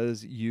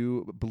because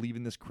you believe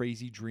in this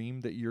crazy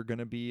dream that you're going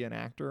to be an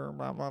actor?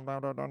 Blah, blah, blah,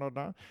 blah, blah,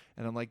 blah.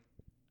 And I'm like,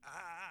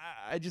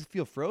 I just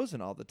feel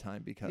frozen all the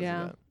time because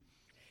of it.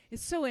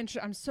 It's so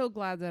interesting. I'm so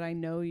glad that I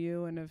know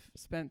you and have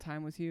spent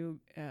time with you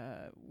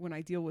when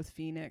I deal with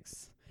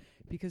Phoenix,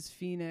 because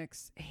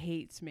Phoenix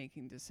hates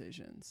making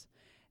decisions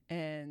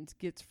and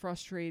gets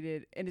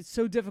frustrated. And it's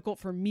so difficult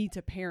for me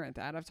to parent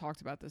that. I've talked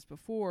about this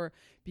before,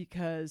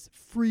 because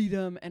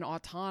freedom and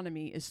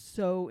autonomy is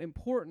so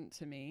important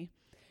to me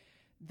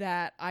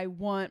that I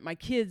want my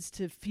kids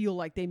to feel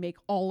like they make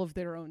all of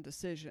their own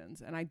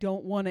decisions, and I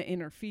don't want to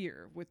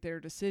interfere with their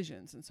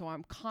decisions. And so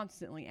I'm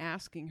constantly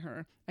asking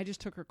her. I just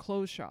took her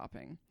clothes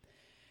shopping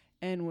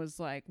and was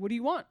like, what do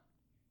you want?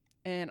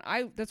 And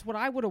that's what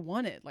I would have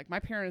wanted. Like my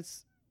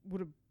parents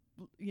would have,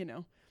 you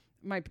know,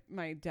 my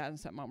dad and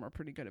stepmom were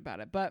pretty good about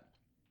it, but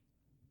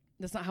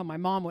that's not how my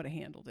mom would have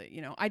handled it.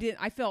 You know,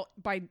 I felt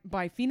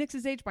by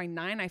Phoenix's age, by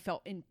 9, I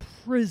felt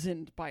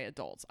imprisoned by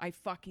adults. I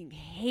fucking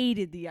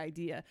hated the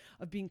idea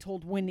of being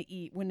told when to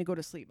eat, when to go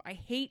to sleep. I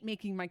hate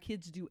making my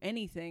kids do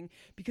anything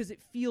because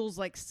it feels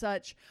like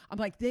I'm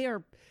like, they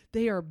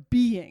are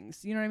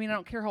beings. You know what I mean? I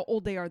don't care how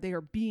old they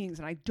are beings.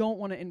 And I don't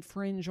want to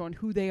infringe on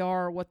who they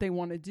are, what they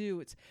want to do.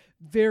 It's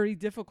very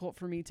difficult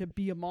for me to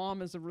be a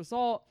mom as a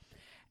result.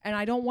 And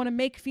I don't want to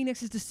make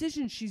Phoenix's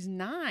decision. She's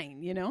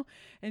 9, you know?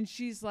 And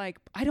she's like,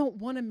 I don't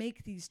want to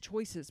make these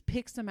choices.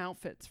 Pick some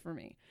outfits for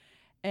me.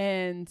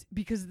 And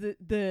because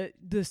the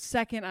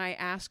second I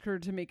ask her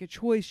to make a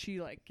choice, she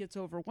like gets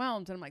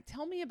overwhelmed. And I'm like,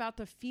 tell me about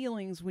the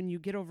feelings when you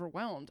get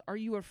overwhelmed. Are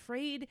you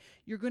afraid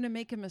you're going to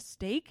make a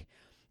mistake?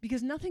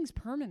 Because nothing's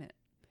permanent.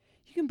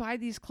 You can buy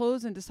these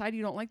clothes and decide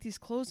you don't like these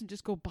clothes and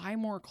just go buy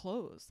more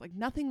clothes. Like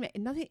nothing,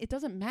 it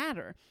doesn't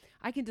matter.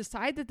 I can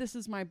decide that this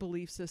is my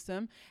belief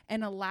system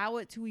and allow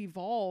it to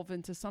evolve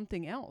into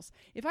something else.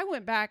 If I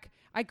went back,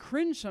 I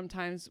cringe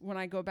sometimes when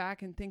I go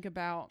back and think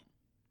about,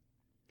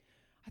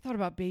 I thought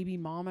about baby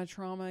mama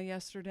trauma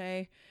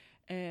yesterday,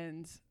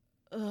 and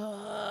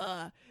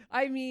I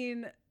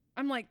mean,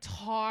 I'm like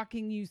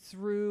talking you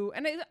through,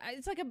 and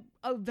it's like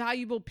a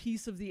valuable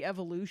piece of the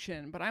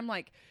evolution, but I'm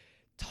like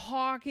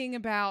talking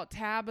about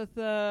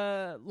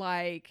Tabitha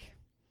like,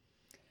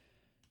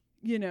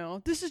 you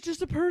know, this is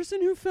just a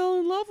person who fell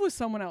in love with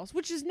someone else,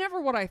 which is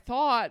never what I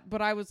thought.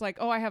 But I was like,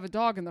 oh, I have a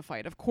dog in the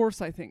fight. Of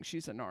course I think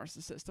she's a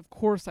narcissist. Of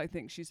course I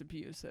think she's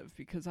abusive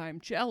because I'm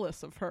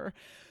jealous of her.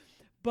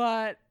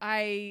 But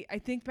I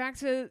think back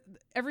to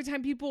every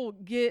time people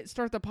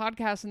start the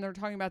podcast and they're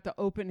talking about the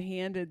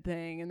open-handed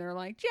thing, and they're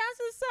like, Jess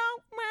is so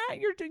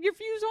mad, your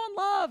views on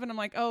love. And I'm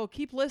like, oh,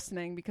 keep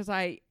listening, because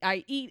I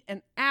eat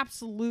an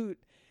absolute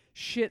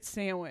shit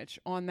sandwich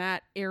on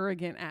that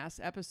arrogant ass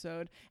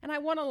episode, and I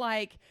want to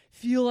like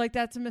feel like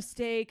that's a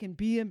mistake and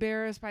be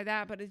embarrassed by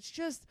that, but it's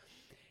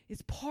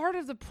part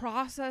of the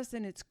process,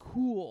 and it's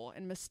cool,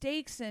 and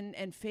mistakes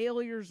and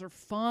failures are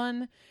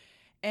fun.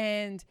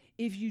 And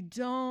if you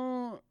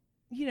don't,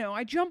 you know,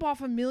 I jump off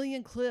a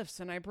million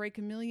cliffs and I break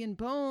a million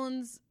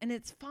bones, and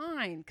it's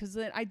fine, because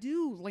I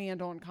do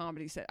land on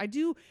comedy set. I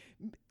do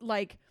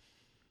like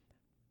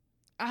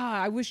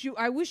I wish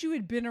you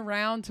had been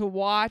around to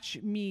watch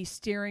me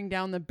staring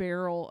down the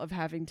barrel of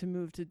having to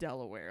move to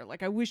Delaware.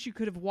 Like, I wish you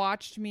could have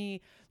watched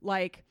me,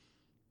 like,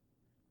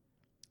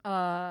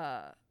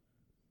 I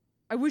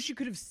wish you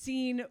could have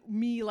seen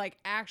me, like,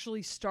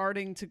 actually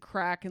starting to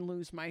crack and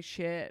lose my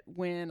shit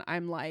when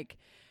I'm like,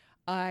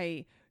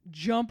 I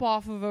jump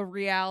off of a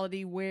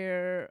reality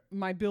where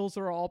my bills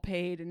are all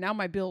paid, and now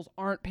my bills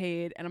aren't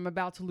paid, and I'm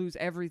about to lose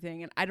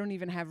everything, and I don't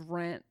even have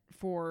rent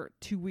for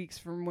 2 weeks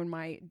from when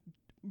my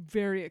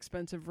very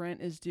expensive rent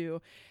is due,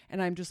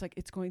 and I'm just like,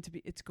 it's going to be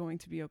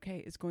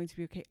okay. It's going to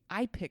be okay.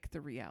 I pick the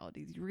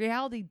reality. The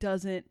reality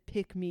doesn't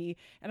pick me,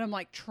 and I'm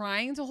like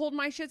trying to hold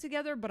my shit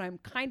together, but I'm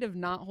kind of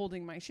not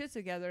holding my shit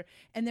together,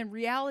 and then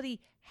reality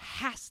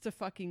has to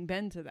fucking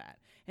bend to that,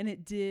 and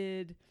it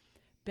did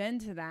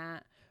bend to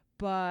that.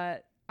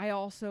 But I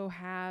also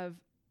have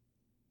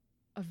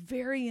a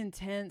very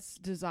intense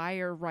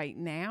desire right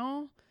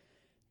now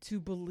to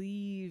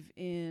believe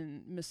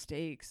in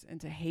mistakes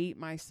and to hate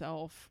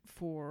myself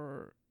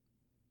for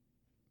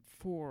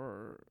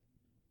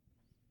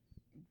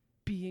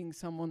being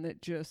someone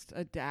that just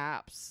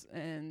adapts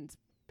and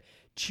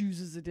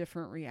chooses a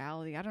different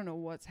reality. I don't know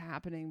what's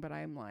happening, but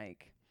I'm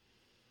like,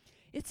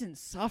 it's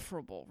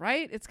insufferable,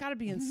 right? It's got to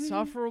be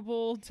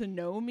insufferable to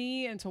know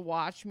me and to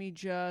watch me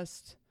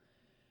just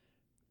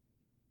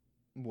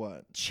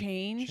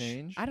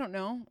change. I don't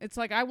know. It's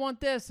like, I want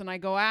this, and I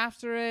go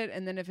after it,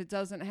 and then if it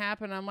doesn't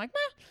happen, I'm like,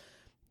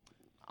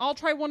 I'll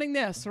try wanting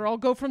this, or I'll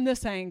go from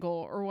this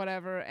angle, or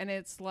whatever. And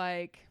it's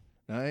like,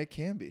 it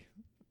can be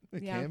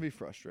can be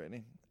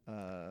frustrating,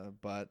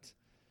 but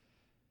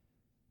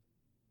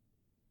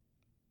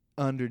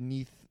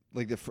underneath,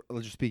 like,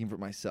 just speaking for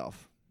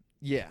myself,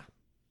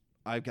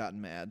 I've gotten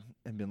mad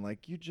and been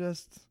like, you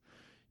just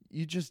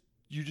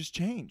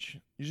change.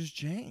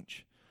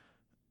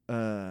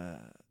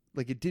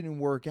 Like, it didn't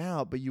work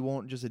out, but you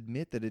won't just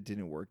admit that it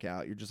didn't work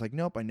out. You're just like,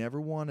 nope, I never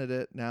wanted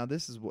it. Now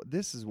this is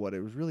what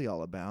it was really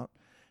all about.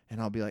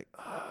 And I'll be like,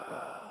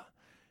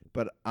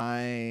 but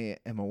I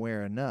am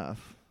aware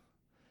enough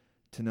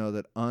to know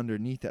that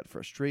underneath that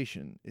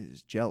frustration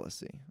is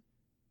jealousy.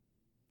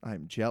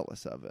 I'm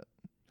jealous of it.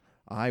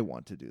 I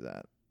want to do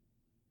that.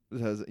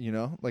 Because, you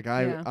know, like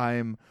I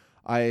am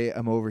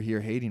over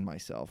here hating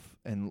myself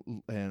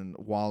and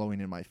wallowing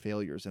in my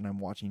failures, and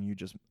I'm watching you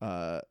just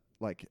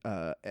like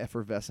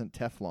effervescent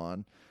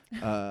Teflon,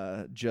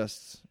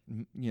 just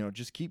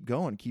keep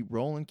going, keep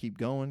rolling, keep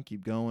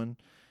going.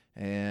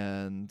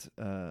 And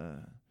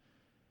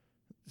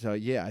so,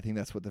 yeah, I think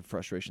that's what the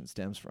frustration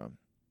stems from.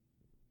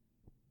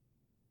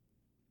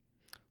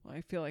 Well,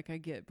 I feel like I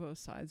get both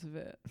sides of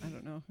it. I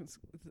don't know,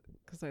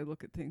 because I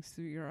look at things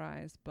through your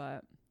eyes,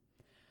 but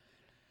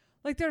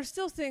like, there are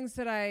still things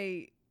that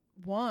I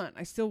want.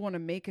 I still want to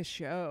make a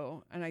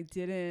show, and I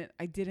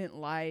didn't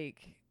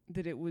like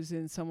that it was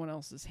in someone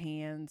else's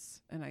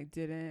hands, and I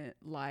didn't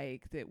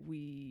like that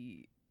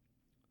we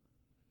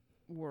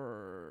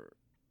were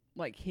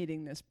like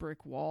hitting this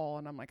brick wall,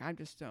 and I'm like, we'll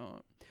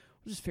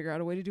just figure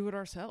out a way to do it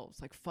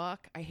ourselves. Like,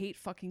 fuck, I hate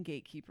fucking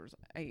gatekeepers.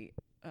 I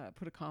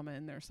put a comma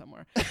in there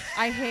somewhere.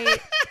 I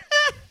hate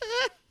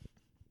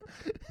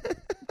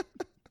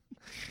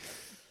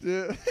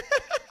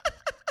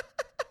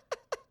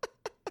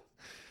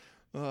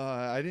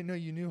I didn't know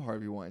you knew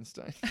Harvey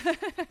Weinstein.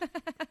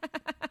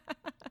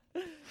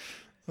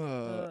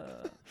 No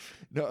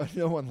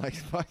one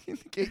likes fucking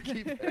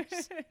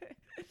gatekeepers.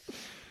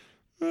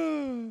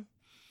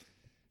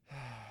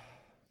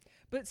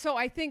 But so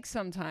I think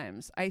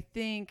sometimes,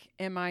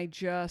 am I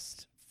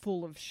just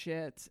full of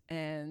shit?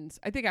 And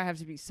I think I have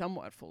to be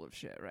somewhat full of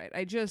shit, right?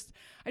 I just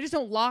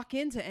don't lock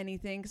into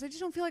anything, because I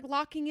just don't feel like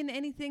locking into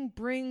anything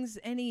brings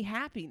any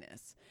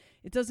happiness.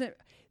 It doesn't.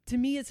 To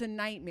me, it's a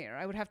nightmare.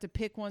 I would have to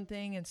pick one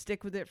thing and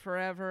stick with it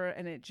forever,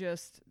 and it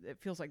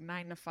feels like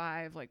 9 to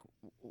 5, like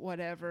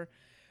whatever.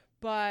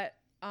 But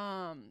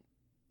I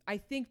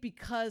think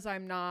because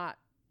I'm not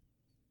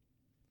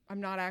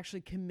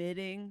actually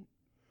committing.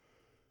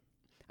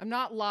 I'm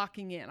not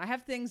locking in. I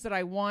have things that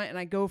I want and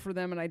I go for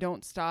them and I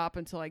don't stop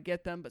until I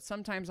get them. But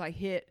sometimes I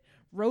hit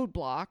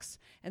roadblocks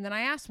and then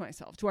I ask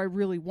myself, do I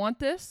really want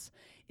this?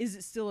 Is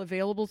it still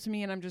available to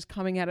me and I'm just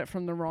coming at it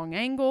from the wrong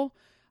angle?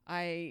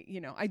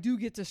 I do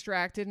get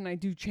distracted and I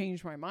do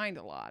change my mind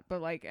a lot,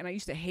 but and I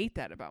used to hate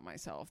that about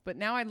myself. But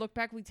now I look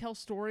back, we tell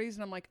stories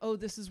and I'm like, oh,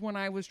 this is when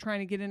I was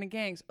trying to get into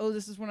gangs. Oh,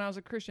 this is when I was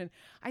a Christian.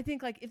 I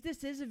think if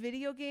this is a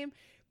video game,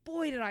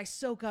 boy, did I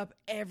soak up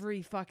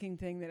every fucking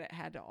thing that it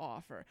had to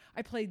offer.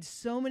 I played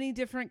so many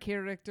different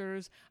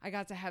characters. I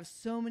got to have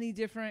so many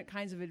different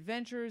kinds of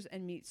adventures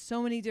and meet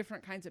so many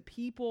different kinds of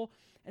people.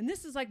 And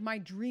this is my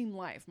dream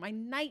life. My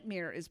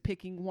nightmare is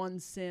picking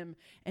one sim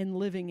and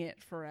living it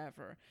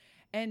forever.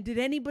 And did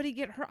anybody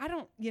get hurt? I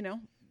don't,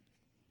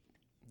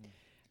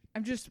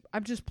 I'm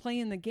just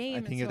playing the game.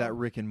 I think of that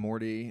Rick and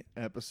Morty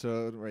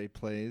episode where he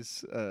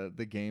plays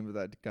the game of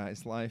that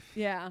guy's life.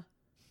 Yeah.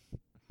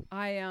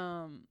 I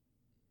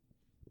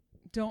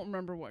don't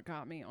remember what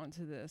got me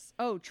onto this.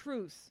 Oh,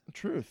 truth.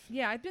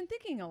 Yeah, I've been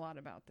thinking a lot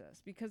about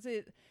this because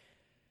the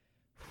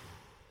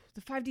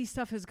 5D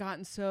stuff has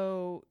gotten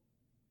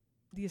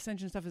the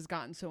Ascension stuff has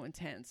gotten so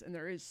intense, and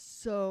there is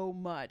so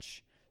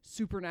much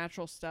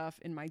supernatural stuff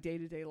in my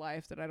day-to-day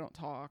life that I don't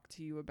talk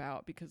to you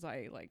about because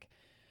I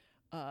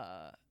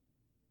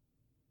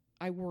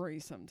worry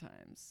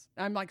sometimes.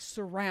 I'm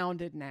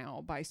surrounded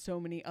now by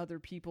so many other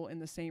people in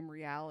the same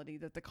reality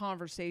that the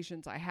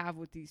conversations I have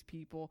with these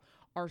people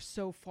are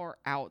so far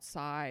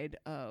outside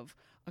of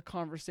a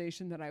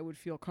conversation that I would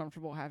feel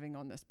comfortable having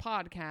on this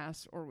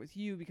podcast or with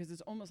you, because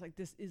it's almost like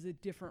this is a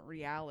different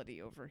reality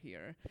over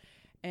here.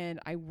 And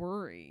I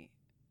worry,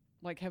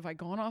 have I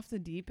gone off the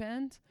deep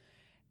end?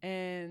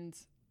 And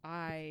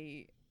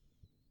I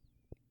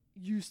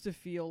used to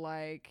feel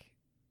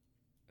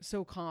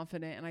so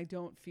confident, and I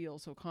don't feel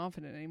so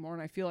confident anymore.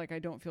 And I feel I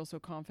don't feel so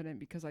confident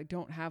because I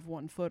don't have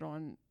one foot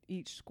on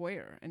each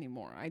square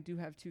anymore. I do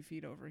have 2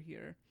 feet over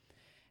here.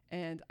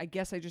 And I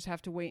guess I just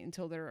have to wait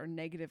until there are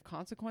negative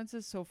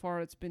consequences. So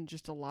far, it's been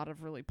just a lot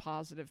of really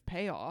positive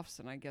payoffs,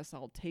 and I guess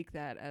I'll take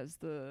that as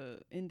the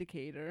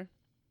indicator.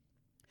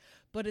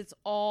 But it's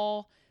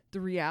all the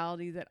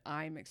reality that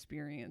I'm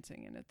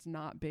experiencing, and it's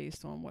not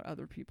based on what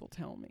other people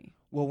tell me.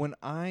 Well, when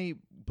I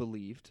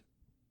believed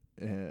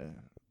in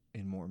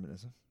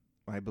Mormonism,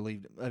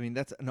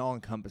 that's an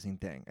all-encompassing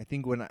thing. I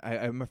think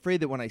I'm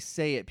afraid that when I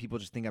say it, people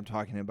just think I'm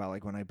talking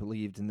about when I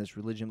believed in this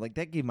religion.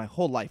 That gave my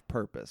whole life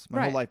purpose.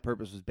 My whole life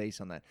purpose was based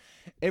on that.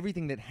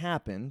 Everything that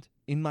happened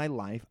in my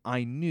life,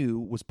 I knew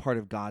was part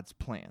of God's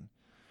plan.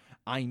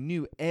 I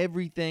knew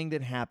everything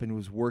that happened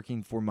was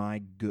working for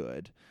my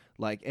good.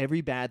 Every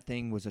bad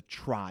thing was a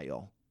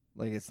trial.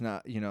 It's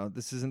not,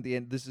 this isn't the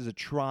end. This is a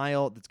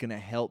trial that's going to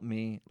help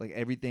me.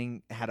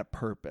 Everything had a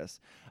purpose.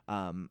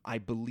 I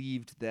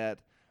believed that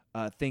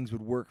things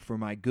would work for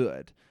my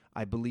good.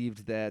 I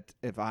believed that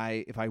if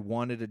I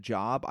wanted a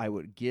job, I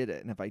would get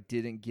it. And if I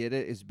didn't get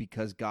it, it's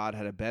because God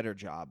had a better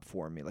job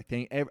for me.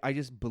 I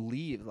just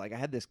believed, I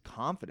had this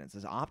confidence,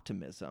 this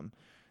optimism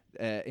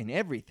in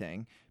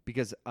everything,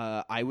 because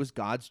I was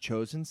God's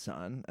chosen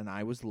son, and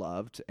I was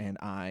loved, and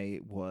I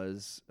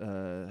was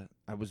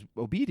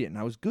obedient, and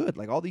I was good.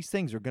 All these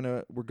things were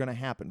gonna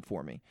happen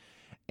for me,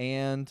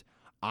 and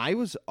I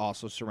was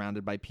also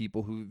surrounded by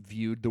people who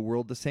viewed the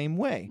world the same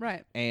way,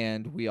 right?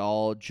 And we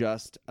all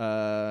just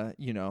nodded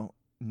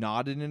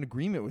in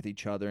agreement with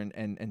each other,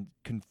 and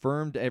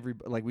confirmed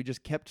we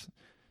just kept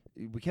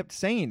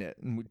saying it,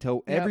 and we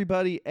told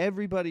everybody,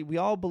 we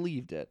all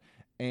believed it.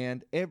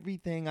 And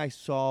everything I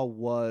saw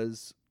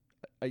was,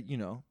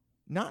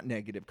 not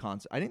negative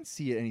consequence. I didn't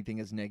see anything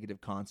as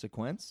negative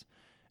consequence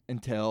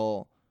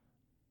until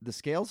the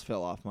scales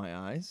fell off my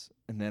eyes.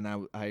 And then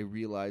I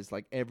realized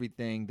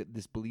everything that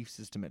this belief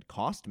system had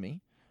cost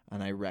me.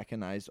 And I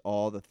recognized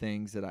all the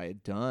things that I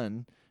had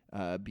done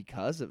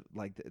because of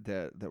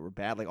that were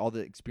bad, all the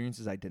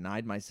experiences I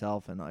denied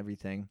myself and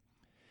everything.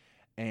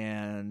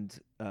 And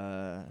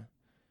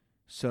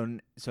so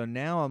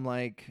now I'm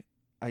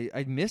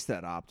I miss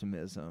that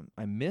optimism.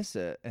 I miss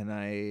it, and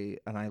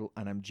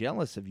I'm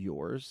jealous of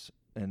yours,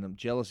 and I'm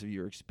jealous of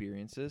your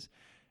experiences,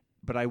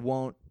 but I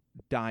won't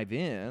dive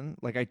in.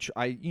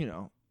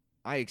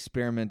 I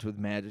experiment with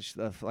magic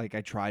stuff. I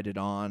tried it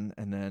on,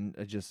 and then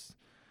I just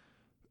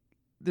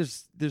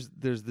there's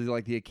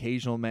the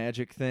occasional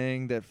magic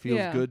thing that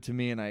feels good to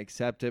me, and I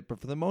accept it. But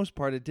for the most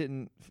part, it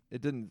didn't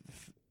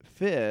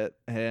fit,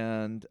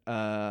 and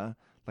I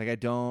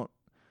don't.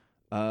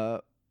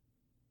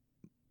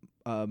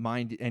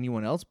 Mind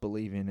anyone else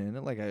believing in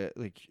it,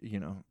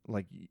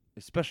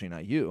 especially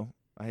not you.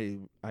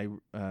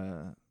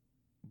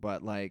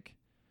 But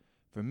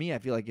for me, I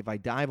feel like if I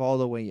dive all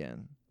the way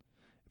in,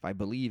 if I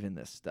believe in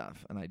this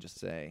stuff, and I just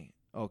say,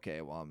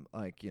 okay, well,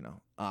 I'm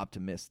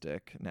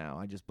optimistic now.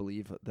 I just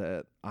believe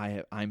that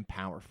I'm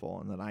powerful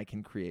and that I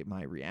can create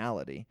my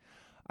reality.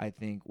 I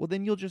think, well,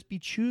 then you'll just be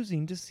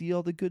choosing to see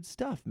all the good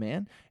stuff,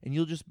 man, and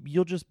you'll just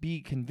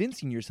be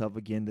convincing yourself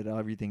again that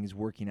everything is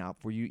working out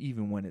for you,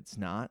 even when it's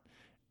not,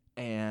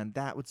 and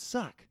that would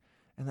suck.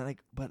 And then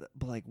but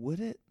would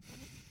it?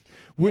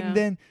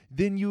 Wouldn't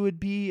then you would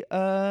be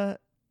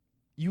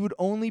you would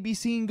only be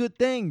seeing good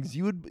things.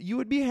 You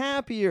would be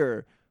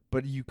happier,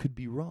 but you could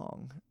be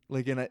wrong.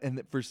 Like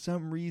and for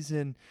some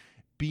reason,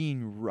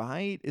 being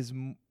right is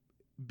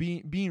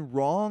being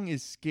wrong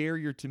is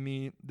scarier to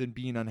me than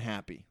being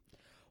unhappy.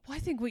 Well, I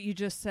think what you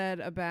just said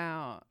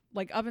about,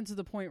 like, up until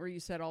the point where you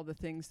said all the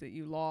things that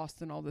you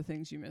lost and all the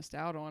things you missed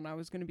out on, I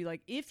was going to be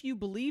like, if you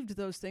believed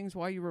those things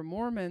while you were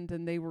Mormon,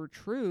 then they were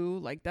true.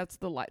 Like, that's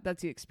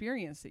the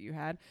experience that you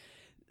had.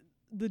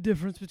 The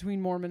difference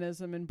between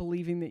Mormonism and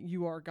believing that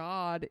you are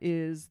God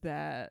is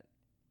that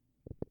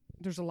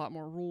there's a lot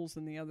more rules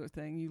than the other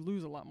thing. You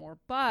lose a lot more.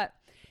 But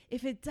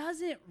if it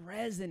doesn't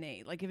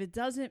resonate, like if it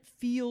doesn't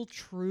feel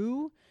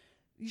true,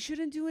 you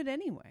shouldn't do it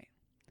anyway.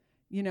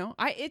 You know,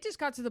 it just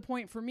got to the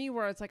point for me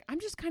where it's like, I'm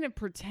just kind of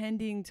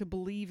pretending to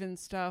believe in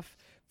stuff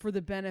for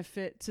the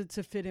benefit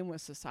to fit in with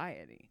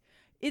society.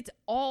 It's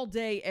all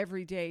day,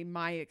 every day.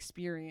 My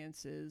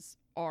experiences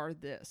are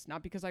this,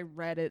 not because I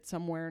read it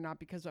somewhere, not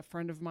because a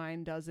friend of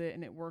mine does it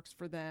and it works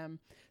for them.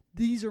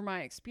 These are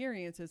my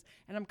experiences.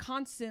 And I'm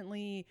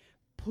constantly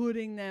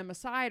putting them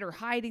aside or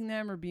hiding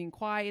them or being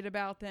quiet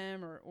about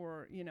them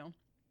or you know,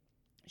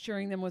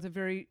 sharing them with a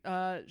very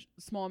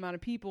small amount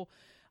of people.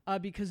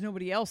 Because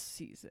nobody else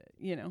sees it,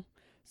 you know?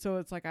 So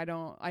it's like, I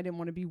didn't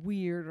want to be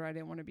weird or I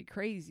didn't want to be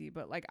crazy,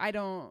 but like,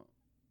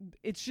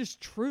 it's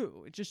just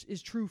true. It just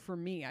is true for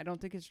me. I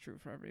don't think it's true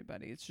for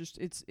everybody. It's just,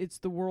 it's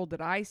the world that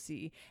I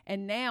see.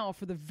 And now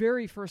for the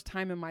very first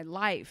time in my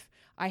life,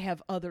 I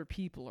have other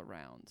people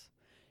around.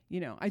 You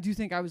know, I do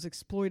think I was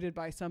exploited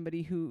by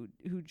somebody who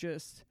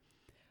just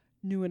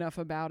knew enough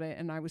about it,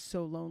 and I was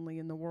so lonely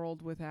in the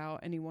world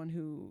without anyone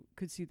who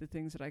could see the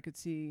things that I could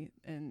see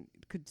and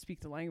could speak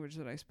the language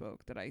that I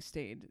spoke, that I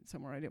stayed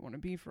somewhere I didn't want to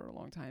be for a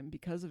long time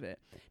because of it.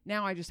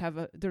 Now I just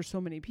have there's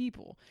so many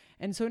people,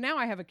 and so now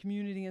I have a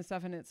community and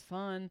stuff, and it's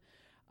fun.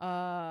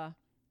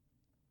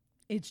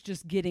 It's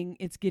just getting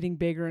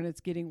bigger and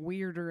it's getting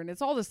weirder, and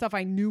it's all the stuff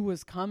I knew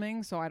was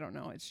coming. So I don't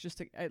know. It's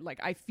just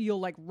I feel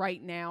like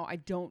right now I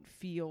don't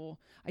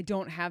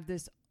have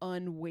this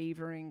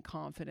unwavering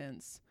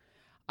confidence.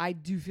 I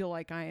do feel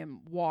like I am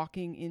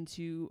walking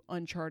into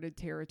uncharted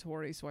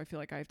territory, so I feel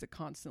like I have to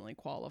constantly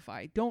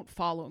qualify. Don't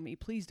follow me.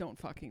 Please don't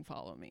fucking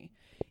follow me.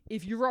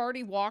 If you're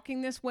already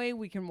walking this way,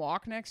 we can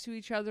walk next to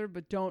each other,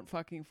 but don't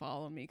fucking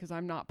follow me because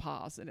I'm not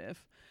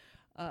positive.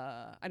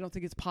 I don't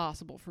think it's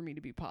possible for me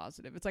to be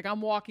positive. It's like I'm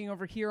walking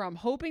over here. I'm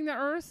hoping the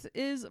earth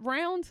is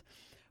round,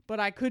 but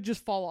I could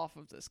just fall off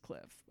of this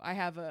cliff. I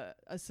have a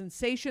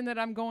sensation that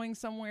I'm going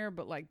somewhere,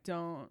 but like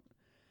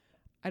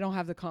I don't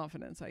have the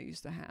confidence I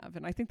used to have.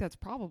 And I think that's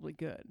probably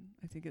good.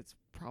 I think it's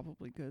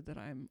probably good that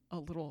I'm a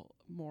little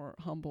more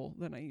humble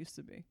than I used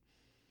to be.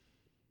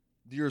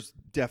 Yours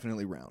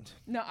definitely round.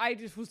 No, I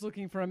just was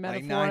looking for a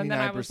metaphor, like and then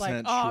I was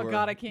like, oh, sure.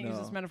 God, I can't use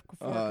this metaphor.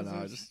 Oh, no,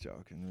 I was just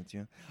joking with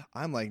you.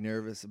 I'm like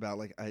nervous about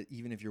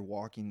even if you're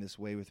walking this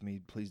way with me,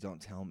 please don't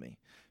tell me,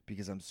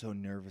 because I'm so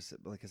nervous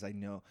because I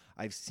know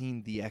I've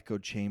seen the echo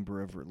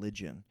chamber of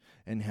religion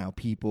and how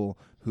people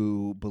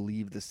who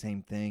believe the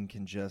same thing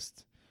can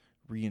just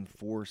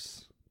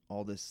reinforce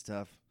all this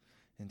stuff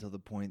until the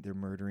point they're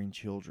murdering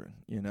children,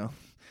 you know?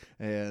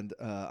 And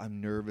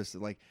I'm nervous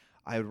that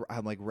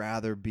I'd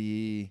rather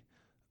be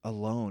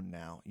alone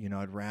now, you know?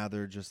 I'd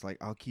rather just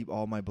I'll keep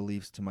all my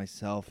beliefs to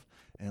myself,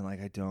 and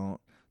I don't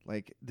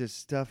this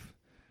stuff.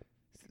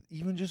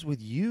 Even just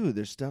with you,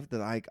 there's stuff that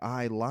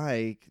I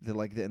like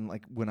that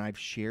when I've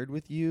shared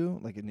with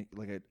you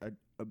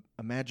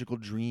a magical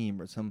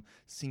dream or some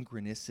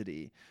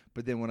synchronicity,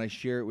 but then when I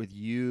share it with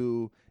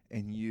you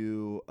and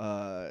you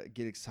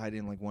get excited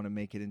and want to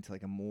make it into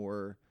a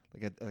more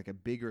a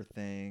bigger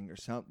thing or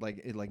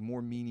something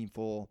more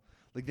meaningful,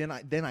 then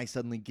I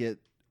suddenly get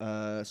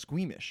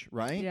squeamish,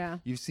 right? Yeah.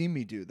 You've seen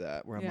me do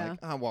that where I'm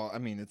oh well, I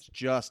mean, it's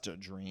just a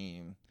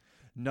dream.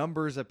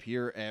 Numbers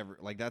appear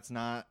that's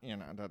not, you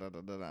know, da da da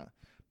da da.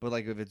 But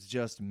if it's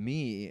just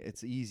me,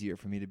 it's easier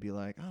for me to be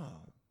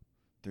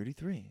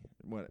 33.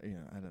 What, you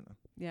know, I don't know.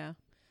 Yeah.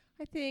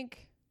 I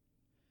think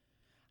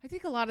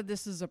a lot of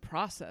this is a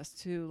process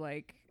too.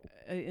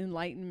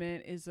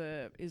 Enlightenment is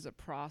a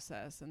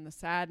process, and the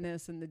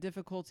sadness and the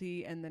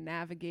difficulty and the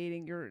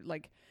navigating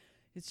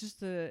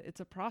it's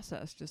a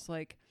process, just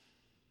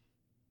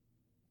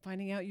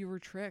finding out you were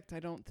tricked. I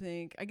don't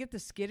think I get the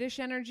skittish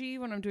energy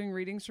when I'm doing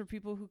readings for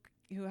people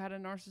who had a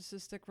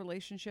narcissistic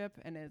relationship,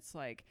 and it's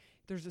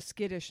there's a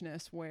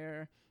skittishness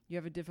where you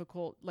have a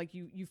difficult,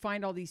 you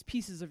find all these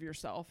pieces of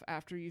yourself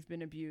after you've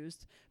been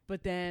abused,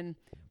 but then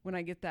when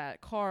I get that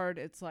card,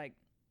 it's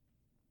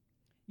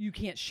you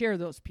can't share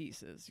those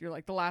pieces. You're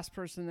the last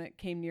person that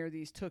came near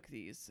these took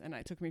these, and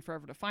it took me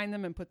forever to find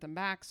them and put them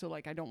back. So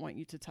I don't want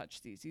you to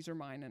touch these. These are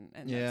mine,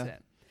 and yeah. That's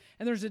it.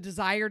 And there's a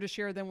desire to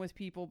share them with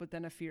people, but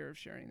then a fear of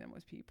sharing them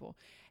with people.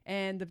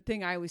 And the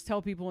thing I always tell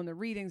people in the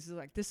readings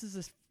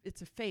is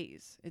it's a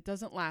phase. It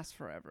doesn't last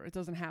forever. It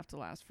doesn't have to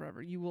last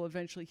forever. You will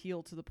eventually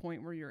heal to the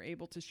point where you're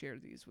able to share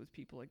these with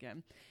people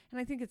again.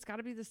 And I think it's got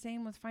to be the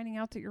same with finding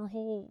out that your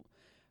whole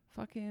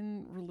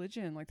fucking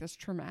religion. Like, that's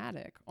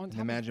traumatic. On top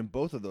And imagine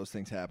both of those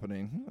things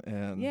happening.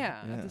 And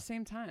at the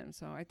same time.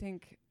 So I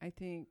think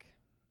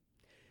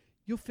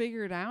you'll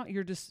figure it out.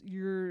 You're just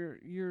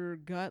your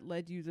gut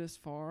led you this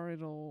far.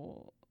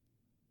 It'll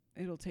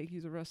take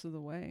you the rest of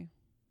the way.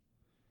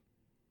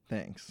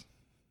 Thanks.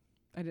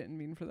 I didn't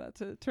mean for that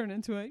to turn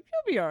into a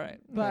you'll be all right.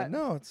 But it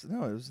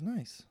was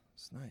nice.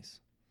 It's nice.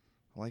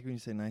 I like when you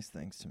say nice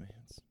things to me.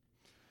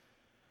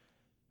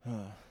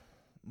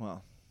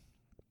 Well,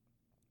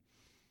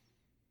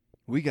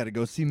 we got to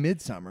go see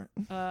Midsummer.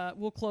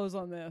 We'll close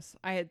on this.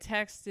 I had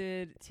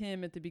texted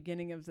Tim at the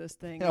beginning of this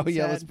thing. Oh,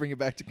 yeah, said, let's bring it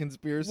back to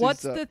conspiracy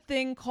what's stuff. the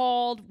thing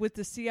called with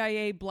the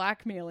CIA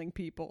blackmailing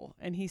people?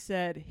 And he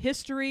said,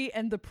 history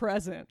and the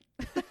present.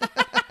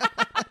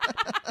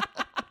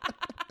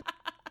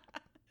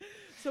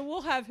 So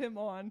we'll have him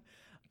on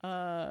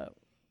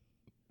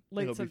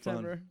late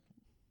September.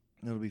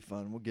 It'll be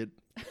fun. We'll get...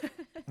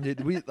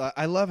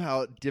 I love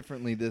how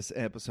differently this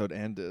episode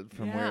ended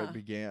from where it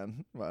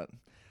began. But,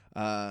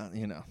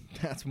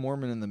 that's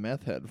Mormon and the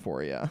Meth Head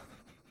for you.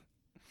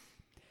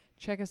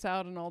 Check us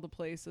out in all the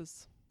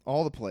places.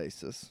 All the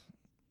places.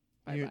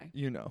 Bye-bye.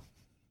 You know.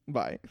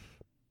 Bye.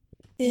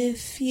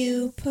 If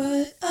you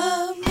put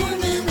a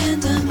Mormon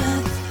and a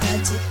meth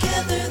head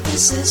together,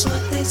 this is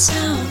what they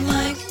sound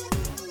like.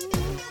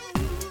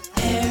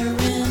 Aaron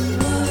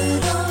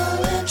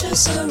Woodall and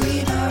Trisha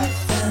Reid are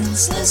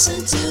friends.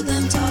 Listen to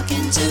them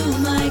talking to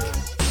Mike.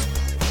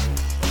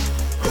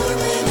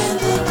 Mormon and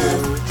the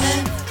meth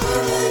head,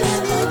 Mormon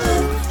and the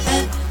meth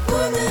head,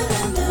 Mormon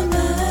and the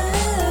meth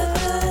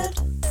head.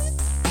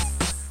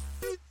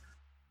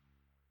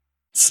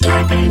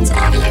 Starburns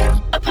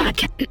Audio,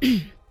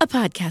 a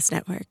podcast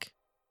network.